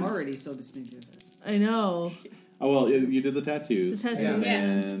She's burns. already so distinctive. I know. Oh, well, you did the tattoos. The tattoos. Yeah.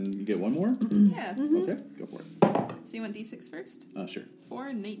 And you get one more? Yeah. Okay, go for it. So you want D6 first? Sure. 4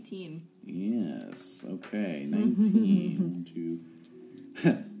 and 19. Yes. Okay. 19 to.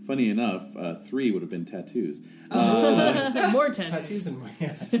 Funny enough, 3 would have been tattoos. More tattoos. Tattoos and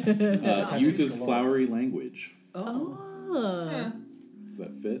yeah. Uses Tattoos galore. flowery language. Oh. Yeah. Does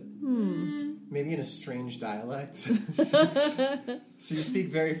that fit? Maybe in a strange dialect. So you speak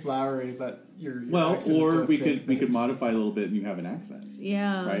very flowery, but your Well, accent is or so we thick could that- modify a little bit and you have an accent,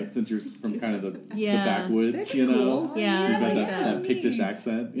 Yeah. right? Since you're from kind of the Yeah. backwoods, That's you know. cool. Yeah, You've I got like that Pictish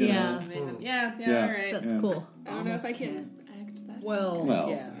accent, you Yeah. know. Man. Yeah, Yeah. alright. That's Yeah. cool. I don't know if I can act that. Well, Well.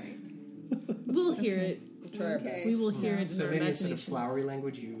 yeah. We'll hear it. We'll try our Okay. best. We will hear it in So our maybe instead imagination. of flowery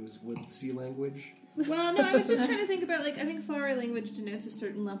language, you use woodsy language. Well, no, I was just trying to think about, like, I think flowery language denotes a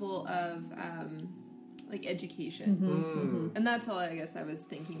certain level of, like, education. And that's all I guess I was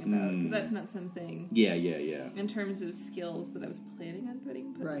thinking about, because that's not something, Yeah. in terms of skills, that I was planning on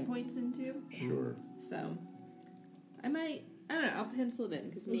putting Right. points into. Sure. So, I don't know, I'll pencil it in,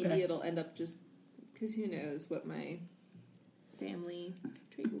 because maybe Okay. it'll end up just, because who knows what my family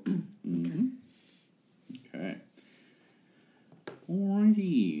trait will be. Mm-hmm. Okay.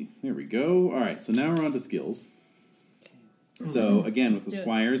 Alrighty. There we go. Alright, so now we're on to skills. So, again, with the Do it.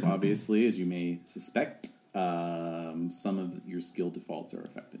 squires, obviously, as you may suspect, some of your skill defaults are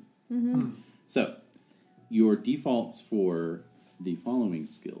affected. So, your defaults for the following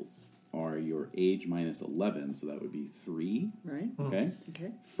skills are your age minus 11, so that would be 3. Right? Okay.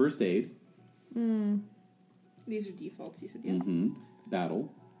 Okay. First aid. These are defaults, you said, yes?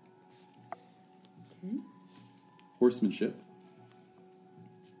 Battle. Okay. Horsemanship.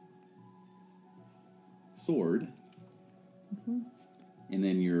 Sword. And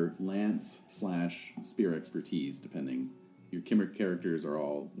then your lance/spear expertise, depending. Your Kimmer characters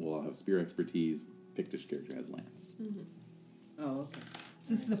will all have spear expertise. Pictish character has lance. Oh, okay.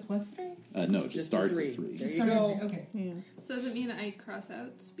 So this is a +3? No, it just Just starts a 3. at 3. There you Starting go. at 3, okay. Yeah. So does it mean I cross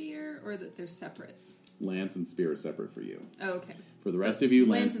out spear, or that they're separate? Lance and spear are separate for you. Oh, okay. For the rest of you,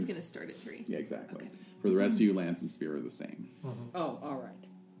 Lance is and- going to start at 3. Yeah, exactly. Okay. For the rest of you, lance and spear are the same. Oh, all right.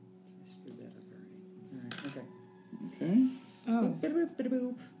 So I screwed that up already. All right. Okay. Okay. Oh. Boop, boop,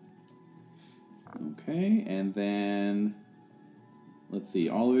 boop. Okay, and then let's see.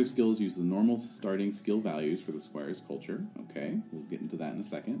 All other skills use the normal starting skill values for the squire's culture. Okay, we'll get into that in a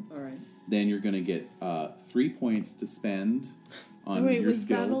second. All right. Then you're going to get 3 points to spend on Wait, your was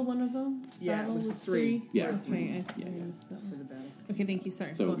skills. battle one of them? Yeah, it Battle was was 3. Yeah. Okay, I Yeah. missed that For one. the battle. Okay, thank you.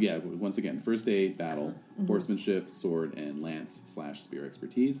 Sorry. So go on. yeah, once again, first aid, battle, horsemanship, sword, and lance/spear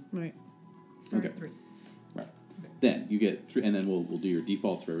expertise. Right. Start Okay. at 3. Right. Then you get 3, and then we'll do your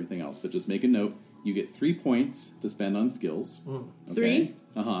defaults for everything else. But just make a note: you get 3 points to spend on skills. Okay? 3?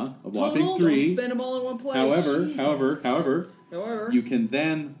 A whopping Total? 3. Don't spend them all in one place. However, However, you can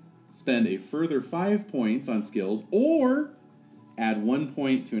then spend a further 5 points on skills, or add 1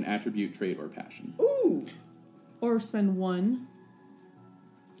 point to an attribute, trait, or passion. ooh, Or spend 1.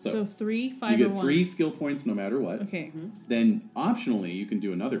 So 3, 5, you or get 1. 3 skill points no matter what. Okay. Then optionally, you can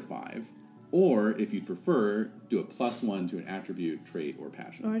do another 5, or if you prefer, do a +1 to an attribute, trait, or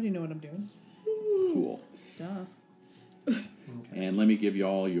passion. Oh, I already know what I'm doing. Cool. Duh. And let me give you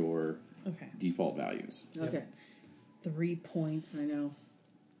all your Okay. default values. okay. 3 points. I know.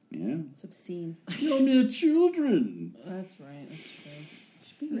 Yeah. It's obscene. You're mere children. That's right. That's true.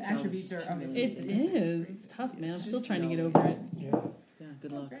 So the attributes are obviously. It is. It's tough, man. I'm still trying to get over it. Yeah. Yeah,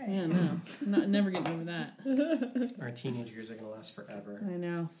 good luck. Right. Yeah, no. Never getting over that. Our teenage years are going to last forever. I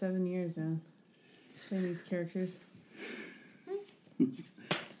know. 7 years now. Playing these characters.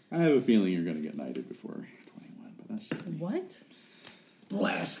 I have a feeling you're going to get knighted before 21, but that's just me. What?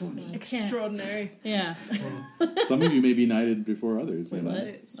 Blasphemy. Extraordinary. Yeah. Some of you may be knighted before others. you know.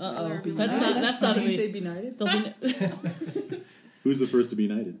 What? Spoiler, Uh-oh. be That's nice. not. That's not a Did you say me. be knighted? They'll be. Who's the first to be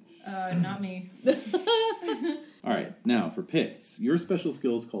knighted? Not me. All right, now for picks. Your special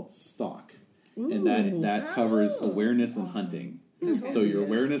skill is called Stalk, and that covers awareness and hunting. So your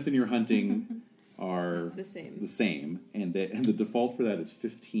awareness and your hunting are The same. the same, and the default for that is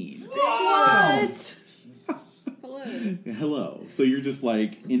 15. What? Hello. Hello. So you're just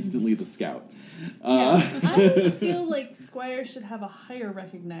like instantly the scout. I always feel like Squire should have a higher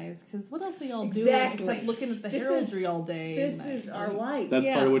recognize, because what else are y'all doing Exactly. except looking at the This heraldry is- all day? This and is that- our life. That's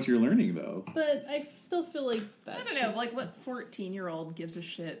Yeah. part of what you're learning, though. But I still feel like that. I don't know, like what 14-year-old gives a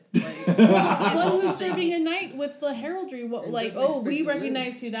shit? Like, One who's serving a night with the heraldry, what, And like, doesn't oh, expect we to live.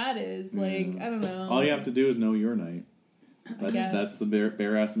 recognize who that is. Like, I don't know. All you have to do is know your knight. guess. That's the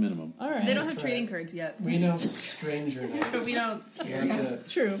bare ass minimum. All right. they don't That's have trading right. cards yet. We know stranger So knights. we don't. That's it.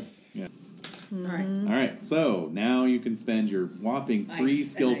 True. All right. All right, so now you can spend your whopping 3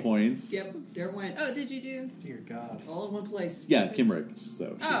 Nice. skill And I- points. Yep, there it went. Oh, did you do? Dear God. All in one place. Yeah, Kimrick.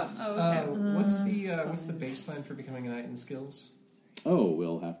 So. Oh, okay. What's the baseline for becoming a knight in skills? Oh,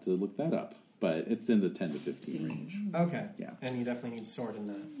 we'll have to look that up, but it's in the 10 to 15 range. Okay. Yeah. And you definitely need sword in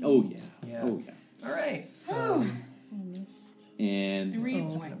that. Oh yeah. Yeah. Oh yeah. All right. And 3 Oh.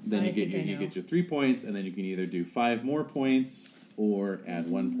 points. then you I get think I you know. get your 3 points, and then you can either do 5 more points or add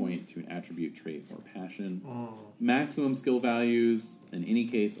 1 point to an attribute, trait, or passion. Maximum skill values in any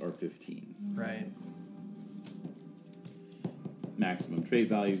case are 15. Right. Maximum trait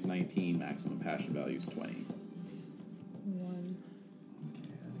values 19. Maximum passion values 20. 1, Okay,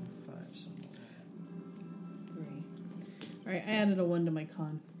 I need 5 somewhere. 3. All right, I added a 1 to my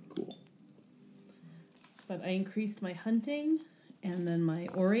con. Cool. But I increased my hunting and then my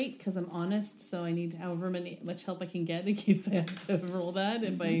orate because I'm honest, so I need however much help I can get in case I have to roll that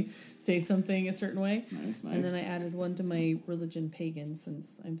if I say something a certain way. Nice, nice. And then I added 1 to my religion pagan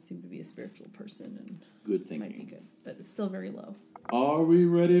since I seem to be a spiritual person and Good it might be thinking. good. But it's still very low. Are we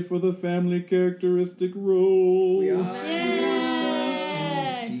ready for the family characteristic roll? We are.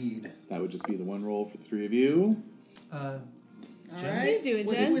 Yay! Indeed. That would just be the 1 roll for the 3 of you. All Jen? right. You do it,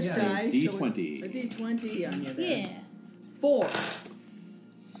 Which Jen. die? D20. A D20 on you there. Yeah. 4.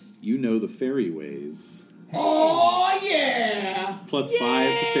 You know the fairy ways. Oh, yeah! Plus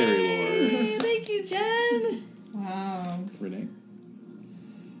 5 to fairy lore. Thank you, Jen. Wow. Renee?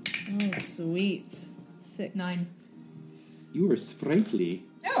 Oh, sweet. 6. 9. You are sprightly.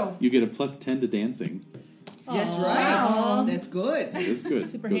 Oh. You get a plus 10 to dancing. That's Aw. right. That's good. That is good.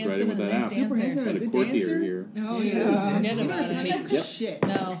 Super Goes right in handsome with and that a nice app. dancer. Super handsome Got and a a good courtier dancer. here. Oh, Yes. yeah. Forget You don't about have to it. pay for Yep. shit.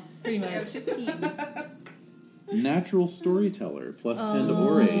 No, pretty I have much. 15. Natural storyteller. Plus 10 to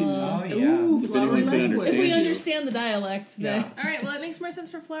orate. Oh, yeah. Ooh, If flowery anyone can language. If we you. understand the dialect, then Yeah. All right, well, that makes more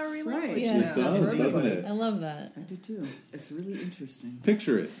sense for flowery Right. language. Yeah. It does, doesn't it? I love that. I do too. It's really interesting.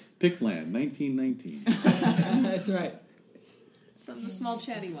 Picture it. Pickland, 1919. That's right. Some the small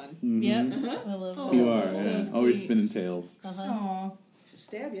chatty one. Mhm. Yep, I love that. You are, So yeah. Always sweet. spinning tails. Uh-huh. Aw.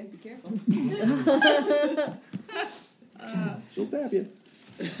 Stab you. Be careful. She'll stab you.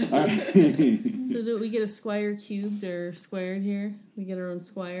 Alright. So do we get a squire cubed or squared here? We get our own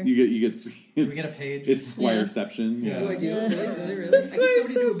squire. you get Do we it's get a page? squireception. Yeah. Do I do? Yeah. Really? Really? I get somebody to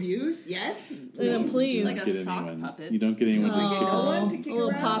Square abuse? Yes. Yeah, please. Like a Get sock anyone. puppet. You don't get anyone to we kick get no around. one to kick a little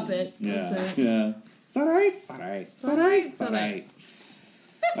around? pop it. Yeah, That's it. yeah. It's alright. It's alright. It's alright. It's alright.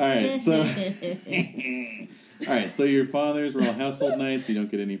 Alright, so alright, so your fathers were all household knights. You don't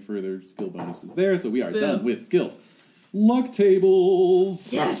get any further skill bonuses there, so we are Boom. done with skills. Luck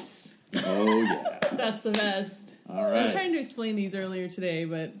tables. Yes! Oh yeah. That's the best. I was Alright. trying to explain these earlier today,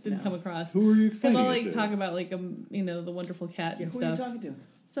 but didn't come across. Who are you Because explaining I'll it like to? talk about like the wonderful cat Yeah, and who are you stuff. talking to?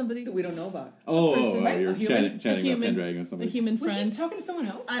 Somebody, That we don't know about. Oh, person. Right? you're A human? chatting about human. Pendragon or a something. human Was friend. she talking to someone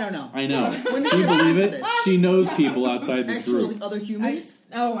else? I don't know. I know. When Can you did believe we it? this? She knows people outside this Actually, group. other humans?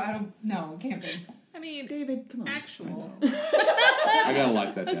 I don't. No, it can't be. I mean, David, come on. actual. I gotta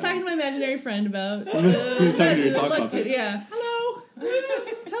lock that I was down. talking to my imaginary friend about. He's talking to your sock puppet. Yeah. Hello.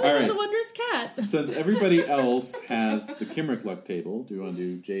 Tell All me right. about the wondrous cat. Since everybody else has the Kimrick luck table, do you want to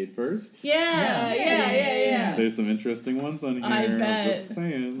do Jade first? Yeah. There's some interesting ones on here. I I'm bet. just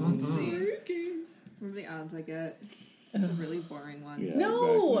saying. What are the odds I get? A really boring one. Yeah,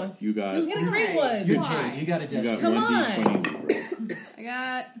 No! exactly. You got You get a great one. You're Why? Jade. You got a you disc. got Come 1d20. I I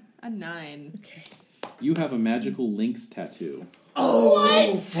got a 9. Okay. You have a magical lynx tattoo. Oh,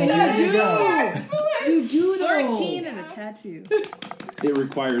 what? And there you go. You do though. 14 and a tattoo. It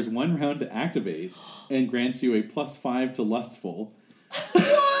requires 1 round to activate and grants you a +5 to lustful.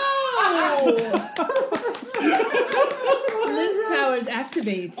 Whoa! Lynx powers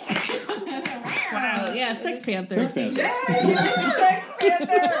activates. Wow. Yeah, Sex Panther. Sex Panther. Sex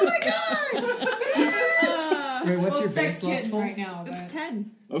Panther! Oh my god! Wait, what's your base lustful? right now? It's But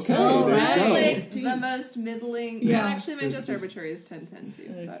 10. Okay, So, there right. you go. Like the most middling. Yeah. Yeah, actually, my just arbitrary is 10-10 too.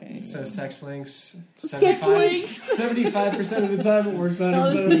 But. Okay. So sex links, Sex links. 75% of the time it works 100%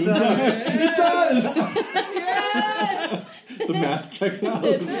 of the time. It does! Yes! The math checks out.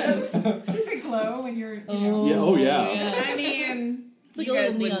 It does. does it glow when you're, you know? Yeah, oh, yeah. I mean, like you a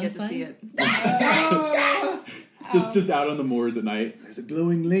guys little wouldn't neon get to see sign. it. Just out on the moors at night. There's a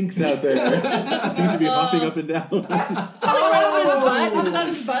glowing lynx out there. It seems to be hopping up and down. Is it on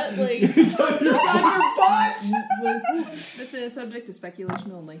his butt? Like, It's on your butt! This is subject to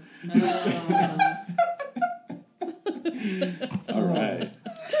speculation only. All right.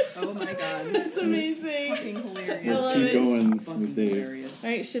 Oh my god. that's amazing. Fucking hilarious. I Let's love keep it. going Fucking with Dave. hilarious. All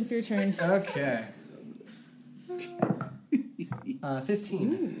right, Shimp, your turn. Okay.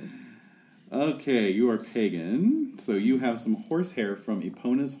 15. Okay, you are pagan, so you have some horsehair from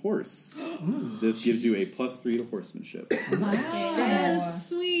Epona's horse. This gives you a +3 to horsemanship. That's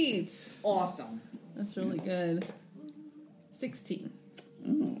sweet. Awesome. That's really good. 16.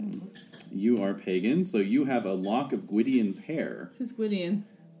 Oh. You are pagan, so you have a lock of Gwydion's hair. Who's Gwydion?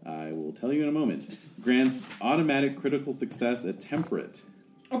 I will tell you in a moment. Grants automatic critical success at temperate.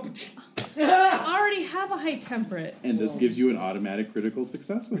 I already have a high temperate. And this gives you an automatic critical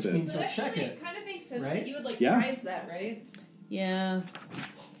success with Which it. means you'll check it. kind of makes sense Right? that you would like Yeah. prize that, right? Yeah.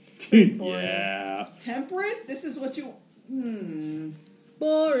 Yeah. Temperate? This is what you...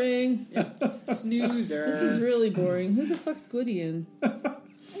 Boring. Snoozer. This is really boring. Who the fuck's Gwydion?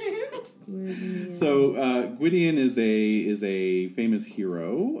 Gwydion. So Gwydion is a famous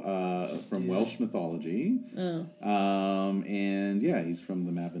hero from Welsh mythology, Oh. and yeah, he's from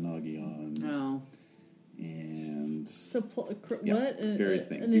the Mabinogion, Oh. and So, Yeah, what? various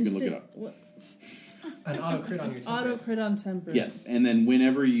things. An You can look instant- it up. What? An auto crit on your temperate. Auto crit on temperate. yes, and then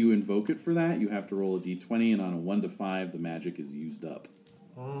whenever you invoke it for that, you have to roll a d20, and on a 1 to 5, the magic is used up.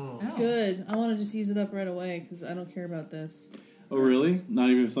 Oh. Good. I want to just use it up right away because I don't care about this. Oh, really? Not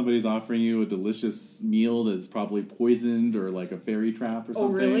even if somebody's offering you a delicious meal that's probably poisoned or like a fairy trap or something? Oh,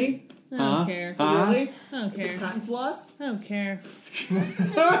 really? I Huh? don't care. Huh? Really? I don't care. Cotton floss? I don't care.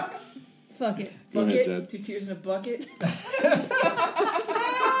 Fuck it. Go Bucket? ahead, Jed. 2 tears in a bucket?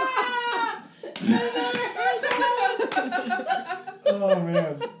 Oh,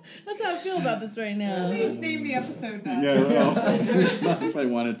 man. That's how I feel about this right now. Please name the episode that. Yeah, well, not if I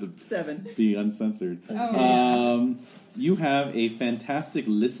wanted to 7. be uncensored. Oh, You have a fantastic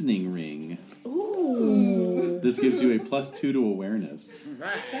listening ring. Ooh. This gives you a +2 to awareness.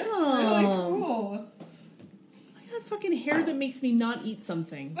 Right. That's Oh. really cool. I got fucking hair that makes me not eat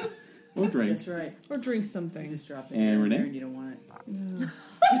something Or drink. That's right. or drink You something. just drop it And in Renee? there and you don't want it.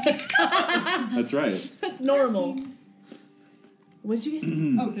 That's right. That's normal. What did you get?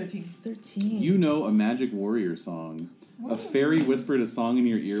 Oh, 13. 13. You know a magic warrior song. A fairy whispered a song in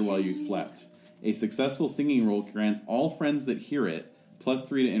your ear while you slept. A successful singing roll grants all friends that hear it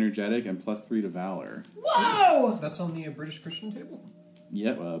 +3 to energetic and +3 to valor. Whoa! That's on the British Christian table?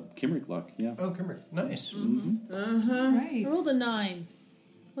 Yep, Kimrick luck, yeah. Oh, come here. Nice. Right. I rolled a 9.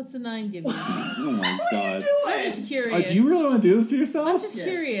 What's a 9 give me? Oh my god. I'm just curious. Do you really want to do this to yourself? I'm just Yes.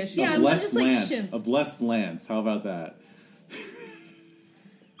 curious. A Yeah, I'm blessed just like lance. Shimp. A blessed lance. How about that?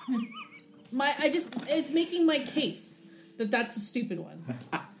 It's making my case that that's a stupid one.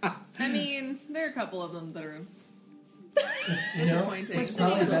 I mean, there are a couple of them that are It's, you know, disappointing. it's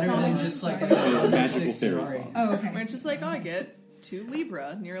probably better than just like A a magical fairy song. Oh, okay. Where it's just like, oh, I get 2 Libra,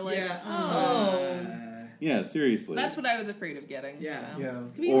 and you're like, Yeah. oh. Yeah, seriously. That's what I was afraid of getting. Yeah. So. Yeah.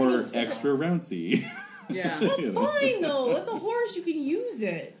 To be Or honest, extra rouncy. Yeah. That's fine though. That's a horse. You can use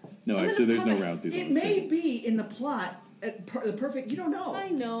it. No, I'm actually, gonna there's no put roundsies. It on this may thing. be in the plot the perfect. You don't know. I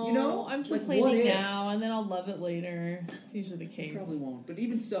know. You know, I'm Like, what complaining if? now, and then I'll love it later. It's usually the case. Probably won't, but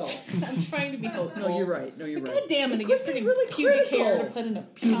even so. I'm trying to be hopeful. No, you're right. No, you're But right. God damn it! I It get could be freaking really pubic hair to critical. put in a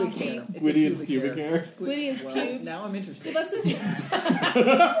Pubic coffee. hair. It's a Gwydion's pubic hair. Gwydion's Well, pubes. now I'm interested. Well, that's it.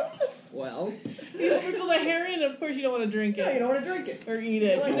 Well, You sprinkle the hair in, and of course you don't want to drink yeah, you it don't want to drink it. or eat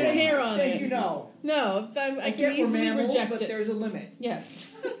it because there's hair on Thank it. you know. No, I I can get we're easily mammals, reject but it. there's a limit.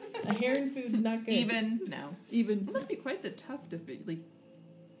 Yes, a hair in food not good. Even no. Even It must be quite the tough to fit. Like,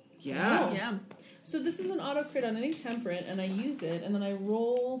 Yeah. Oh. Yeah. So this is an auto crit on any temperate, and I use it, and then I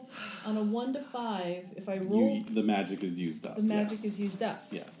roll on a 1 to 5. If I roll, The magic is used up. the magic yes. is used up.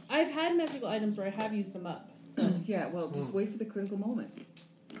 Yes. I've had magical items where I have used them up. So Yeah, well, just wait for the critical moment.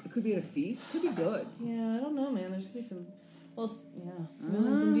 It could be at a feast. Could be good. yeah, I don't know, man. There's gonna be some,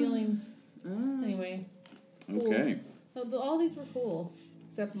 some dealings. Anyway, cool. Okay. All these were cool,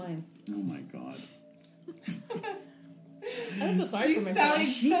 except mine. Oh my god. I don't feel sorry for You myself. sound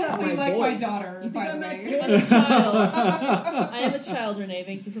She got exactly my like my voice. daughter, You think by the I'm not way. good? I'm a child. I am a child, Renee.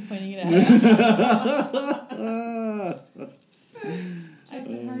 Thank you for pointing it out.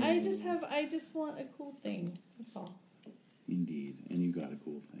 I just want a cool thing. That's all. Indeed. And you got a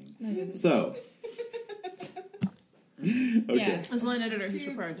cool thing. No, I didn't. So. Okay. Yeah. As line editor, he's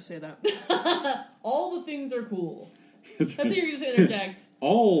required to say that. All the things are cool. That's That's what you're just interject.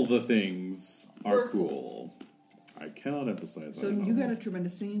 All the things are We're cool. I cannot emphasize So that you enough. got a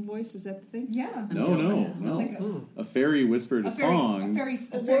tremendous singing voice? Is that the thing? Yeah. No. Like A fairy whispered a song A in fairy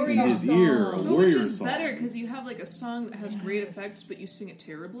warrior his song. ear, a But But warrior which is song. better because you have like a song that has great effects, but you sing it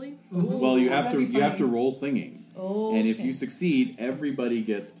terribly. Well, you have that'd to be you have to funny. roll singing, Oh, and if okay. you succeed, everybody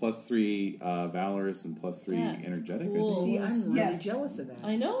gets +3 valorous and +3 That's energetic. I cool. think. See, I'm really Yes. jealous of that.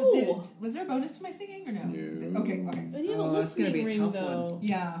 I know. was there a bonus to my singing or no? No. Is it- okay. And you have a Oh, that's gonna listening be a ring, tough though.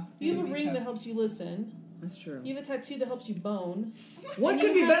 Yeah. You have a It'd be ring tough. that helps you listen. That's true. You have a tattoo that helps you bone. What And could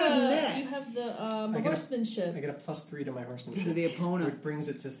you be have better than You that? have the I get a- horsemanship. I get a +3 to my This is horsemanship, the opponent. which brings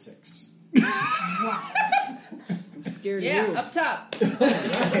it to 6. I'm scared of Yeah, you. up top.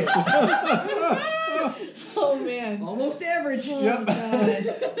 Oh man. Almost average. Oh Yep.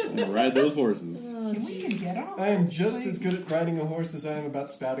 god. And ride those horses. Oh, Can we even get on? I am just as good at riding a horse as I am about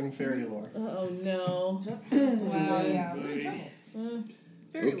spouting fairy lore. oh no. Wow. Yeah. We're in trouble.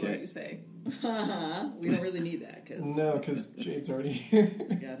 Very Okay. low, you say. We don't really need that because No, because Jade's already here.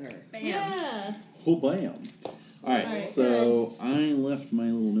 we got her. Bam. Yeah. Oh, bam. All right, Alright, so guys. I left my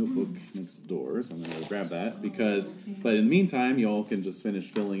little notebook next door, so I'm going to grab that because. But in the meantime, y'all can just finish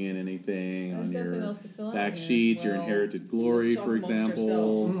filling in anything There's on nothing your else to fill out back here. sheets, your Well, inherited glory, let's talk for amongst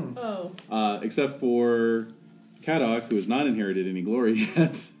example. ourselves. Oh. Except for Kadok, who has not inherited any glory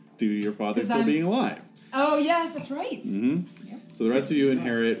yet due to your father 'Cause still I'm- being alive. Oh yes, that's right. hmm Yep. So the rest of you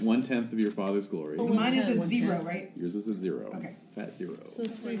inherit 1/10 of your father's glory. Oh, So mine is a 110. 0, right? Yours is at 0. Okay. Fat 0. So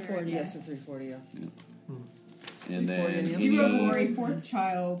it's 340. Yes, a 340. Yeah. And then 340 any- Zero glory, fourth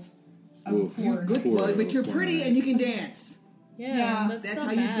child of Ooh. poor. Good, Poor- well, but you're pretty and you can dance. Yeah. Yeah. That's That's not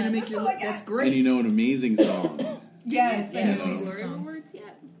how you're bad. gonna make That's your. all I got. That's great. and you know an amazing song. Yes, Yes. I know Glory the song. rewards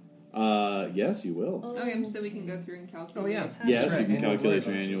yet? Yes, you will. Oh. Okay, so we can go through and calculate. Oh, yeah. Yes, That's you can right. Annual calculate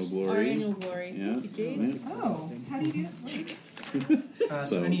your glory annual bonuses. Our glory. annual glory. Yeah. Thank you, Jade. Yeah. Oh, how do you do that?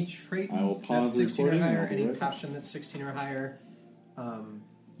 So So, any trait I will that's pause 16 or recording and higher, I'll do any it. passion that's 16 or higher.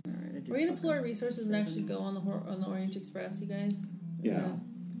 We're gonna pull our resources and actually go on the Orient Express, you guys. Yeah.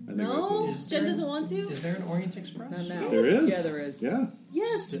 I think No, Is Jen there- doesn't want to. Is there an Orient Express? Not now. There is. Yeah, there is. Yeah.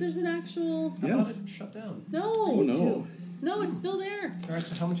 Yes, there's an actual. How about Yes. it shut down? Oh, No, no. no, it's still there. All right,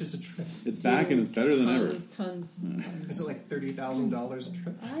 so how much is a trip? It's back and it's better than ever. Tons. Is it like $30,000 a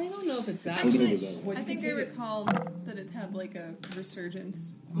trip? I don't know if it's that. What Actually, was that? I think I recall that it's had like a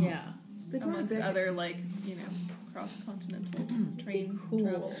resurgence Yeah. They brought it amongst back. other like cross-continental train Cool.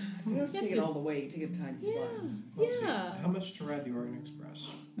 travel. You don't have to take it all the way. Take a tiny Yeah. slice. Let's see. Yeah. How much to ride the Orient Express?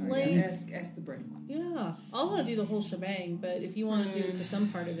 All Like- right, ask the brain. Yeah. I want to do the whole shebang, but if you want to do it for some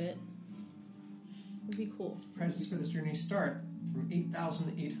part of it, it'd be cool. Prices for this journey start from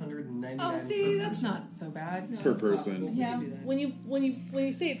 8,899. Oh, see, per that's person. not so bad. No, Per it's person. possible. We Yeah. can do that. When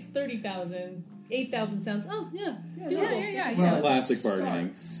you say it's 30,000, 8,000 sounds. Oh yeah. Yeah, doable. yeah. Well, it Classic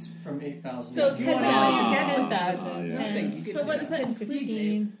bargaining. starts from 8,000. So Yeah. 10,000, Ah, 10,000, yeah. 10. You could So do what that. does that 10, include?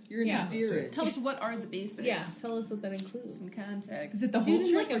 15. You're in Yeah. steerage. Tell us what are the basics. Yeah, tell us what that includes. Some context. Is it the Dude, whole it's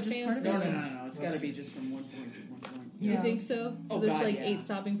trip like or a just part of fancy- it? No. It's got to be just from one point to one point. You Yeah. think so? So Oh, there's God, like yeah. 8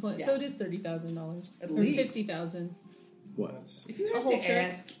 stopping points. Yeah. So it is $30,000. At Or least. 50,000. What? That's- If you A have whole to trip?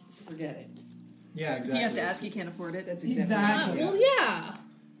 ask, forget it. Yeah, If exactly. you have to ask, you can't afford it. That's exactly. Exactly. Well, yeah.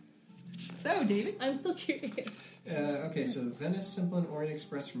 So, David, I'm still curious. Okay, so Venice Simple and Orient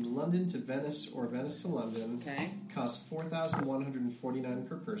Express from London to Venice or Venice to London Okay. costs 4,149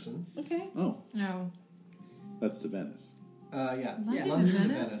 per person. Okay. Oh, no. that's to Venice. Yeah, London London to to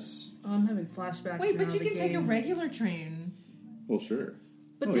Venice? Venice. Oh, I'm having flashbacks. Wait, now but you to the can take a game. regular train. Well, sure.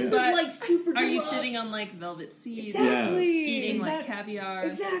 But Oh, this yeah. is like super. Are you deluxe. sitting on like velvet seats, Exactly. eating Is like that- caviar?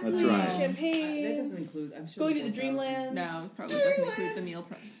 Exactly. That's right. Champagne. That doesn't include. I'm sure. Going to the 4,000. Dreamlands. No, probably doesn't include the meal.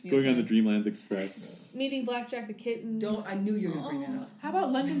 Going on the Dreamlands Express. Meeting Blackjack the kitten. Don't. I knew you were gonna bring that up. How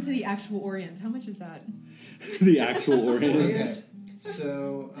about London to the actual Orient? How much is that? The actual Orient. Okay,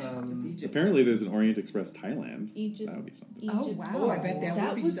 so Egypt. Apparently, there's an Orient Express Thailand. Egypt. That would be something. Egypt. Oh, wow. Oh, I bet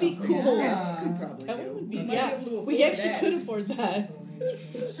that would be something. cool. Yeah, we could probably That do. would be, We might yeah. be able to We afford actually that. could afford that.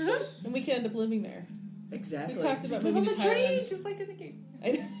 And we could end up living there. Exactly. We talked about Just live on moving the to tree, Thailand. just like in the game.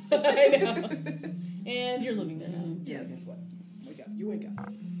 I know. I know. And you're living there now. Yes. Guess what? Wake up. You wake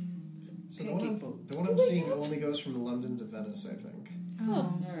up. So the one I'm seeing only goes from London to Venice, I think. Oh.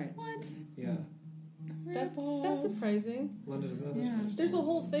 All right. What? Yeah, That's surprising. London to Venice. Yeah. goes There's a to-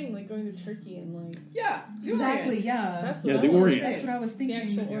 whole thing like going to Turkey and like Yeah. the Exactly, Orient. yeah. that's Yeah, what the I was Orient. saying. That's what I was thinking. The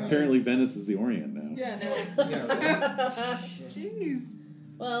actual Yeah. Orient. Apparently, Venice is the Orient now. Yeah. No. Yeah. Right. Jeez.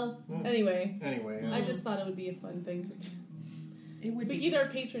 Well, Well, anyway, Anyway, I just thought it would be a fun thing to do. It would We be. get our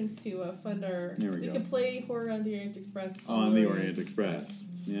patrons to fund our. There we go. could play Horror on the Orient Express On the Orient Express.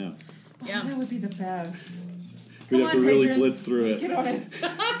 Yeah. Oh, that would be the best. We'd Come have to on, really patrons. blitz through Let's it. get on it.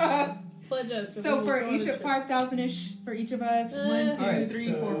 Pledge us. and So we will for go on each a of trip. 5,000-ish for each of us. 1, 2, Alright, 3,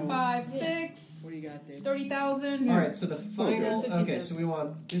 so- 4, 5, Yeah. 6. What do you got there? 30,000. all right. So the final. 50. Okay, so we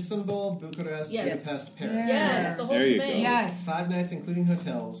want Istanbul, Bucharest, Yes. Budapest, Paris. Yes, the whole There you go. shebang. Yes. 5 nights, including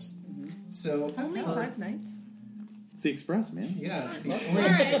hotels. So Only hotels- 5 nights. It's the Express, man. Yeah, it's the All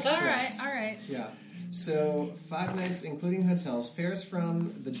Orient right, Express. all right. Yeah. So 5 nights, including hotels. Fares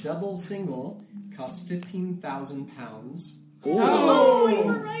from the double single costs £15,000. Oh, you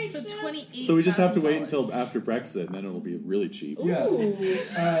were right. So 28. So we just have to wait until after Brexit, and then it'll be really cheap. Yeah. Ooh.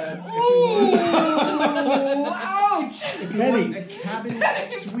 Ouch! If you want a cabin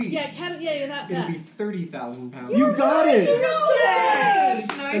suite, Yeah, that. it'll be £30,000. You got it! Yes!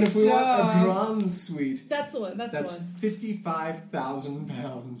 Nice And if we want a job. grand suite, That's the one. that's the one.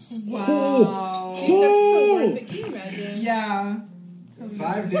 £55,000. Wow. Dude, that's so worth it. Can you imagine? Yeah.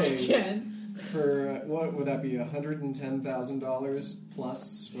 5 days Jen. for what would that be? $110,000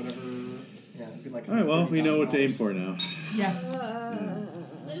 plus whatever. Yeah, it'd be like. All right, well, we know what to aim $130,000. for now. Yes.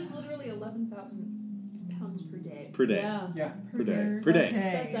 That is literally 11,000 pounds per day. Per day. Yeah. Yeah. Per day. Per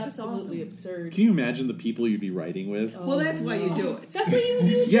day. That's absolutely absurd. Can you imagine the people you'd be writing with? Well, that's why you do it. That's what you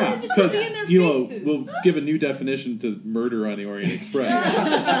do. Yeah, Just to because, be in their you know, faces. we'll give a new definition to murder on the Orient Express.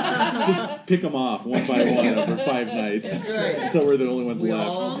 Just pick them off one by one over 5 nights That's right. until we're the only ones We left.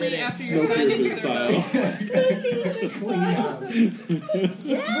 all Only did it. after you're signed into Snowpiercer the style. Clean house.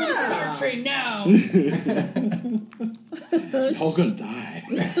 Star Trade now. All gonna die.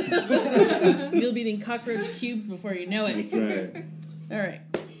 You'll be eating cockroach cubes before you know it. That's right. All right.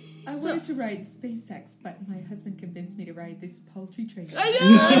 I wanted to write SpaceX, but my husband convinced me to write this poultry train.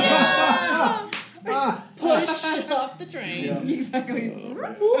 I know. Push off the train. Yeah. Exactly.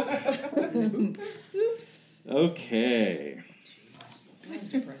 Oops. Okay. That's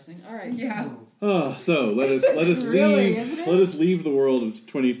depressing. All right. Yeah. Oh, so let us Really, leave isn't it? let us leave the world of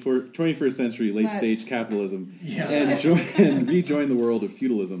 21st century late stage capitalism Yeah. and rejoin the world of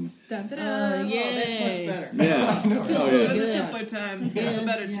feudalism. Dun, dun, Oh, dun. yeah. Oh, that's much better. Yeah. Oh, It yeah. was a simpler time. It was a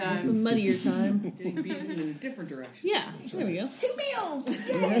better It's a time. muddier time. Getting beaten in a different direction. Yeah. There we go. 2 meals!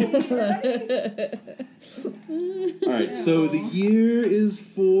 All right. So the year is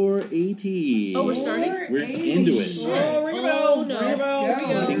 480. Oh, we're starting? We're into it. Oh, ring a bell. No. Ring a bell. There we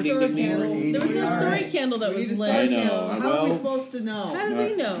go. Ding, ding, ding, ding, ring. There was no All story right. candle that We was need to lit. I start know. now. How are we Well- supposed to know? How did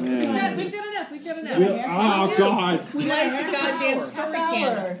we know? Yeah. We've got enough. We've got enough. Oh God. We like the goddamn story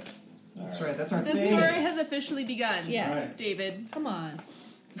candle. That's right. That's our The thing. story has officially begun. Yes. Right. David. Come on.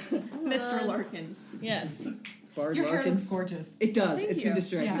 Mr. Larkins. Yes. Bard Your hair looks Larkins? gorgeous. It does. Thank It's you. been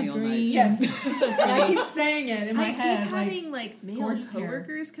distracting Yeah. me all Green. night. Yes. And I keep saying it in my I head. keep having like male gorgeous hair.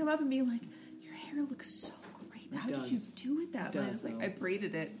 coworkers come up and be like, "Your hair looks so great. How did you does. do it that It way?" I does, was like, though. "I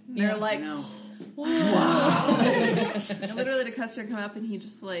braided it." And Yeah. they're like, No. "Wow!" And literally, the customer come up and he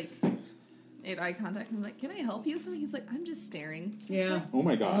just like made eye contact and I'm like, "Can I help you with something?" He's like, "I'm just staring." Yeah. Oh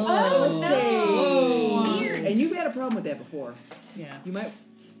my God. Oh, no. Weird. And you've had a problem with that before. Yeah. You might.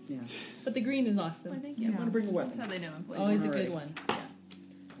 Yeah. But the green is Why, awesome. thank you. Yeah. I'm gonna bring a That's weapon. how they know I'm poison. Always a Alright. good one.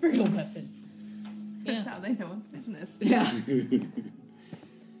 Bring a weapon. That's Yeah. how they know I'm poisonous. Yeah.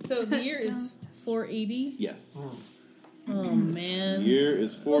 So the year is 480. Yes. Oh man. Year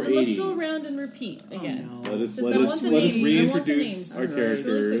is Well, then let's 480. go around and repeat again. Oh, no. Let us Just let I us want the let us names. I want the reintroduce names. our Alright. Really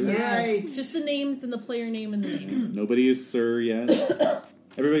characters. quickly. Right. Just the names and the player name and the name. Nobody is Sir yet.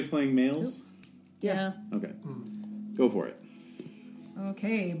 Everybody's playing males. Yeah. Okay. Go for it.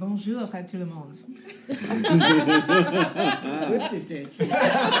 Okay, bonjour à tout le monde. Whip this itch.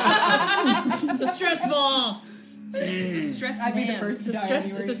 It's a stress ball. Distress I'd be the man. first It's to a die stress.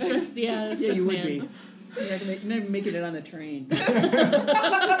 anyway. It's a stress. Yeah, it's Yeah, stress you would man. be. You're not making it on the train. The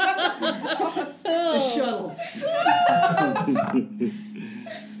Oh. shuttle.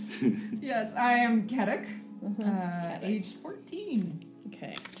 Yes, I am Kedek, age 14.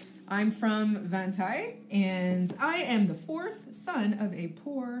 Okay. I'm from Vantai, and I am the fourth son of a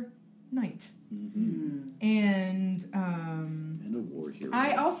poor knight. And And a war hero.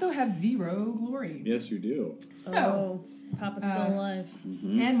 I also have 0 glory. Yes, you do. So, Papa's still alive.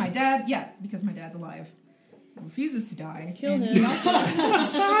 and my dad, because my dad's alive, refuses to die. Kill and him. he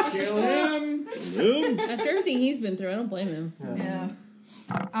also- Kill him. After everything he's been through, I don't blame him. Yeah.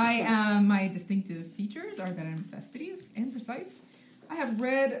 My distinctive features are that I'm fastidious and precise. I have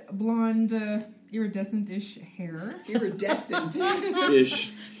red, blonde, iridescent-ish hair. Iridescent.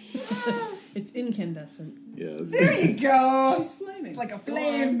 Ish. It's incandescent. Yes. There you go. She's flaming. It's like a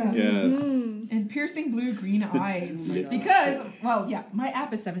flame. Yes. And piercing blue-green eyes. my God. Because, my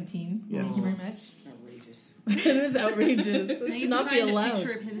app is 17. Yes. Thank you very much. Outrageous. It is outrageous. It Now you should can not be find a allowed.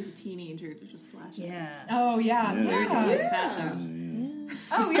 picture of him as a teenager to just flash it. Yeah. Oh, yeah. Yeah. There's Yeah. always fat though.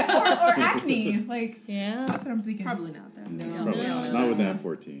 Oh, yeah. Or acne. Like, Yeah. that's what I'm thinking. Probably not though. No. Probably No. not. Not with that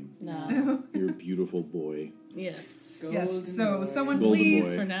 14. No. You're a beautiful boy. Yes. Yes. Golden So, boy. someone Golden please,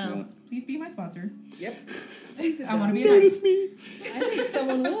 boy. For now. Yeah. please be my sponsor. Yep. I want to be a knight. Notice me. I think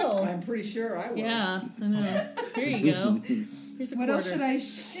someone will. I'm pretty sure I will. Yeah, I know. Here you go. Here's a What quarter. else should I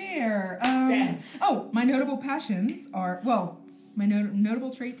share? Dance. Oh, my notable passions are, my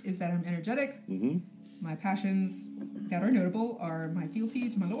notable trait is that I'm energetic. Mm-hmm. My passions that are notable are my fealty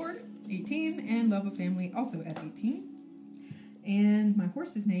to my lord, 18, and love of family, also at 18. And my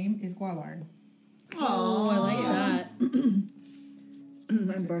horse's name is Gualarn. Oh, I like that.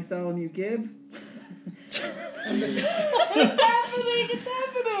 I'm Bartholomew Gibb.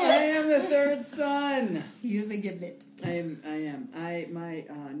 I am the third son. He is a giblet. I am. My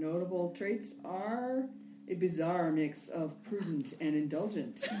notable traits are a bizarre mix of prudent and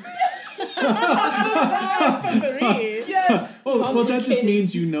indulgent. Yes! Oh, well, that just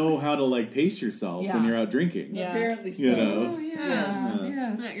means you know how to like pace yourself Yeah. when you're out drinking. Yeah. Apparently so. You know. Oh, yeah. Yes.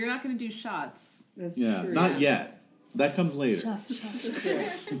 Yes. No, you're not going to do shots. That's Yeah. true. Not yet. That comes later. That's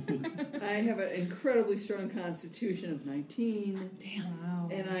correct. I have an incredibly strong constitution of 19. Wow.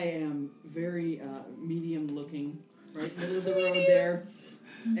 And I am very medium looking, right middle of the road there,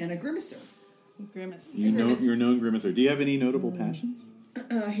 and a grimacer. Grimace. You're known grimacer. Do you have any notable passions?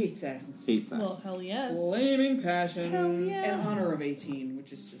 Hate assassins. Hate signs. Well, hell yes. Flaming passion. Hell yeah. And honor of 18,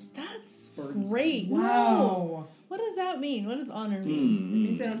 which is just That's burdensome. great. Wow. What does that mean? What does honor mean? It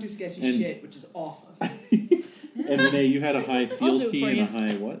means I don't do sketchy And- shit, which is awful. And Renee, you had a high do it fealty for and you. a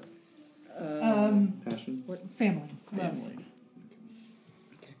high what? Passion? Family. Family.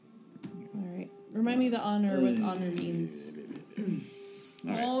 All right. Remind me the honor what honor means.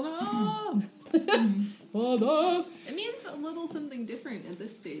 All right. Oh no! Honor. It means a little something different at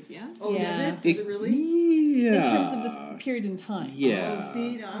this stage, yeah? Oh, Yeah. does it? Does it really? Yeah. In terms of this period in time. Yeah. Oh,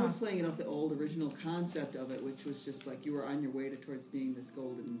 see, no, I was playing it off the old original concept of it, which was just like you were on your way towards being this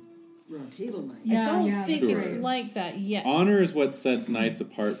golden round table knight. Yeah. I don't think that's it's right. like that yet. Honor is what sets knights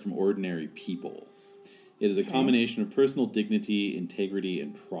apart from ordinary people. It is a combination of personal dignity, integrity,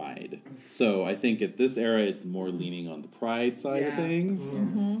 and pride. So I think at this era, it's more leaning on the pride side of Yeah. things.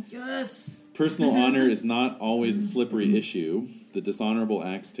 Yes! Personal honor is not always a slippery issue. The dishonorable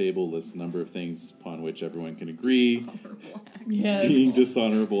acts table lists a number of things upon which everyone can agree. Yes. Being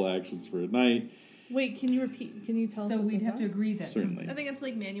dishonorable actions for a knight. Wait, can you repeat? Can you tell us? So what we'd those have to are? agree that. Certainly. I think it's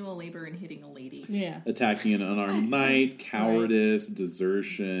like manual labor and hitting a lady. Yeah. Attacking an unarmed knight, cowardice,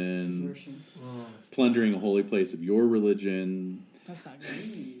 desertion, Desertion. plundering a holy place of your religion, That's not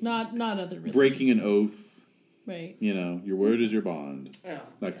good. Not other religion. breaking an oath. Right. You know, your word is your bond. Oh,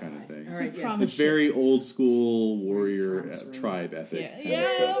 That kind of thing. All right, yes. promise. It's very old school warrior Promissory. tribe ethic. Yeah. kind of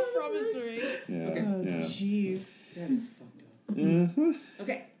Yeah. stuff. Promissory. Yeah. Oh, Yeah. jeez. That is fucked up. Uh-huh.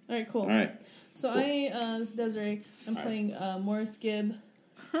 Okay. All right. Cool. All right. So this is Desiree. I'm playing Morris Gibb.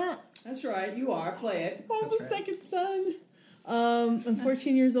 That's right, you are. Play it. I'm That's the right. second son. I'm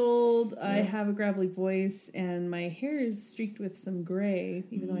 14 years old. I have a gravelly voice, and my hair is streaked with some gray,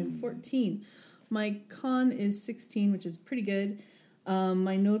 even though I'm 14. My con is 16, which is pretty good.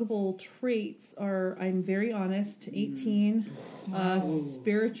 My notable traits are I'm very honest, 18,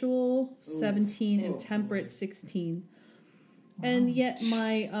 spiritual, 17, and temperate, 16. And yet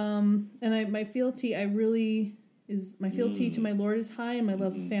my my fealty my fealty to my lord is high, and my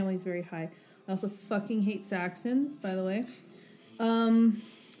love of family is very high. I also fucking hate Saxons, by the way.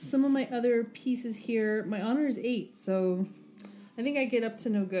 Some of my other pieces here, my honor is 8, so I think I get up to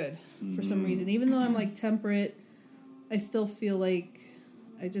no good for some reason. Even though I'm like temperate, I still feel like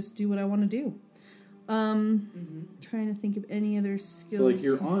I just do what I want to do. Trying to think of any other skills. So, like,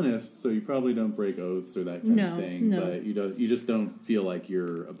 you're honest, so you probably don't break oaths or that kind of thing. No. But you just don't feel like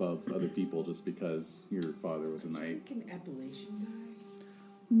you're above other people just because your father was a knight. Like an Appalachian guy.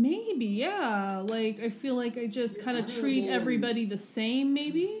 Maybe. Maybe, yeah. Like, I feel like I just kind of treat everybody the same,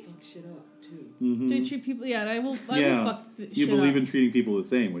 maybe. Fuck shit up too. Mm-hmm. Do I treat people? Yeah, I will fuck shit You believe up. in treating people the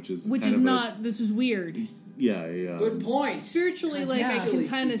same, which is Which kind is of not, this is weird. Good point. Spiritually, like, I can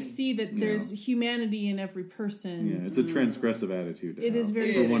kind of speaking. see that there's humanity in every person. Yeah, it's a transgressive attitude. It is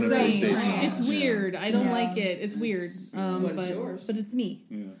very For one of those strange. stations. It's weird. I don't like it. It's weird. But it's yours. But it's me.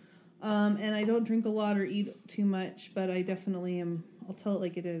 Yeah. And I don't drink a lot or eat too much, but I definitely am. I'll tell it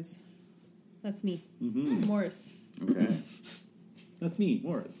like it is. That's me. Mm-hmm. Morris. Okay. That's me,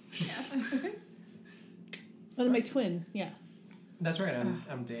 Morris. Oh, my twin. Yeah. That's right.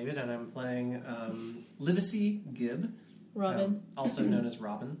 I'm David, and I'm playing Livesey Gibb, Robin. also known as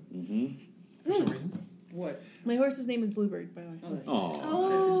Robin, Mm-hmm. for some reason. What? My horse's name is Bluebird, by the way. Oh, that's, Aw. that's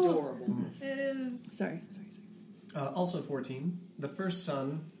adorable. It is. Sorry. Also 14, the first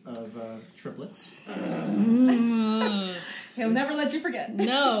son of triplets. He'll never let you forget.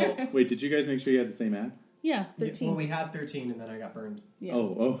 No. Wait, did you guys make sure you had the same app? Yeah, 13. Well, we had 13, and then I got burned. Yeah.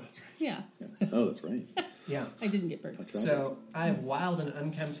 Oh, that's right. Yeah. Oh, that's right. Yeah. I didn't get burned. That's right. So I have wild and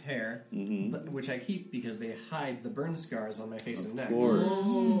unkempt hair, Mm-hmm. which I keep because they hide the burn scars on my face and neck. Of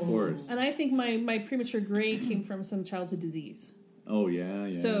course. And I think my premature gray came from some childhood disease. Oh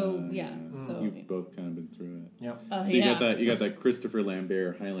yeah. So, yeah, so- you've both kind of been through it. Yep. So you got that Christopher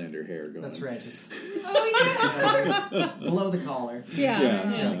Lambert Highlander hair going. That's right. Just Oh below the collar. Yeah. Yeah.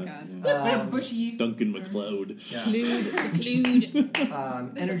 Oh my god. It's bushy. Duncan MacLeod. Yeah. Clued.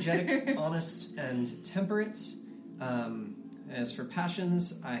 Energetic, honest, and temperate. As for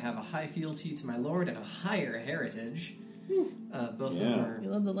passions, I have a high fealty to my lord and a higher heritage. Both of Yeah. them We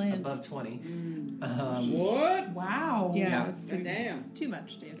are love the land. above 20. What? Wow. Yeah. Yeah. It's Damn. Too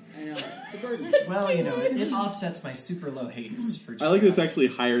much, Dave. I know. It's a burden. Well, it offsets my super low hates for just I like about- this actually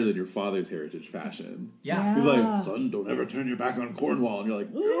higher than your father's heritage passion. Yeah. He's like, son, don't ever turn your back on Cornwall. And you're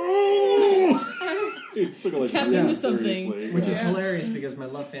like, no! He's took it, like, Tap really into something. seriously. Which is hilarious because my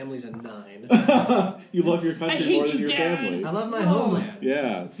love family's a 9. You love your I country hate more than you, your Dad. family. I love my homeland.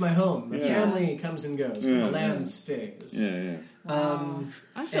 Yeah. It's my home. The Yeah. family comes and goes, but Yeah. the land stays. Yeah.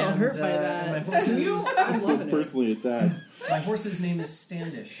 I feel hurt by And my that. horse's, I'm loving it. Personally attacked. my horse's name is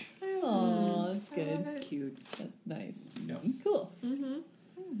Standish. Oh, that's good. Cute. That's nice. Yep. Cool.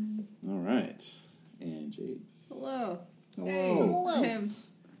 All right. And Jade. Hello. Hello. I'm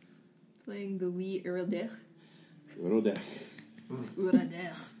playing the wee Uradech. Rodek.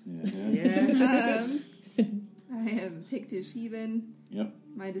 Uradech. Yeah. Yes. I am Pictish heathen. Yep.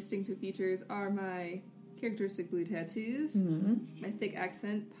 My distinctive features are my characteristic blue tattoos, my thick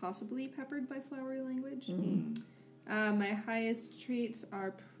accent, possibly peppered by flowery language. My highest traits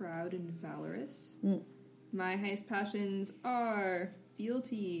are proud and valorous. My highest passions are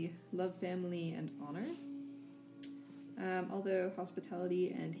fealty, love, family, and honor. Although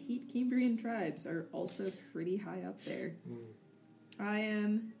hospitality and hate Cambrian tribes are also pretty high up there. I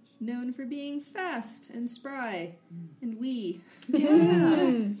am known for being fast and spry and wee.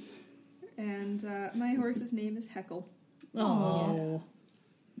 Yeah. And my horse's name is Heckle. Oh.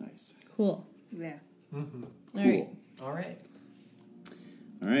 Nice. Cool. Yeah. Mm-hmm. All right. All right.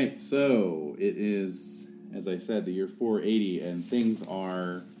 All right. So it is, as I said, the year 480, and things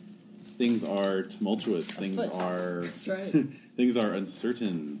are tumultuous. Things are That's right. things are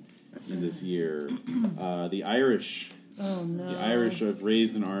uncertain in this year. The Irish Oh no. The Irish have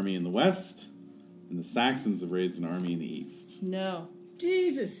raised an army in the west, and the Saxons have raised an army in the east. No.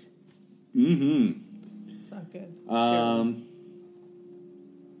 Jesus. Mm-hmm. It's not good.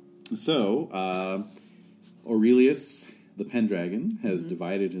 So, Aurelius the Pendragon has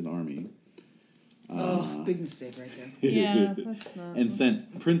divided his army. Oh, big mistake right there. Yeah, that's not. And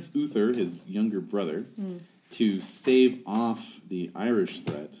sent Prince Uther, his younger brother, to stave off the Irish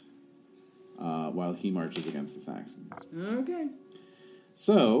threat while he marches against the Saxons. Okay.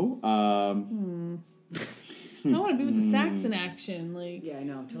 So, I want to be with the Saxon action. Like, Yeah, I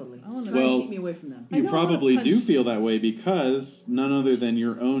know, totally. I want to. Try Well- and keep me away from them. I you know I wanna probably do punch- feel that way because none other than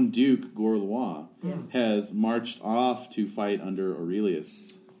your own Duke, Gorlois, Yes. has marched off to fight under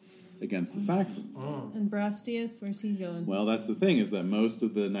Aurelius against the Saxons. And Brastius, where's he going? Well, that's the thing, is that most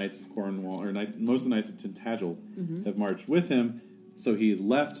of the Knights of Cornwall, or most of the Knights of Tintagel have marched with him, so he's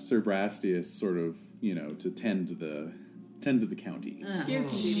left Sir Brastius sort of, to tend to the county.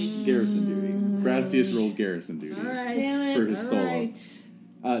 Garrison duty. Garrison duty. Brastius rolled garrison duty All right. Damn for it. his All solo. right.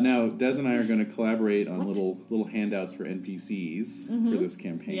 Now, Des and I are going to collaborate on little handouts for NPCs for this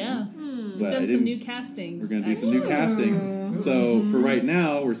campaign. Yeah. But We've I done some didn't- new castings. We're going to do some new castings. So for right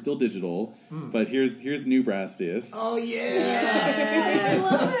now, we're still digital. But here's new Brastius. Oh, yeah.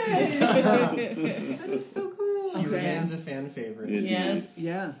 I love it. That is so cool. He Okay. remains a fan favorite. Indeed. Yes.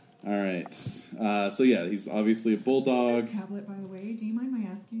 Yeah. All right. So yeah, he's obviously a bulldog. This tablet, by the way. Do you mind my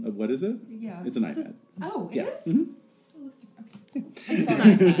asking? What is it? Yeah. It's an iPad. Oh, it Yeah. is? Mhm. It looks different. Okay. It's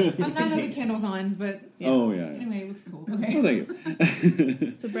not bad. I'm not having candles on, but Oh yeah. anyway, it looks cool. Well, Okay. thank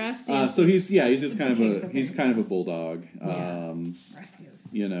you. So Brastius. So he's just It's kind of the case, a okay. he's kind of a bulldog. Yeah.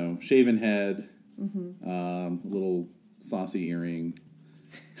 Brastius. You know, shaven head, little saucy earring.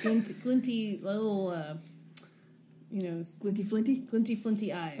 Glinty little, Glinty flinty?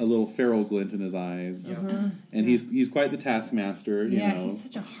 flinty eyes. A little feral glint in his eyes, Uh-huh. and he's quite the taskmaster. You Yeah, know, he's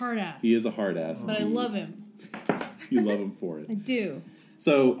such a hard ass. he is a hard ass, But I love him. You love him for it. I do.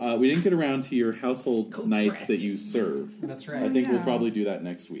 So we didn't get around to your household Coach knights that you Brastius. serve. That's I right. think we'll yeah. probably do that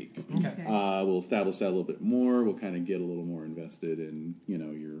next week. Okay. We'll establish that a little bit more. We'll kind of get a little more invested in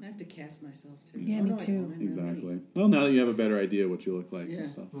your I have to cast myself too. Yeah, What me do I too. know? I'm exactly. Well, now that you have a better idea what you look like Yeah. and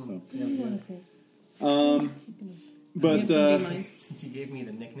stuff. So, What do you want to pick? but You have somebody in mind? Since you gave me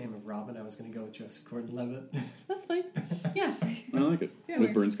the nickname of Robin, I was going to go with Joseph Gordon-Levitt. That's fine. Yeah. I like it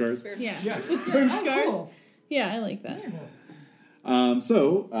with burn scars. Yeah. Yeah. With burn Oh, scars. cool. Yeah, I like that.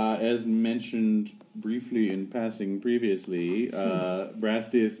 As mentioned briefly in passing previously,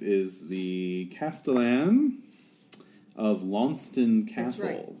 Brastius is the Castellan of Launceston That's Castle.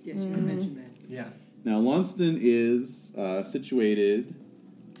 right. Yes, you had mentioned that. Yeah. Now, Launceston is situated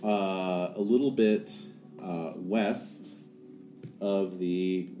a little bit west of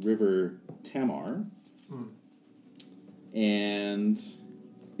the River Tamar, and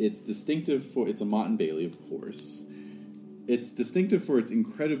it's distinctive for it's a motte and bailey, of course. It's distinctive for its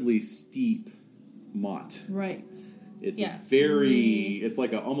incredibly steep motte. Right. It's Yeah, a it's very really- it's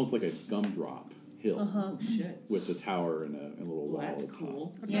like almost like a gumdrop hill Uh-huh. Oh shit. with a tower and a little Well, wall that's at the top.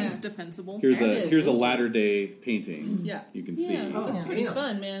 cool. That Yeah. sounds defensible. Here's There it a is. here's a latter day painting. Yeah. You can Yeah, see. that's Oh, pretty yeah.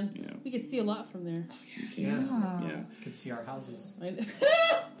 fun, man. Yeah. We could see a lot from there. Yeah. Yeah. Could see our houses. It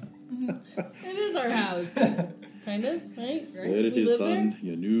is our house. Kind of, right? There it We is, live son.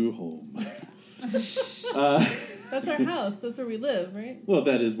 Your new home. That's our house. That's where we live, right? Well,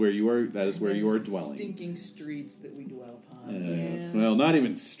 that is where you are. That is where And you are those dwelling. Stinking streets that we dwell upon. Yeah. Well, not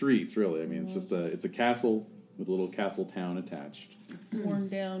even streets, really. I mean, it's just it's a castle with a little castle town attached. Worn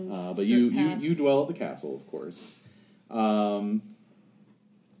down. But you paths. dwell at the castle, of course.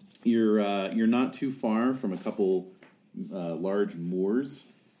 You're not too far from a couple large moors.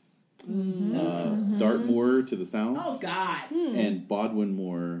 Dartmoor to the south, Oh God. and Bodwin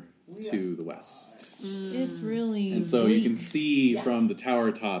Moor Yeah. to the west. It's really. And so you can bleak. see Yeah. from the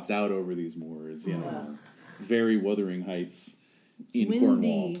tower tops out over these moors, very Wuthering Heights in windy.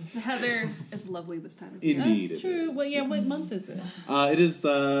 Cornwall. The heather is lovely this time of year. Indeed, That's it true. is. Well, yeah. What month is it? It is.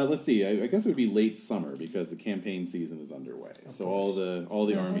 Let's see. I guess it would be late summer because the campaign season is underway. So all the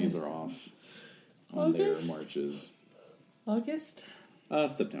So- armies are off on their Okay. marches. August.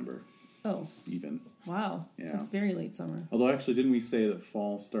 September, Oh, even. wow. Yeah. That's very late summer. Although actually, didn't we say that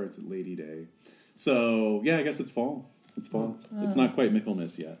fall starts at Lady Day? So yeah, I guess it's fall. It's fall. It's not quite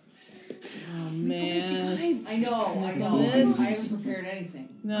Michaelmas yet. Oh man. I know. This- I haven't prepared anything.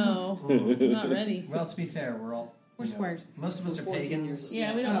 No, I'm not ready. Well, to be fair, we're all We're you know, squares. Most of us are 14 pagans. years.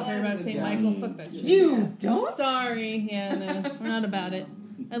 Yeah, we don't Oh, care about that's a St. good Michael. guy. Fuck that shit. You don't? Sorry. Yeah, no, we're not about it.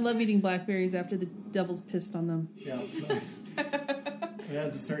 I love eating blackberries after the devil's pissed on them. Yeah. It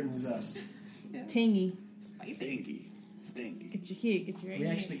adds a certain zest. Tangy. Stinky. Stinky. Get your here. Get your We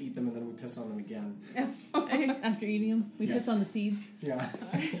actually eat them and then we piss on them again. After eating them, we Yeah. piss on the seeds. Yeah.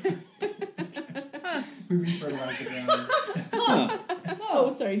 We refertilize the ground.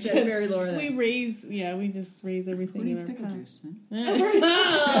 Oh, sorry, Said Jen. very Laura. We raise, we just raise everything Who in needs our pickle pot. juice?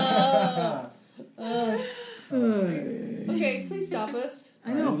 Huh? Okay, please stop us.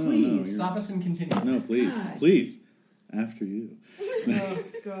 I know. No, Please. Stop us and continue. No, please, God. please. After you. Oh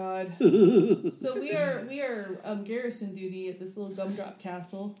God. So we are garrison duty at this little gumdrop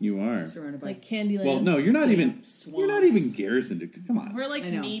castle, You are. Surrounded by like Candyland. Well, no, you're not damp even. You're not swamps. even garrisoned. Come on. We're like I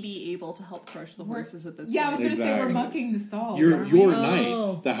know. maybe able to help crush the horses at this Yeah, I was point. going to say we're Exactly. mucking the stalls. Your aren't we? your Oh.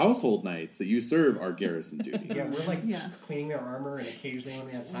 knights, the household knights that you serve, are garrison duty. Yeah, we're like Yeah. cleaning their armor and occasionally when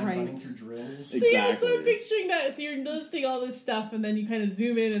we have time Right. running through drills. So, yeah, so I'm Exactly. picturing that. So you're listing all this stuff, and then you kind of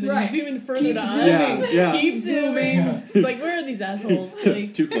zoom in, and then Right. you zoom in further Keep to us. zooming. Yeah. Keep zooming. It's like, where are these assholes?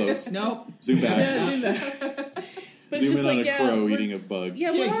 Like, Too close. Nope. Zoom back. yeah, zoom back. But it's Zoom just in on like, a crow we're- eating a bug.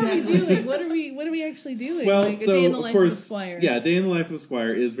 Yeah, what are we doing? What are we actually doing? Well, like a so day in the of life course, of a squire. yeah, day in the life of a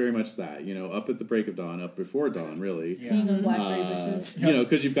squire is very much that. You know, up at the break of dawn, up before dawn, really. Peeing Yeah. on blackberry bushes. You know,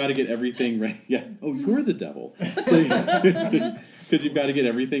 because you've got to get everything right. Yeah. Oh, you're the devil. So, because you've got to get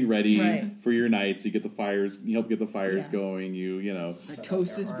everything ready Right. for your knights. You get the fires. You help get the fires Yeah. going. You know. I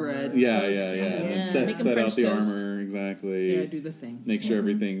toast his bread. Yeah. Toast, And yeah. then Make 'em set out French the toast. armor exactly. Yeah, do the thing. Make sure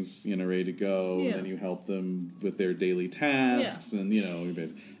everything's ready to go. Yeah. And then you help them with their daily tasks, and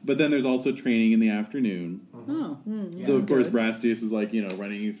But then there's also training in the afternoon. Oh. So of course, good. Brastius is like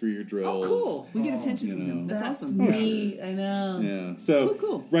running you through your Oh, drills. cool. We get attention You from know. him. That's That's awesome. neat. I know. Yeah. So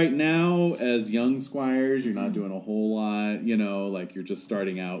Cool. right now, as young squires, you're not doing a whole lot. Like you're just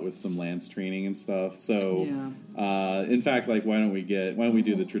starting out with some lance training and stuff. So, in fact, like why don't we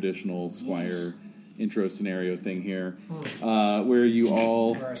do the traditional squire intro scenario thing here, where you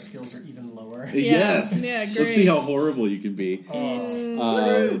all. Where our skills are even lower. Yes. Yeah, Let's great. see how horrible you can be.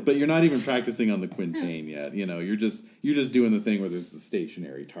 Oh. But you're not even practicing on the quintain yet. You're just doing the thing where there's the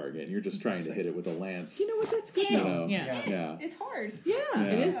stationary target, and you're just trying to hit it with a lance. You know what? That's good. You though. know? Yeah. Yeah. It's hard. Yeah.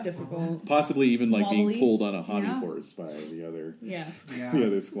 It is difficult. Possibly even like being Wobbly. pulled on a hobby Yeah. horse by the other Yeah. the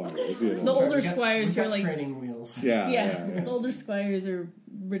other squires. The That's right, older we got- squires we got are like- training wheels. Yeah. The older squires are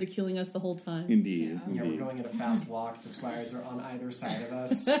ridiculing us the whole time. Indeed. Yeah, we're Indeed. going at a fast walk. The squires are on either side of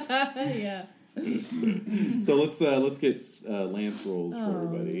us. Yeah. So let's get lance rolls for Oh,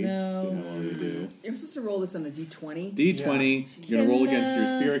 everybody. no. See how well they do. You're supposed to roll this on a d20. D20. You're gonna roll Can, against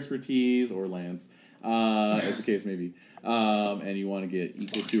your spear expertise or lance, as the case may be, and you want to get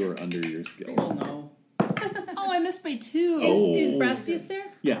equal to or under your skill. Oh no. Oh, I missed by 2. Oh. Is Brastius there?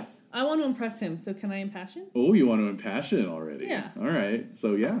 Yeah. I want to impress him, so can I impassion? Oh, you want to impassion already? Yeah. All right.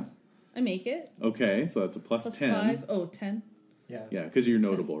 So yeah. I make it. Okay. So that's a plus Plus 10. 5. Oh, 10. Yeah. Yeah, because you're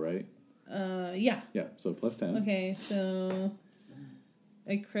notable, right? Yeah. Yeah. So plus 10. Okay, so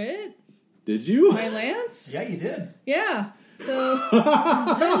I crit Did you? my lance. Yeah, you did. Yeah. So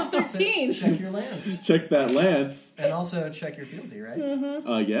roll a 13. Check your lance. Check that lance. And also check your fealty, right?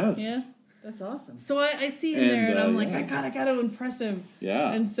 Yes. Yeah. That's awesome. So I see him And, there, and I'm like, yeah. I gotta impress him,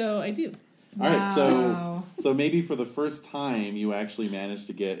 Yeah. and so I do. All right. Wow. So maybe for the first time, you actually managed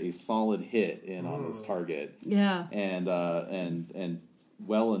to get a solid hit in on this target, Yeah. and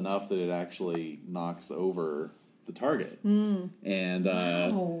well enough that it actually knocks over the target. And and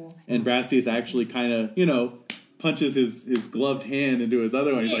Brastius actually kind of punches his gloved hand into his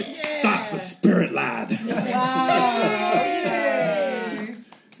other one. He's like, "That's the spirit, lad."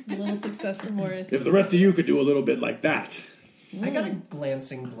 A little success for Morris. If the rest of you could do a little bit like that. I got a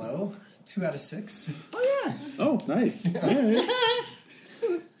glancing blow. 2 out of 6. Oh yeah. Oh, nice. All right.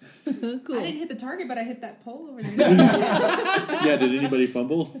 Cool. I didn't hit the target, but I hit that pole over there. Yeah, did anybody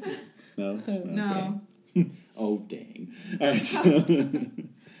fumble? No? No. Okay. Oh, dang. All right. So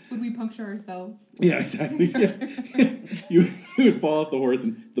Would we puncture ourselves? yeah, exactly. Yeah. You would fall off the horse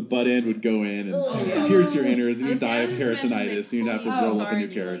and the butt end would go in and pierce your innards and I you was- die I of was just imagining peritonitis and you'd have to they roll pull up a hard new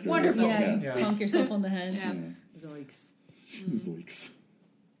and you're like, character. wonderful. Yeah, Yeah. conk yourself on the head. Yeah. Zoinks. Zoinks.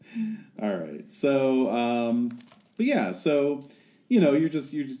 All right. So, but yeah, so you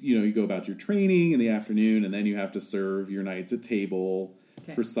just you go about your training in the afternoon, and then you have to serve your knights at table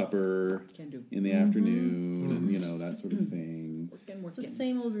Okay. for supper Can do. in the afternoon, and that sort of thing. Working. It's the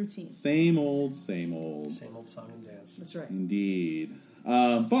same old routine. Same old, same old. Same old song and dance. That's right. Indeed.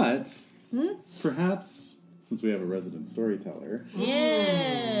 But perhaps since we have a resident storyteller,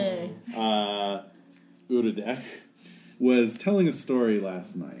 Yay! Udadek was telling a story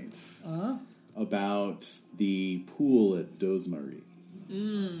last night about the pool at Dozemarie.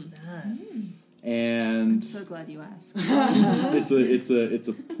 And I'm so glad you asked. it's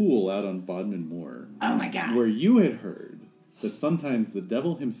a pool out on Bodmin Moor. Oh my god. Where you had heard that sometimes the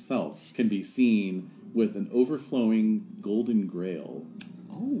devil himself can be seen with an overflowing golden grail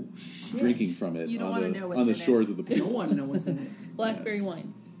Oh shit. drinking from it You don't on wanna the, know on what's the in it. shores of the No pool. one knows what's in it. Blackberry Yes.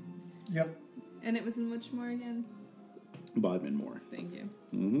 wine. Yep. And it was in which more again? Bodmin Moor. Thank you.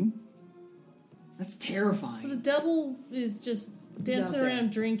 Mm-hmm. That's So the terrifying. devil is just dancing out there. around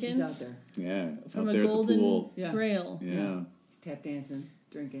He's drinking out there. Yeah, from out a there golden at the pool. Yeah. grail. Yeah. He's tap dancing,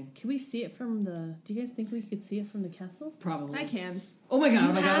 drinking. Can we see it from the? Do you guys think we could see it from the castle? Probably. I can. Oh my god,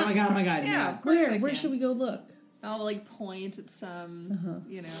 oh my god, oh my god, oh my god. Yeah, of course I Where can. should we go look? I'll like point at some,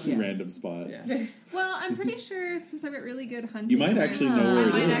 Yeah. Random spot. Yeah. Well, I'm pretty sure since I've got really good hunting, You might actually know where I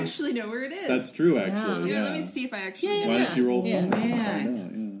it might is. actually know where it is. That's true, actually. You Yeah. know, let me see if I actually. Yeah, know. Why don't you roll Yeah. some?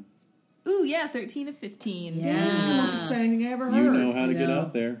 Man. Ooh, yeah, 13 of 15. Yeah. This is the most exciting thing I ever You heard. know how to get Yeah.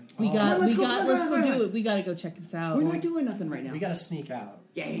 out there. We Oh. got. Come on, let's go, Let's go come do on. it. We got to go check this out. We're not doing nothing right now. We gotta sneak out.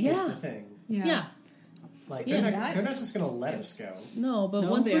 Yeah, Yeah. That's the thing. Yeah. Like, Yeah. they're not just gonna let us go. No, but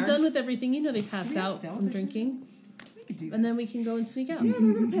No, once they we're aren't. done with everything, they pass we have out stealth from or something? drinking, We could do and then this. we can go and sneak out. Yeah,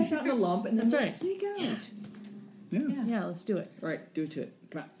 they're gonna pass out in a lump and then That's we'll right. sneak out. Yeah. Yeah, let's do it. All right, do it to it.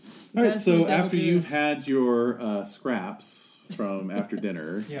 Come on. All right, That's so what devil after you've does. had your scraps from after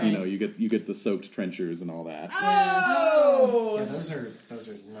dinner. Yeah. You know, you get the soaked trenchers and all that. Oh! Yeah, those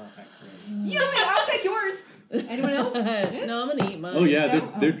are not that great. Yummy! I'll take yours. Anyone else? No, I'm gonna eat mine. Oh yeah,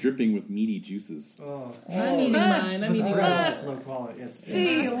 they're dripping with meaty juices. Oh, I'm eating mine. I'm the eating bread is mine. just low quality. It's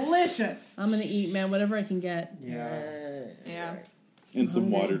Delicious. I'm gonna eat, man, whatever I can get. Yeah. And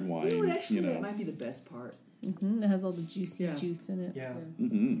some watered wine. You know what? Actually, you know. that might be the best part. It has all the juicy Yeah. juice in it. yeah.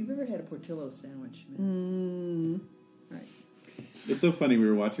 Mm-hmm. You've ever had a Portillo sandwich? Man? Right. It's so funny. We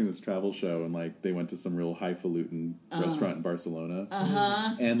were watching this travel show, and like they went to some real highfalutin restaurant in Barcelona,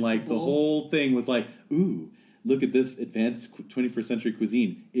 and like the whole thing was like, "Ooh, look at this advanced 21st century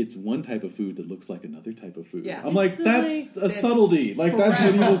cuisine. It's one type of food that looks like another type of food." Yeah. I'm like, the, that's like- a subtlety. Like that's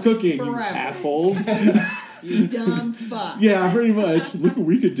medieval cooking, you Forever. assholes. You dumb fuck. Yeah, pretty much. Look what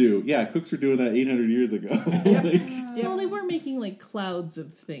we could do. Yeah, cooks were doing that 800 years ago. Like, Well, they were making like clouds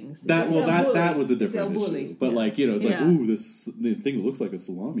of things. that It's El that Bulli. was a It's El different Bulli. issue. But like, you know, it's Yeah. like, ooh, the thing that looks like a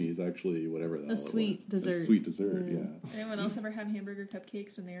salami is actually whatever that A hell it sweet was. dessert. A sweet dessert, yeah. Mm. Did anyone else ever have hamburger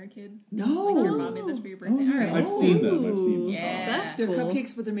cupcakes when they were a kid? No. Like your mom made those for your birthday? Oh, All right. I've seen them. I've seen them. Yeah. That's They're cool.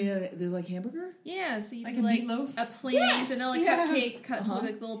 cupcakes, but they're made out of, they're like hamburger? Yeah, so you Like do a like meatloaf? a plain Yes! vanilla Yeah. cupcake cut Uh-huh. to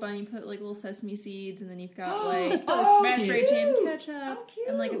like little bun. You put like little sesame seeds, and then you've got like Oh, raspberry jam cute. ketchup How cute.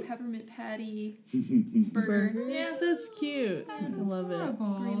 and like a peppermint patty burger. Burger. Yeah, That's cute. I love it.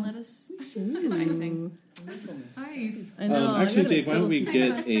 Adorable. green lettuce. Ooh. icing. Nice. I know. I Actually, gotta Jake, why don't we make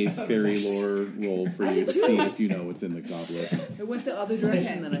get subtlety. a fairy lore roll for you to see if you know what's in the goblet? It went the other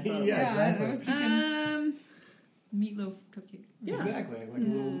direction than I thought. Yeah, it exactly. I was thinking meatloaf cupcake. Yeah. Exactly. Like a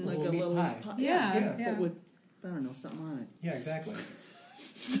little, Like little a meat little pie. Yeah. But with, I don't know, something on it. Yeah, exactly.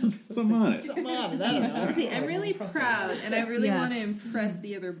 Some on it. Something on it. I don't know. See, I'm really proud, and I really Yes. want to impress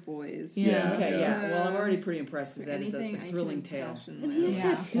the other boys. Yeah. Okay, yeah. So, Well, I'm already pretty impressed because that is anything a I thrilling can tale. passion And he with.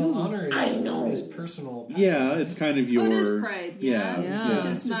 has Yeah. Well, tattoos. honor is personal. passion. Yeah, it's kind of your Oh, it is pride. Yeah, yeah, Yeah. it's Which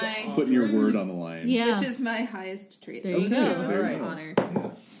just is my putting your word on the line. Yeah. which is my highest trait. There so you the go. two of us Alright. honor. Yeah.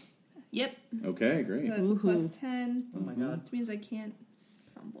 Yep. Okay, So great. that's a Woohoo. plus 10, Oh my god. which means I can't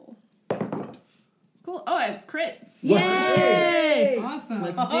fumble. Cool. Oh, I crit. Yay! Awesome.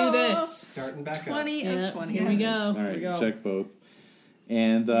 Let's do this. Starting back 20 Yeah, of 20. Here we go. All we right, go. check both.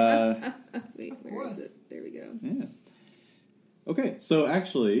 And Wait, Of where is course. it? There we go. yeah. Okay, so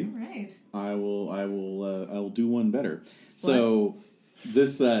actually, All right. I will do one better. So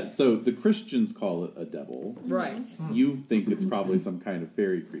this so the Christians call it a devil. Right. You think it's probably some kind of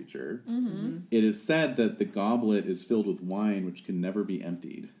fairy creature. It is said that the goblet is filled with wine which can never be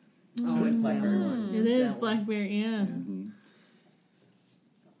emptied. Oh, it's blackberry wine. It It's is that one. blackberry, yeah.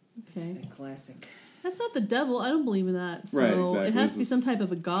 It's Okay. that classic. That's not the devil. I don't believe in that. So Right, exactly. it has This to be is- some type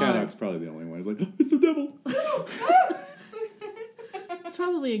of a god. Caddock's probably the only one. He's like, it's the devil. It's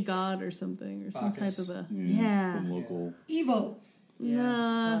probably a god or something, or some Bacchus. type of a Yeah, some local. Evil. Yeah,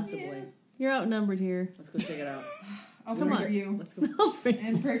 Nah. possibly. You're outnumbered here. Let's go check it out. I'll Come pray on. for you Let's go.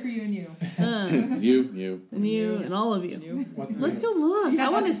 and pray for you and you. You. And you and all of you. You. What's Let's new? go look. Yeah, I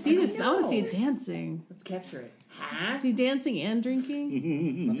want to see this. I want to know. see it dancing. Let's capture it. Huh? See dancing and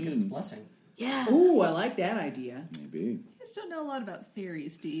drinking. Let's get its blessing. Yeah. Ooh, I like that idea. Maybe. You guys don't know a lot about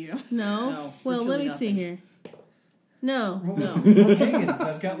fairies, do you? No. No, Well, let me virtually see nothing. here. No. Well, No. we're pagans.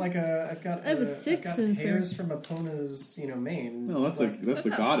 I've got I have a 6 I've got in hairs from Epona's, mane. No, that's Like, the That's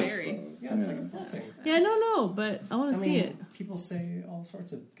not goddess fairy. though. yeah, it's like a blessing. Yeah, I don't know, but I want I to see mean, it. people say all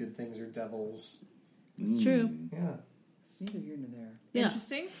sorts of good things are devils. It's true. Yeah. It's neither here nor there. Yeah.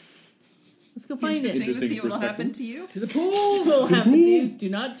 Interesting. Let's go find it. Interesting to Interesting see what'll happen perspective. to you. To the pools! What will happen to you? Do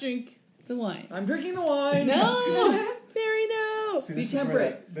not drink the wine. I'm drinking the wine. No! Barry, no! See, Be this is where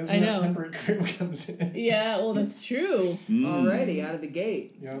temperate. this is I where know. temperate crew comes in. Yeah, well, that's true. Already out of the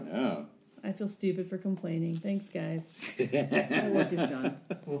gate. Yep. Yeah. I feel stupid for complaining. Thanks, guys. My work is done.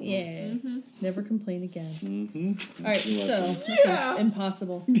 Yeah. Never complain again. Mm-hmm. All right, You're so welcome. okay,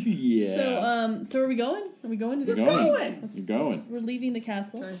 impossible. Yeah. So are we going? Are we going to We're this? going. You're going. We're leaving the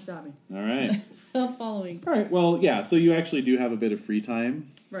castle. Trying to stop me. All right. Following. All right. Well, yeah. So you actually do have a bit of free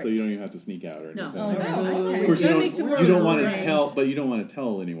time, Right. so you don't even have to sneak out or No. anything. Oh, no. okay. Of course, you That don't. makes it You more don't want to organized. tell, but you don't want to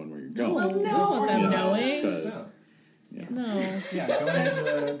tell anyone where you're going. Well, no, I don't want them Yeah, knowing. because- No.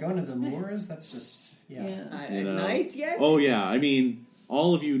 Yeah, going to the moors, that's just, yeah. Yeah. You At know. night yet? Oh yeah. I mean,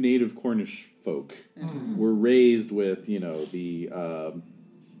 all of you native Cornish folk were raised with,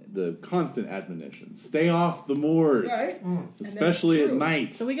 the constant admonition: stay off the moors, Right. especially at true.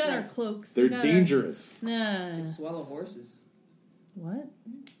 night. So we got our cloaks. They're we got our- dangerous. Nah. They swallow horses. What?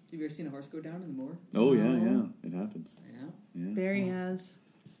 Have you ever seen a horse go down in the moor? Oh yeah, it happens. Yeah. Yeah, Barry has.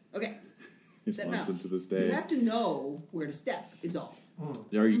 Okay. it Set haunts now. him to this You day. have to know where to step, is all.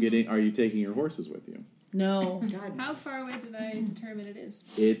 Are you taking your horses with you? No. God, How far away did I determine it is?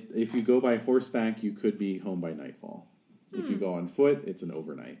 If you go by horseback, you could be home by nightfall. If you go on foot, it's an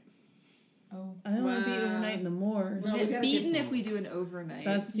overnight. Oh. I don't want to be Wow. overnight in the moors. Well, we Get gotta beaten get- if we do an overnight.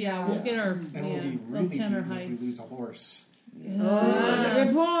 That's Yeah. we'll get our And we'll be we'll really tan our beaten if we hides. lose a horse. Oh, that's a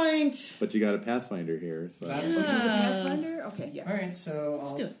good point. But you got a Pathfinder here, so That's Which is a Yeah. Pathfinder? Okay, yeah. Alright, so Let's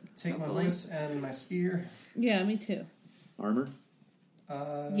I'll do it. take my Hopefully. horse and my spear. Yeah, me too. armor.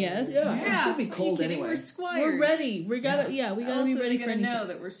 Yes. Yeah, it's Yeah, gonna be are you cold kidding? anyway. We're squires. We're ready. We gotta we How gotta else be are ready we for gonna anything. know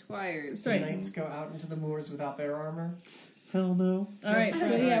that we're squires? That's right. Do knights go out into the moors without their armor? Hell no. All right,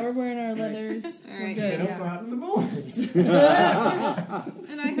 so yeah, we're wearing our leathers. All We're right. Because they good. don't go out in the moors.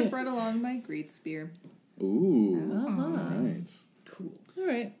 And I have brought along my great spear. Ooh. Uh-huh. Alright. Cool. All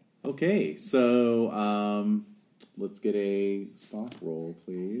right. Okay, so let's get a stock roll,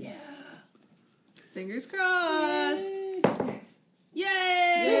 please. Fingers crossed. Yay.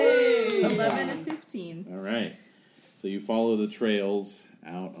 Yay! Huzzah. 11 and 15. All right. So you follow the trails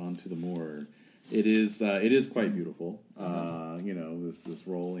out onto the moor. It is quite beautiful. This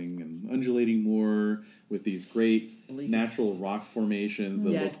rolling and undulating moor with these great Leaf. natural rock formations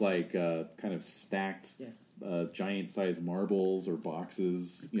that Yes. look like kind of stacked Yes. giant-sized marbles or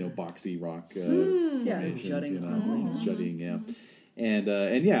boxes. Boxy rock. Yeah, formations, jutting. jutting. Yeah.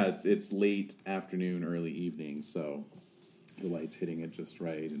 And yeah, it's late afternoon, early evening, so the light's hitting it just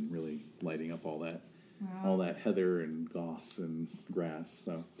right and really lighting up all that heather and goss and grass.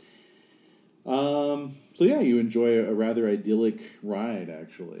 So yeah, you enjoy a rather idyllic ride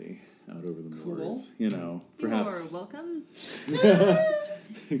actually out over the moors. Cool. Perhaps You're welcome.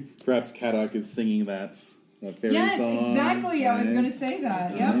 perhaps Kadok is singing that fairy Yes, song. exactly. I was right? going to say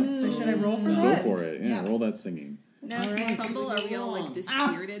that. Yep. So should I roll for Go that? for it. Yeah, Yeah. roll that singing. Now, if we fumble, are we all like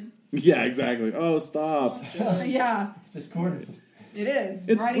dispirited? Yeah, exactly. Oh, stop. Yeah, It's discordant. it is.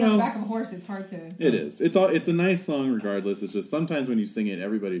 It's- Riding on well- the back of a horse, it's hard to. It is. It's a nice song regardless. It's just sometimes when you sing it,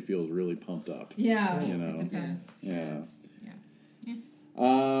 everybody feels really pumped up. Yeah, You know. it depends. Yeah. Yeah.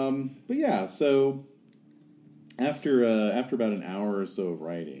 But yeah, so after about an hour or so of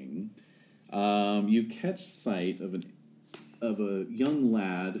riding, you catch sight of a young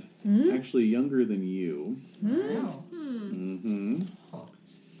lad, actually younger than you. Wow. Mm-hmm.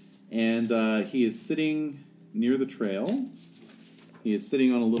 And he is sitting near the trail. He is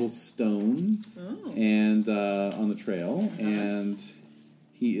sitting on a little stone and on the trail, and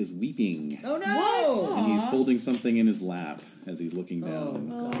he is weeping. Oh no! And he's holding something in his lap as he's looking Oh down.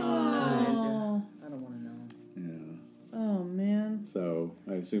 god! Oh. I don't want to know. Yeah. Oh man. So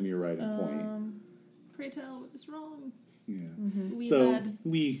I assume you're right at point. Pray tell, what is wrong? Yeah. We So lad.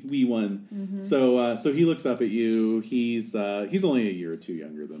 we won. So he looks up at you. He's only a year or two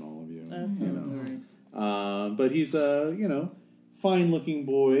younger than all of you. You know. But he's fine looking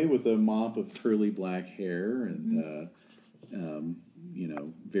boy with a mop of curly black hair and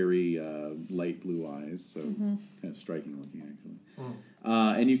very light blue eyes. So kind of striking looking actually.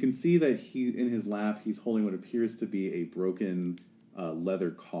 And you can see that in his lap he's holding what appears to be a broken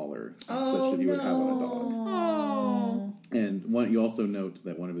leather collar, such that you would have on a dog. Oh. And you also note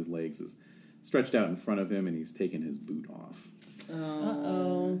that one of his legs is stretched out in front of him, and he's taken his boot off.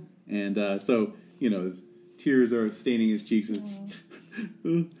 Uh-oh. And so, tears are staining his cheeks.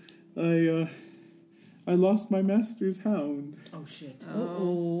 I lost my master's hound. Oh shit!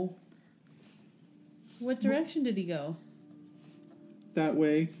 Uh-oh. What direction did he go? That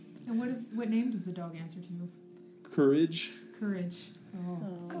way, And what name does the dog answer to? courage. Courage.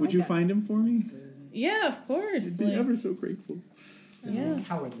 Oh. Would you find him for me? Yeah, of course. I'd be ever so grateful. Yeah.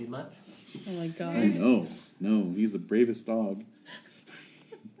 Cowardly mutt. Oh my I god. know. No, he's the bravest dog.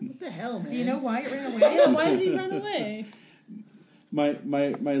 What the hell, man? Do you know why it ran away? Yeah, why did he run away?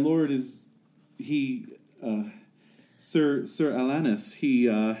 My lord is Sir Alanis.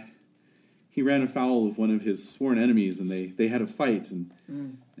 He ran afoul of one of his sworn enemies, and they had a fight, and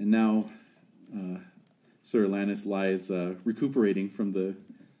now Sir Alanis lies recuperating from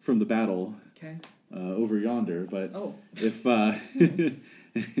the battle Okay. over yonder. But if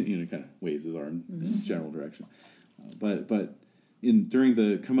kind of waves his arm in general direction. But during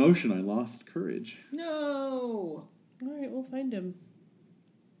the commotion, I lost courage. No. All right, we'll find him.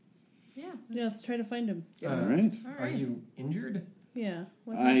 Yeah. Yeah, let's try to find him. All right. Are you injured? Yeah.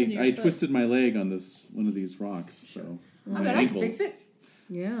 What happened to your I foot? twisted my leg on one of these rocks. So I my bet I can ankle. fix it.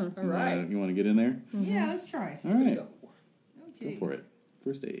 Yeah. All right. You want to get in there? Yeah, let's try. All right. Go. Go for it.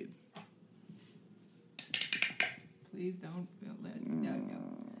 First aid. Please don't let no.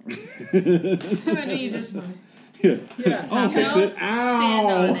 Imagine you just Yeah. Yeah. I'll fix don't it. Ow! stand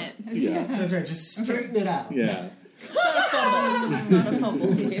on it. Yeah. That's right, just straighten it out. Yeah. It's not a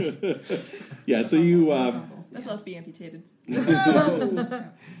fumble, Dave. Yeah, so you This will have to be amputated.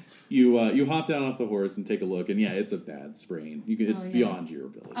 you hop down off the horse and take a look, and yeah, it's a bad sprain. It's beyond your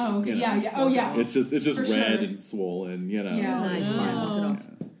abilities. Oh, okay. you know? Yeah. Oh, yeah. It's just For red sure. and swollen. You know. Yeah. Nice, fine. Walk it off.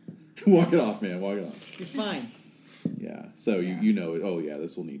 Walk it off, man. Walk it off. You're fine. Yeah. So you know. Oh yeah,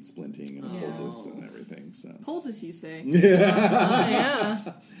 this will need splinting and Yeah. poultice and everything. So. Poultice, you say? Yeah.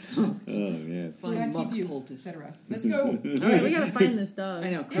 Yeah. Oh man. We Fine gotta muck keep you, poultice. etc. Let's go. All right, we gotta find this dog.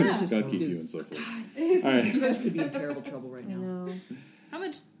 I know. Yeah. Courage Gotta keep you and is so forth. All right. Courage could be in terrible trouble right I now. know. How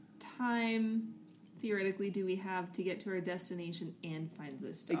much time, theoretically, do we have to get to our destination and find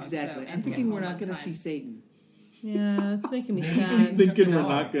this dog? Exactly. though, I'm and thinking get we're home not on going to time? see Satan. Yeah, it's making me Maybe sad. Thinking the we're dog.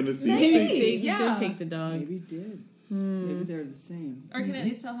 not going to see Maybe Satan. Satan Yeah. did take the dog. Maybe it did. Hmm. Maybe they're the same. Or can at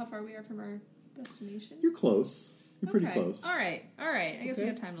least tell how far we are from our destination? You're close. You're pretty Okay. close. All right. I guess we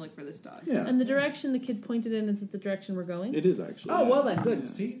Okay. got time to look for this dog. Yeah. And the direction the kid pointed in, is it the direction we're going? It is actually. Oh, yeah. well then, good.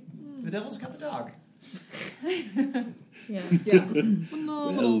 See? The devil's got the dog. Yeah. Yeah.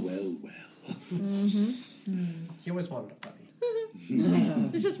 Well. Mm-hmm. He always wanted a puppy.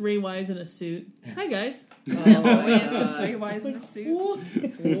 It's just Ray Wise in a suit. Hi, guys. Oh, it's just Ray Wise in a suit.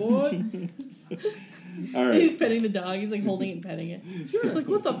 What? All He's right. petting the dog. He's like holding it and petting it. She's like,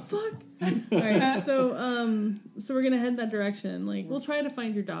 "What the fuck?" All right, so we're gonna head that direction. Like, we'll try to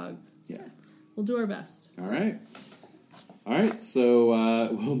find your dog. Yeah. We'll do our best. All right. All right. So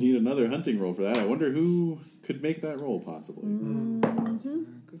we'll need another hunting roll for that. I wonder who could make that roll possibly.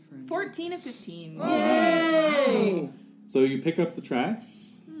 Good friend. 14 of 15. Yay! So you pick up the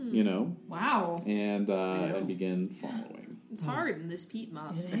tracks, you know, Wow. and begin following. It's hard in this peat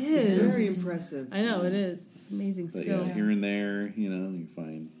moss. It is. Very impressive. I know it is. It's amazing But skill. yeah, here and there, you know, you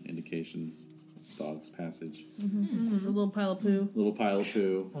find indications, dog's passage, There's a little pile of poo. little pile of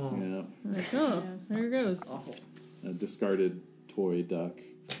poo, Oh. Like, oh, there it goes. Awful. a discarded toy duck,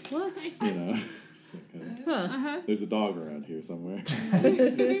 What? you know. Just that kind of- Huh? there's a dog around here somewhere.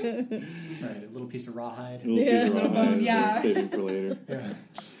 That's right. A little piece of rawhide. A little Yeah. piece of Little rawhide, bone, yeah. saving for later. Yeah.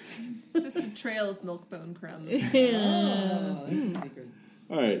 It's just a trail of milk bone crumbs. Yeah. Oh, that's a secret.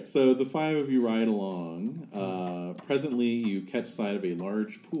 All right, so the five of you ride along. Presently, you catch sight of a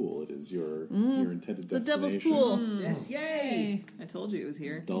large pool. It is your intended It's a destination. devil's pool. Yes, yay! I told you it was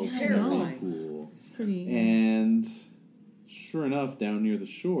here. Adult Terrifying. pool. It's pretty. And sure enough, down near the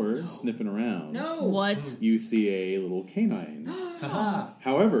shore, sniffing around, No! What? you see a little canine. Haha.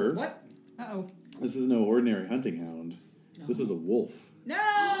 However, What? Uh-oh. this is no ordinary hunting hound. This is a wolf. No!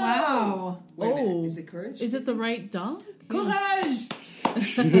 Wow. Wait a minute. Oh. Is it courage? Is it the right dog? Courage!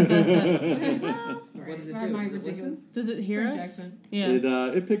 What does it Sorry, do? my Does it ridiculous listen? Does it hear French us? accent. Yeah.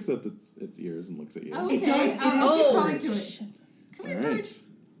 It picks up its ears and looks at you. Oh, It okay. does. It Oh, is she's Oh. calling to it. Come All here, right. Courage.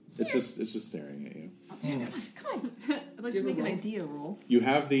 It's just staring at you. Dang it. Come on. I'd like Give to make a an roll. idea roll. You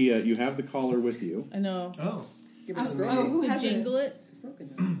have the collar with you. I know. Oh. Give us a Oh, broken. who We has jingle it. It's broken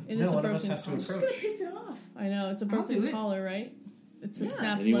though. It No, is a one of broken us has to collar. It's gonna approach. piss it off. I know it's a I'll broken do it. collar, right? It's a Yeah.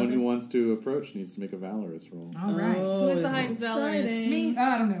 snap Anyone leather. who wants to approach needs to make a valorous roll. All right. Who is the this highest valorous? exciting. Me?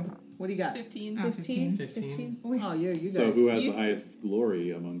 I don't know. What do you got? 15. Oh, 15? 15. Oh, yeah, you guys. So who has You- the highest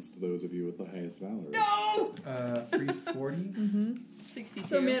glory amongst those of you with the highest valorous? No! 340. 62.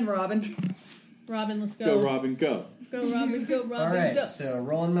 So, man, Robin. Robin, let's Go, go. Robin, go. Go, Robin, go, Robin, All right, go. so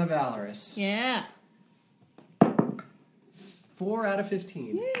rolling my valorous. Yeah. 4 out of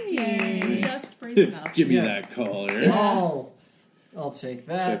 15. Yay. Just brave enough. Give me Yeah. that collar. Oh, I'll take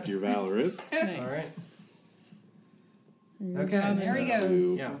that. Check your valorous. Nice. All right. There's Okay, Robin. There he So goes.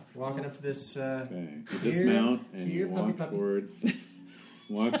 you- Yeah, walking up to this. Okay. You Here- dismount and here, you puppy, walk puppy. towards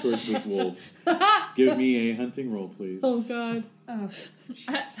this wolf. Give me a hunting roll, please. Oh, God.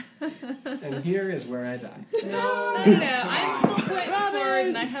 And here is where I die. No, I'm still pointing forward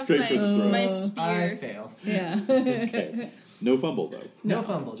and I have Straight for the my, throat. my I spear. fail. Yeah. Okay. No fumble though. No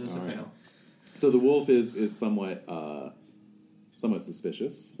fumble, just All a right. fail. So the wolf is somewhat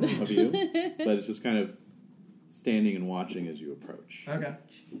suspicious of you, but it's just kind of standing and watching as you approach. Okay.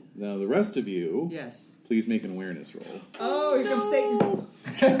 Now the rest of you, Yes. please make an awareness roll. Oh, here comes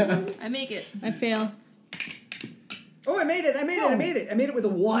Satan. I make it. I fail. Oh, I made it. I made it with a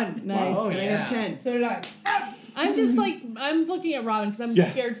 1. Nice. Oh, And I yeah. have 10. So did I. I'm just like, I'm looking at Robin because I'm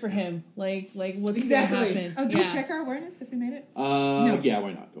Yeah. scared for him. Like what's Exactly. going to happen? Oh, do yeah. we check our awareness if we made it? Yeah,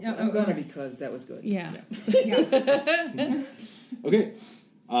 why not? Go for Yeah. it. I'm gonna because that was good. Yeah. Yeah. Okay.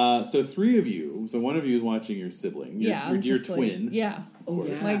 So three of you. So one of you is watching your sibling. Your, Yeah. your I'm dear just like, twin. yeah. Oh,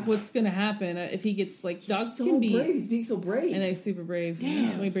 yeah. Like, what's going to happen if he gets, like, dogs so can be. brave. He's being so brave. And he's super brave.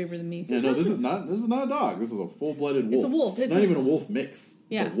 Damn. Way braver than me. Yeah, no, this is not a dog. This is a full-blooded wolf. It's a wolf. It's not even a wolf mix.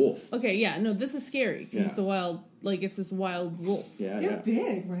 Yeah. It's a wolf. Okay, yeah. No, this is scary because Yeah. it's a wild like it's this wild wolf. Yeah, They're yeah.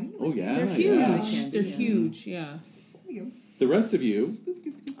 big, right? Oh, yeah. They're yeah. huge. Yeah. They're Yeah. huge. Yeah. There you go. The rest of you.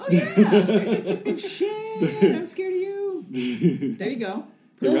 Oh yeah! Shit! I'm scared of you. There you go.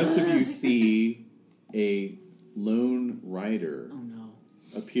 The rest of you see a lone rider Oh no.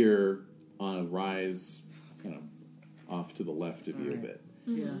 appear on a rise, kind of off to the left of you a Alright. bit.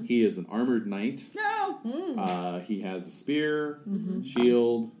 Yeah. He is an armored knight. No. He has a spear,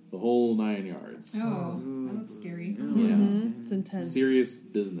 shield, the whole 9 yards. Oh, that looks scary. Yeah. It's intense. Serious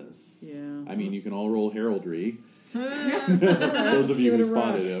business. Yeah. I mean, you can all roll heraldry. Those of you give who it a rock.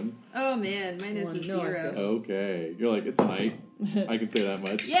 spotted him. Oh man, mine is Well, a no, I 0. Okay. You're like, it's a knight. I can say that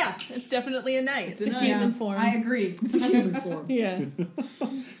much. Yeah, it's definitely a knight. It's a It's a knight. human form. I agree. It's a human form. Yeah.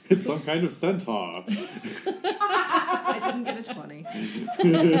 It's some kind of centaur. I didn't get a 20.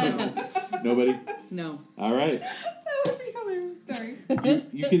 Nobody? No. All right. That would be hilarious. Sorry.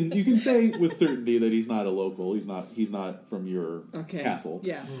 You can say with certainty that he's not a local. He's not from your Okay. castle.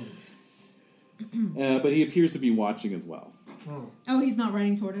 Yeah. But he appears to be watching as well. Oh, he's not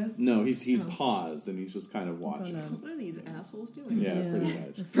running toward us? No, he's Oh. paused and he's just kind of watching. What are these assholes doing? Yeah, pretty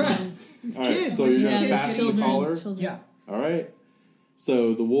much. It's, um, These All right, kids. so you're yeah, gonna there's fasten the collar. children. Yeah. All right.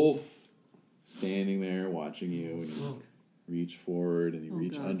 So the wolf standing there watching you, and you reach forward and you Oh,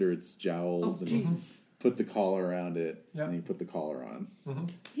 reach God. under its jowls Oh, and Jesus. put the collar around it, Yep. and you put the collar on.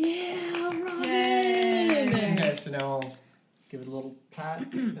 Yeah, Robin. Okay, so now I'll give it a little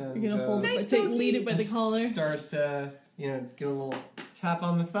pat. And, You're gonna hold it, lead it by the collar. Start, give a little tap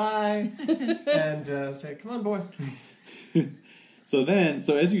on the thigh, and say, "Come on, boy." So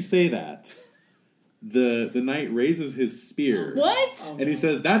as you say that, the knight raises his spear. What? And he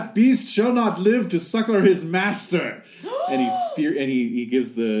says, "That beast shall not live to succor his master." And he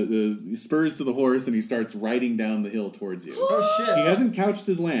gives the spurs to the horse, and he starts riding down the hill towards you. Oh shit! He hasn't couched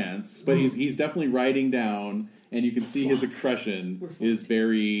his lance, but he's definitely riding down, and you can see his expression is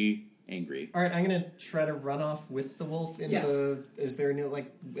very angry. All right, I'm gonna try to run off with the wolf into Yeah. the. Is there any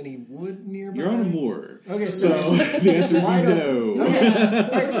wood nearby? You're on a moor. Okay, So the answer would Why be don't- no. Okay. All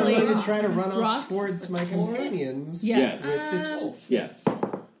right, so I'm Like going to try to run off rocks? towards my companions Yes. with this wolf. Yes.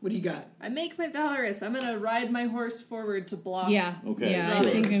 What do you got? I make my valorous. I'm gonna ride my horse forward to block. Yeah. Okay, Yeah, sure.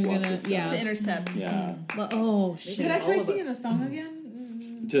 I think I'm Block gonna. this guy. Yeah. To intercept. Yeah. Oh shit. Could I try all of singing us. the song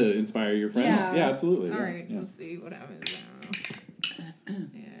again? To inspire your friends? Yeah. Absolutely. All yeah, right, yeah. let's see what happens.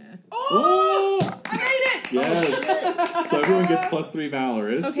 Yeah. Oh! I made it! Yes. So everyone gets +3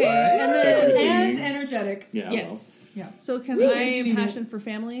 valorous. Okay, and Check then your And singing. energetic. Yeah. yes. Yeah. So can Woo. I Yes. passion for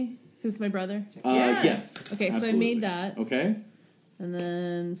family? Who's my brother? Well. Yes. Okay, so I Absolutely. made that, Okay. and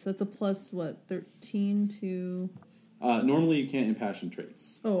then so that's a plus what 13 to. Normally you can't impassion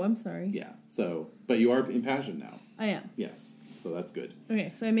traits. Oh, I'm sorry. Yeah. So, but you are impassioned now. I am. Yes. So that's good.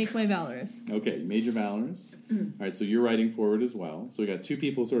 Okay, so I make my valorous. Okay, you made your valorous. All right, so you're riding forward as well. So we got 2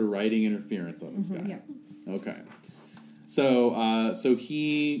 people sort of riding interference on this guy. Yeah. Okay. So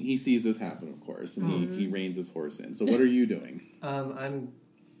he sees this happen, of course, and he reins his horse in. So what are you doing? I'm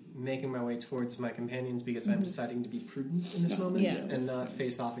making my way towards my companions because I'm deciding to be prudent in this moment Yes. and not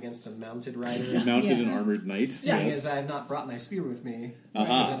face off against a mounted rider. Mounted Yeah. and armored knight. Seeing Yes. as I have not brought my spear with me Uh-huh.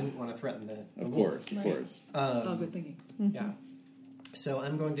 because I didn't want to threaten the Of wolf. course, of course. Oh, good thinking. Yeah. So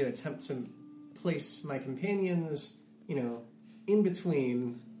I'm going to attempt to place my companions, in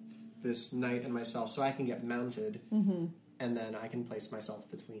between this knight and myself so I can get mounted, and then I can place myself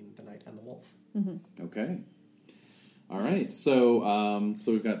between the knight and the wolf. Okay. All right. So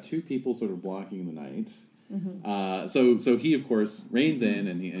we've got 2 people sort of blocking the knight. So he of course reins in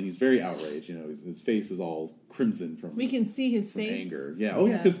and he's very outraged. His face is all crimson from We can see his from face. anger. Yeah. Oh,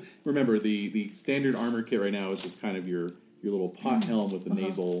 because remember the standard armor kit right now is just kind of your little pot helm with the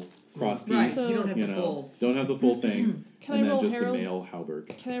nasal crosspiece. Right. So- you don't have the full. Don't have the full thing. Can and I then roll just Herald? a mail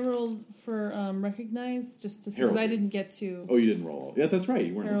hauberk. Can I roll for recognize just to see? Because I Heraldry. didn't get to. Oh, you didn't roll. Yeah, that's right.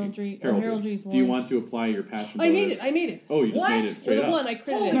 You weren't Heraldry. looking. Heraldry's Do you one. want to apply your passion I made bonus? it. I made it. Oh, you just made it With straight a up. 1, I critted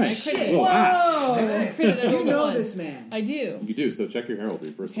it. Holy I critted shit. it. Oh, ah. I critted it. I You rolled a know 1. this man. I do. You do. So check your heraldry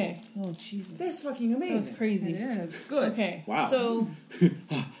first Okay. Oh Jesus. That's fucking That was amazing. crazy. It is. Good. Okay. Wow. So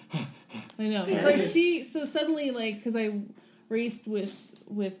I know. So I see. So suddenly, because I raced with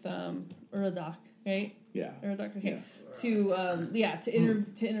Uradak, right? Yeah. Uradak. Okay. Yeah.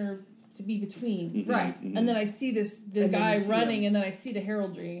 To be between. Mhm, Right. mhm. And then I see the And then guy you see running, him. and then I see the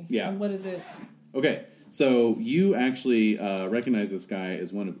heraldry. Yeah. And what is it? Okay. So you actually recognize this guy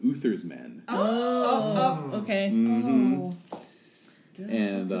as one of Uther's men. Oh. Okay. Mhm. Oh.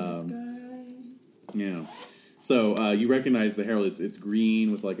 And yeah. So you recognize the herald. It's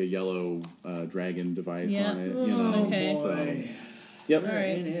green with like a yellow dragon device Yeah. on it. Oh, okay. So, boy. yep. All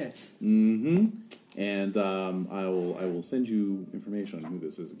right. In it. Mm-hmm. And I will send you information on who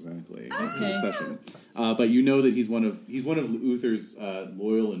this is exactly after the session. But you know that he's one of Uther's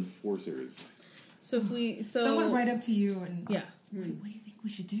loyal enforcers. So if we Someone right up to you and yeah. what do you think we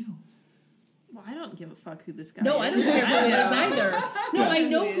should do? Well, I don't give a fuck who this guy No, is. I don't care who he is either. No, I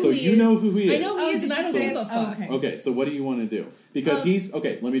know who So he is. you know who he is. I know who he is, and I don't give a fuck. Okay. Okay, so what do you want to do? Because he's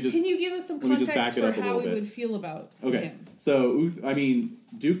okay. Let me just. Can you give us some let me just context back it for up a how little we bit. would feel about Okay, him? so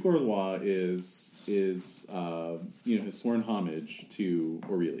Duke Cornwall is his sworn homage to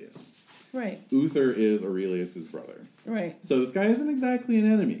Aurelius. Right, Uther is Aurelius's brother. right. So this guy isn't exactly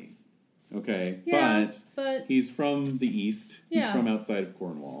an enemy. Okay, Yeah, but he's from the east. Yeah. He's from outside of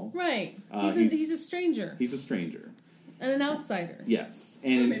Cornwall. right. He's- He's a stranger He's a stranger. and an outsider. Yes,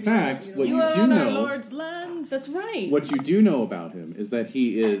 and in fact, what You you do own our know, Lord's land. That's right. what you do know about him is that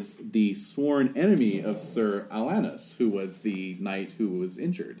he is the sworn enemy of Sir Alanus, who was the knight who was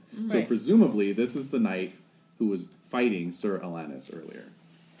injured. So Right. presumably, this is the knight who was fighting Sir Alanus earlier.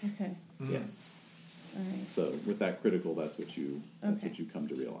 Okay. Yes. All right. So with that critical, that's what you Okay. come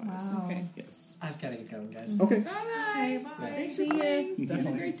to realize. Wow. Okay. Yes. I've got to get going, guys. Okay. Bye. Thanks for See ya. playing. Have a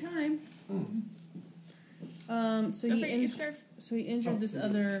Definitely. great time. So Don't he forget your scarf. so he injured this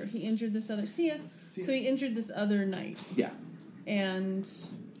other. He injured this other. See ya. See ya. So he injured this other knight, Yeah. and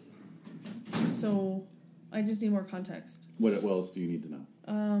so I just need more context. What else do you need to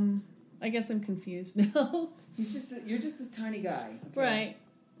know? I guess I'm confused now. You're just this tiny guy. Okay? Right.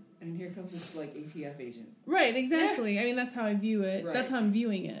 And here comes this like ATF agent. Right, exactly. I mean, that's how I view it. Right. That's how I'm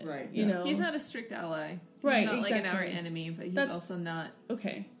viewing it. Right. You Yeah. know. He's not a strict ally. Right, He's not like an exactly. our enemy, but he's That's- also not.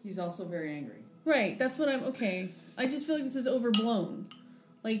 Okay. He's also very angry. Right. That's what I'm. Okay. I just feel like this is overblown.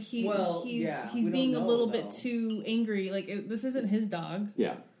 Like he's we don't being a know, little though. bit too angry. Like this isn't his dog.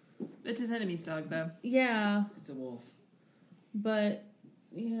 Yeah. It's his enemy's dog, though. Yeah, It's a wolf. but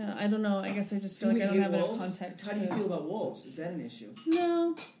yeah, I don't know. I guess I just feel Do like I we don't hate have enough wolves? context. How do you to- feel about wolves? Is that an issue?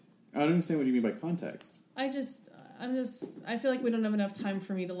 No, I don't understand what you mean by context. I feel like we don't have enough time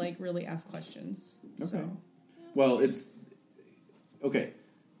for me to like really ask questions. Okay. So. Well, it's okay.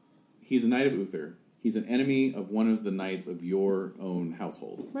 He's a knight of Uther. He's an enemy of one of the knights of your own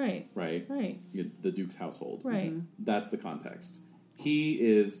household, Right. right? Right. The Duke's household. Right. That's the context. He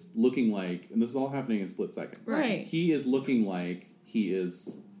is looking like, and this is all happening in a split second. Right. He is looking like he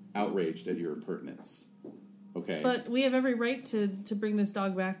is outraged at your impertinence. Okay. But we have every right to bring this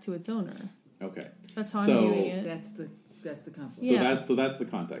dog back to its owner. Okay. That's how So- I'm viewing it. That's the conflict. So Yeah. that's the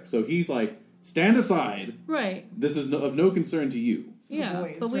context. So he's like, stand aside. Right. This is of no concern to you. Yeah.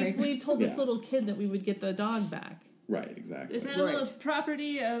 boys, but right? we told this Yeah. little kid that we would get the dog back. Right. Exactly. This animal is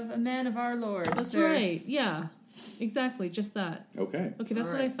property of a man of our Lord. That's sir. right. Yeah. Exactly. Just that. Okay. Okay, that's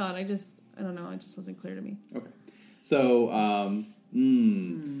All what I right. thought. I don't know. It just wasn't clear to me. Okay. So,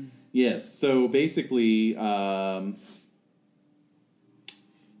 yes. So basically, why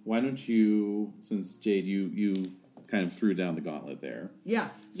don't you, since Jade, you kind of threw down the gauntlet there. Yeah.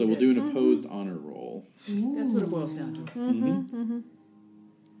 So we'll do an opposed honor roll. That's what it boils down to.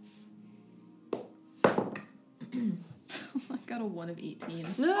 I got a 1 of 18.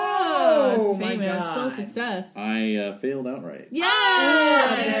 No, Oh, it's my famous. God. Still success. I failed outright.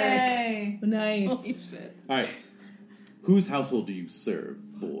 Yes! Yay! Nice. Holy shit. All right. Whose household do you serve,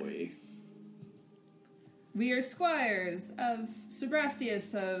 boy? We are squires of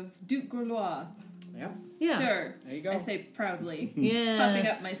Sebrastius of Duke Cornwall. Yep. Yeah. Sir, There you go. I say proudly, Yeah. puffing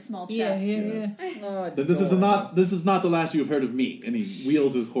up my small Yeah, chest. yeah. Oh, Then this is adorable. not the last you have heard of me. And he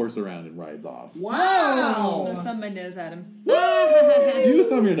wheels his horse around and rides off. I'll Wow. thumb my nose at him. Do you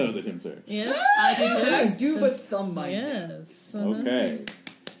thumb your nose at him, sir? Yes. I do, sir. I do but thumb mine. Yes. Okay.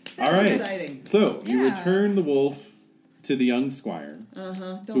 All That's right. exciting. So you Yeah. return the wolf to the young squire,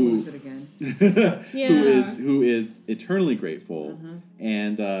 Don't Who- lose it again. Yeah. who is eternally grateful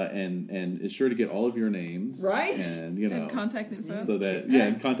and is sure to get all of your names, Right. And you know, And contact info. so that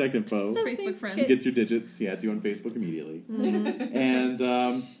and contact info. Facebook Thanks, friends. kid. Gets your digits. He adds you on Facebook immediately, and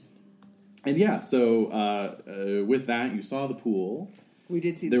yeah. So with that, you saw the pool. We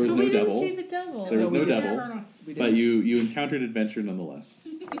did see There was Oh, no we didn't devil. see the devil. There was we no did. devil, We did. but you encountered adventure nonetheless.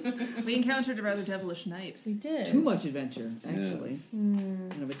 We encountered a rather devilish night. We did. Too much adventure, actually. Yes.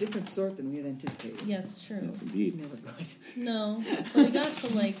 And of a different sort than we had anticipated. Yeah, it's true. Yes, It's indeed. never good. No, but we got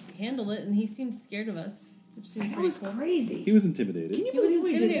to like handle it, and he seemed scared of us, which seemed That pretty was cool. crazy. He was intimidated. Can you He was believe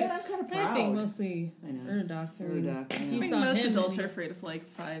we did intimidated. that? I'm kind of I proud. think mostly I know. Urdoc. Urdoc, I If know. you I think saw most him, adults then are you- afraid of like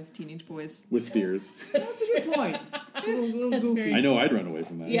 5 teenage boys. With spears. That's a good point. It's a little That's goofy. very- I know I'd run away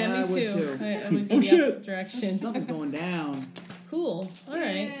from that. Yeah, Yeah, I me would too. too. I would go Oh, the shit. opposite direction. Something's going down. Cool. All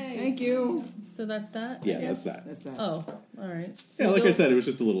right. Thank you. So that's that. Yeah, I that's guess? that. That's that. Oh, all right. So Yeah, we like go- I said, it was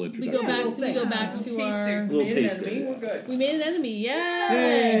just a little we introduction. go back. little We go thing. back Little to our. taster. Little Made an taster. enemy. We're good. We made an enemy. Yay!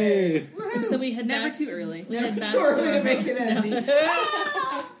 Yay! And so we head Never back. too early. We head back Too early to to our, make an enemy.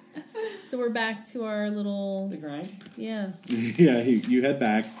 So we're back to our little. The grind. Yeah. Yeah, you head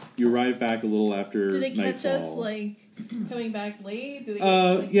back. You arrive back a little after Do they catch us nightfall. like coming back late? Do they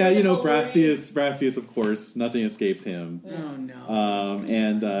Yeah, like, you know, the whole way? Brastius, of course, nothing escapes him. Oh no.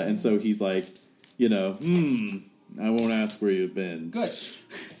 And so he's like, you know, I won't ask where you've been Good.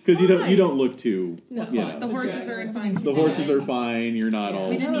 because you don't nice. look too, No. you know, The horses are in fine the state. horses are fine. You're not Yeah. all,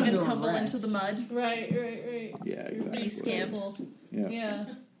 We didn't Oh, even doing tumble rest. into the mud. Right. yeah, exactly. Bee scamps. Yeah, Yeah.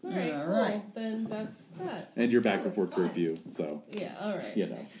 All right. All Cool. right. Then that's that. and you're back That before was fun. curfew, so Yeah. All right. you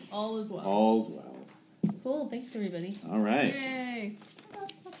know, All is well. all's well. Cool. Thanks, everybody. All right. Yay!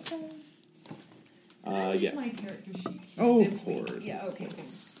 Yeah. My character sheet. Oh, this of week. course. Yeah, okay,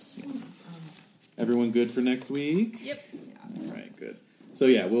 thanks. Everyone good for next week? Yep. All right, good. So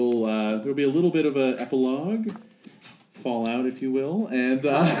yeah, we'll there'll be a little bit of an epilogue, fallout, if you will, and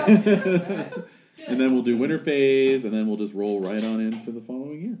and then we'll do winter phase, and then we'll just roll right on into the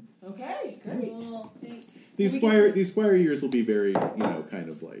following year. Okay, great. Well, thanks. These squire years will be very, you know, kind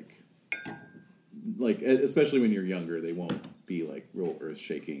of like especially when you're younger, they won't be like real earth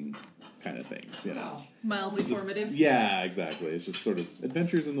shaking kind of things, you know. Mildly Just- formative. Yeah, exactly. It's just sort of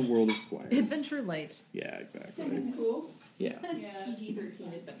adventures in the world of squires. Adventure light. Yeah, exactly. That's cool. Yeah,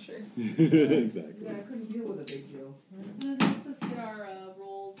 PG-13 adventure. exactly. Yeah, I couldn't deal with a big Joe. It helps us get our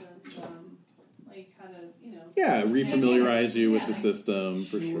roles and like how to, you know. Yeah, refamiliarize you with Yeah. the system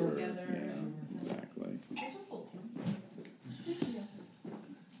for sure. Together. Yeah, exactly. Those are full pants.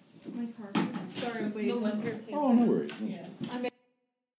 My car. Sorry, I was No waiting. one pair of pants. Oh, no worries. Yeah.